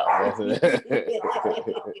here.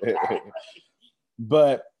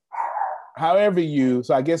 But however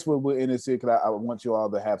so I guess we're in this here because I want you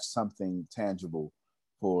all to have something tangible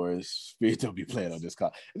for Spirit to be playing on this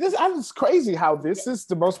call. It's crazy how this is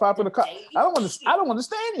the most popular call. I don't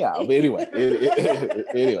understand y'all. But anyway,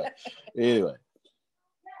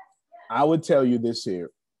 I would tell you this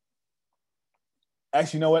here.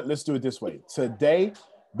 Actually, you know what? Let's do it this way. Today,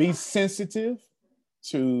 be sensitive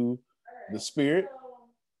to the Spirit.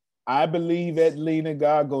 I believe that Lena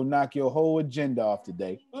God gonna knock your whole agenda off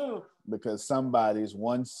today because somebody's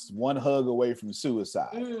one hug away from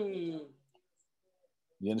suicide.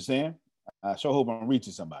 You understand? I sure hope I'm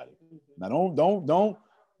reaching somebody. Now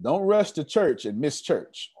don't rush to church and miss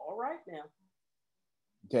church. All right now.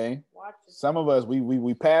 Okay. Some of us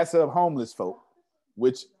we pass up homeless folk,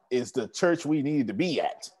 which is the church we need to be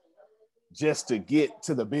at, just to get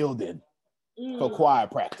to the building for choir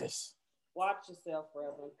practice. Watch yourself,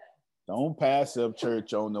 Reverend. Don't pass up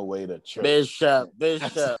church on the way to church. Bishop.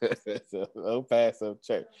 Don't pass up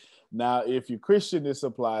church. Now, if you're Christian, this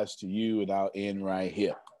applies to you, and I'll end right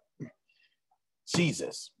here.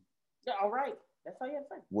 Jesus. All right. That's all you have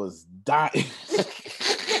to say. Was dying.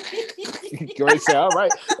 Grace said, all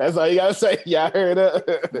right. That's all you got to say. Y'all heard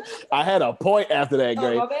that? I had a point after that,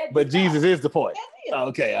 Grace. But Jesus is the point.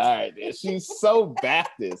 Okay, all right. She's so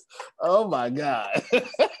Baptist. Oh, my God.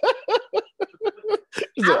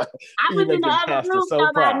 I was in the other room talking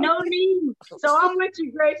about no need. So I'm with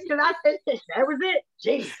you, Grace, because I said, that was it.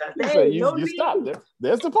 Jesus. So you stopped there.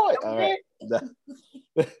 There's the point. All right.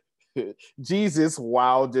 Jesus,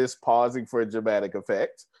 while just pausing for a dramatic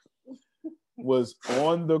effect, was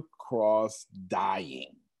on the cross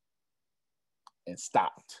dying and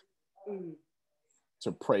stopped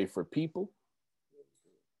to pray for people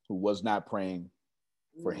who was not praying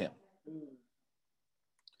for him.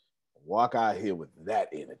 Walk out here with that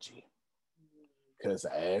energy. Because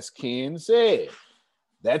as Ken said,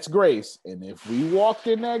 that's grace. And if we walked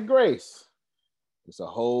in that grace, there's a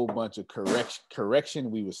whole bunch of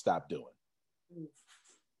correction we would stop doing.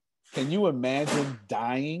 Can you imagine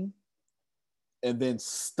dying and then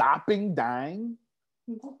stopping dying?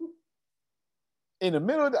 In the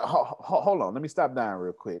middle of the, hold on, let me stop dying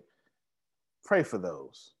real quick. Pray for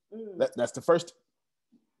those. That's the first.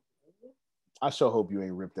 I sure hope you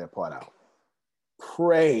ain't ripped that part out.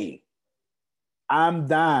 Pray. I'm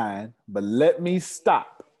dying, but let me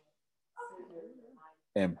stop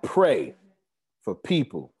and pray for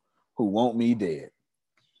people who want me dead.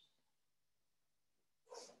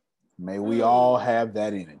 May we all have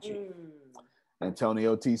that energy.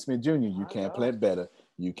 Antonio T. Smith Jr., you can plant better.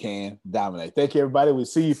 You can dominate. Thank you, everybody. We'll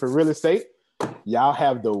see you for real estate. Y'all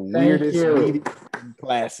have the weirdest meeting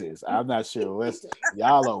classes. I'm not sure.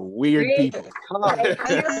 Y'all are weird people.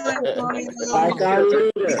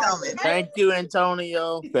 Thank you,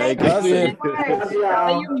 Antonio. Thank you.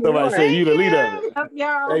 Somebody say you the leader of it.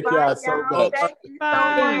 Thank y'all so much.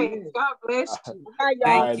 God bless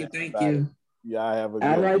you. Thank you. Y'all have a good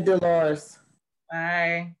All right, Dolores.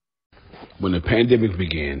 Bye. When the pandemic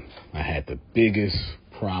began, I had the biggest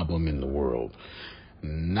problem in the world.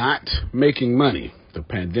 Not making money. The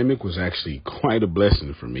pandemic was actually quite a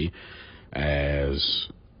blessing for me, as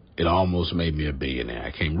it almost made me a billionaire.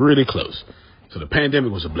 I came really close. So the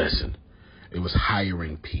pandemic was a blessing. It was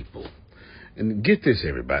hiring people. And get this,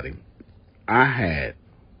 everybody. I had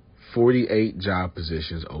 48 job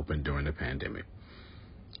positions open during the pandemic.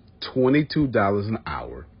 $22 an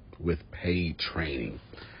hour with paid training.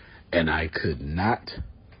 And I could not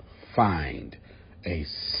find a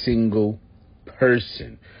single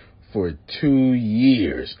person for 2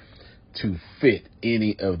 years to fit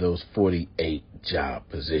any of those 48 job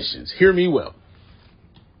positions. Hear me well.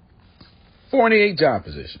 48 job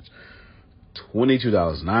positions,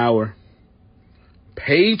 $22 an hour,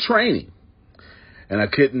 paid training, and I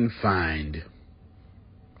couldn't find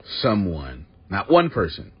someone, not one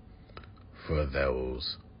person, for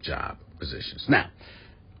those job positions. Now,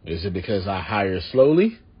 is it because I hire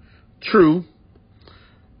slowly? True.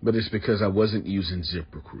 But it's because I wasn't using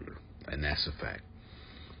ZipRecruiter, and that's a fact.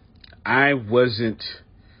 I wasn't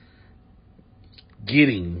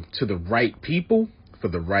getting to the right people for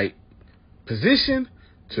the right position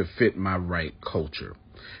to fit my right culture.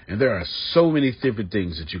 And there are so many different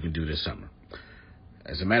things that you can do this summer.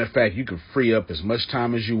 As a matter of fact, you can free up as much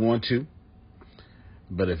time as you want to.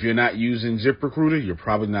 But if you're not using ZipRecruiter, you're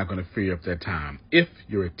probably not going to free up that time if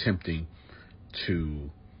you're attempting to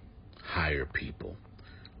hire people.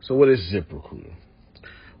 So what is ZipRecruiter?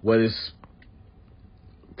 What is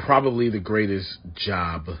probably the greatest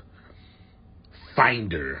job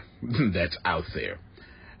finder that's out there.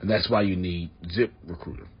 And that's why you need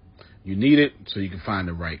ZipRecruiter. You need it so you can find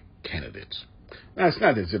the right candidates. Now, it's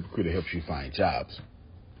not that ZipRecruiter helps you find jobs.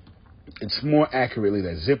 It's more accurately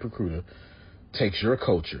that ZipRecruiter takes your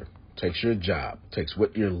culture, takes your job, takes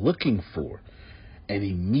what you're looking for, and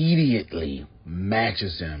immediately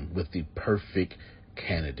matches them with the perfect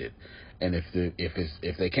candidate. And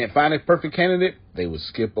if they can't find a perfect candidate, they will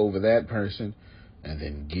skip over that person and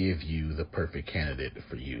then give you the perfect candidate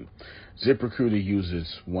for you. ZipRecruiter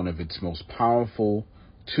uses one of its most powerful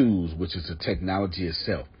tools, which is the technology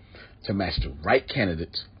itself, to match the right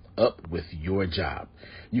candidates up with your job.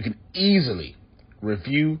 You can easily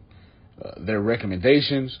review their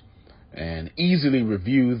recommendations and easily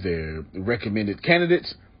review their recommended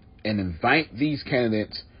candidates and invite these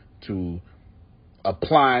candidates to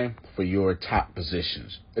apply for your top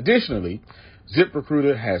positions. Additionally,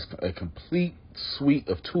 ZipRecruiter has a complete suite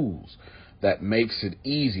of tools that makes it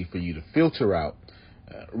easy for you to filter out,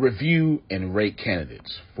 review, and rate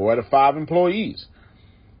candidates. 4 out of 5 employees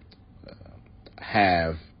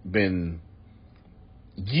have been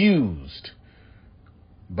used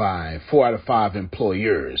by 4 out of 5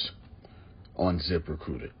 employers on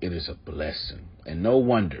ZipRecruiter. It is a blessing. And no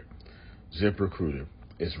wonder ZipRecruiter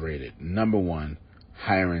is rated #1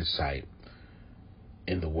 hiring site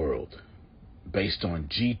in the world based on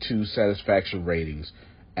G2 satisfaction ratings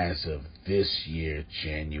as of this year,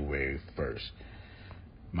 January 1st.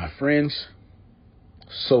 My friends,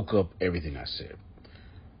 soak up everything I said.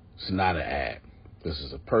 It's not an ad. This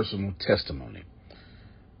is a personal testimony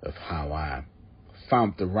of how I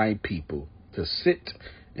found the right people to sit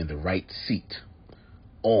in the right seat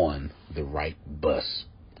on the right bus.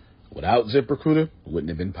 Without ZipRecruiter, it wouldn't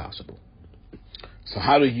have been possible. So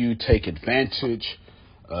how do you take advantage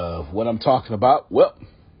of what I'm talking about? Well,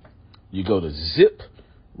 you go to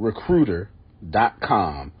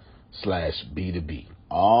ZipRecruiter.com/B2B.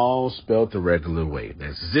 All spelled the regular way.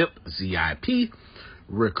 That's Zip, Z-I-P,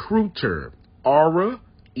 Recruiter, Aura,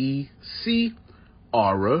 E-C,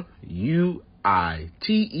 Aura, U-I-T-E-R.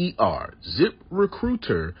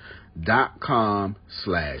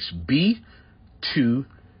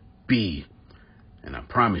 ZipRecruiter.com/B2B. And I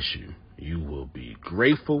promise you, you will be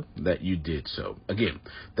grateful that you did so. Again,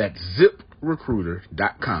 that's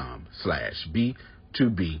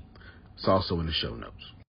ZipRecruiter.com/B2B. It's also in the show notes.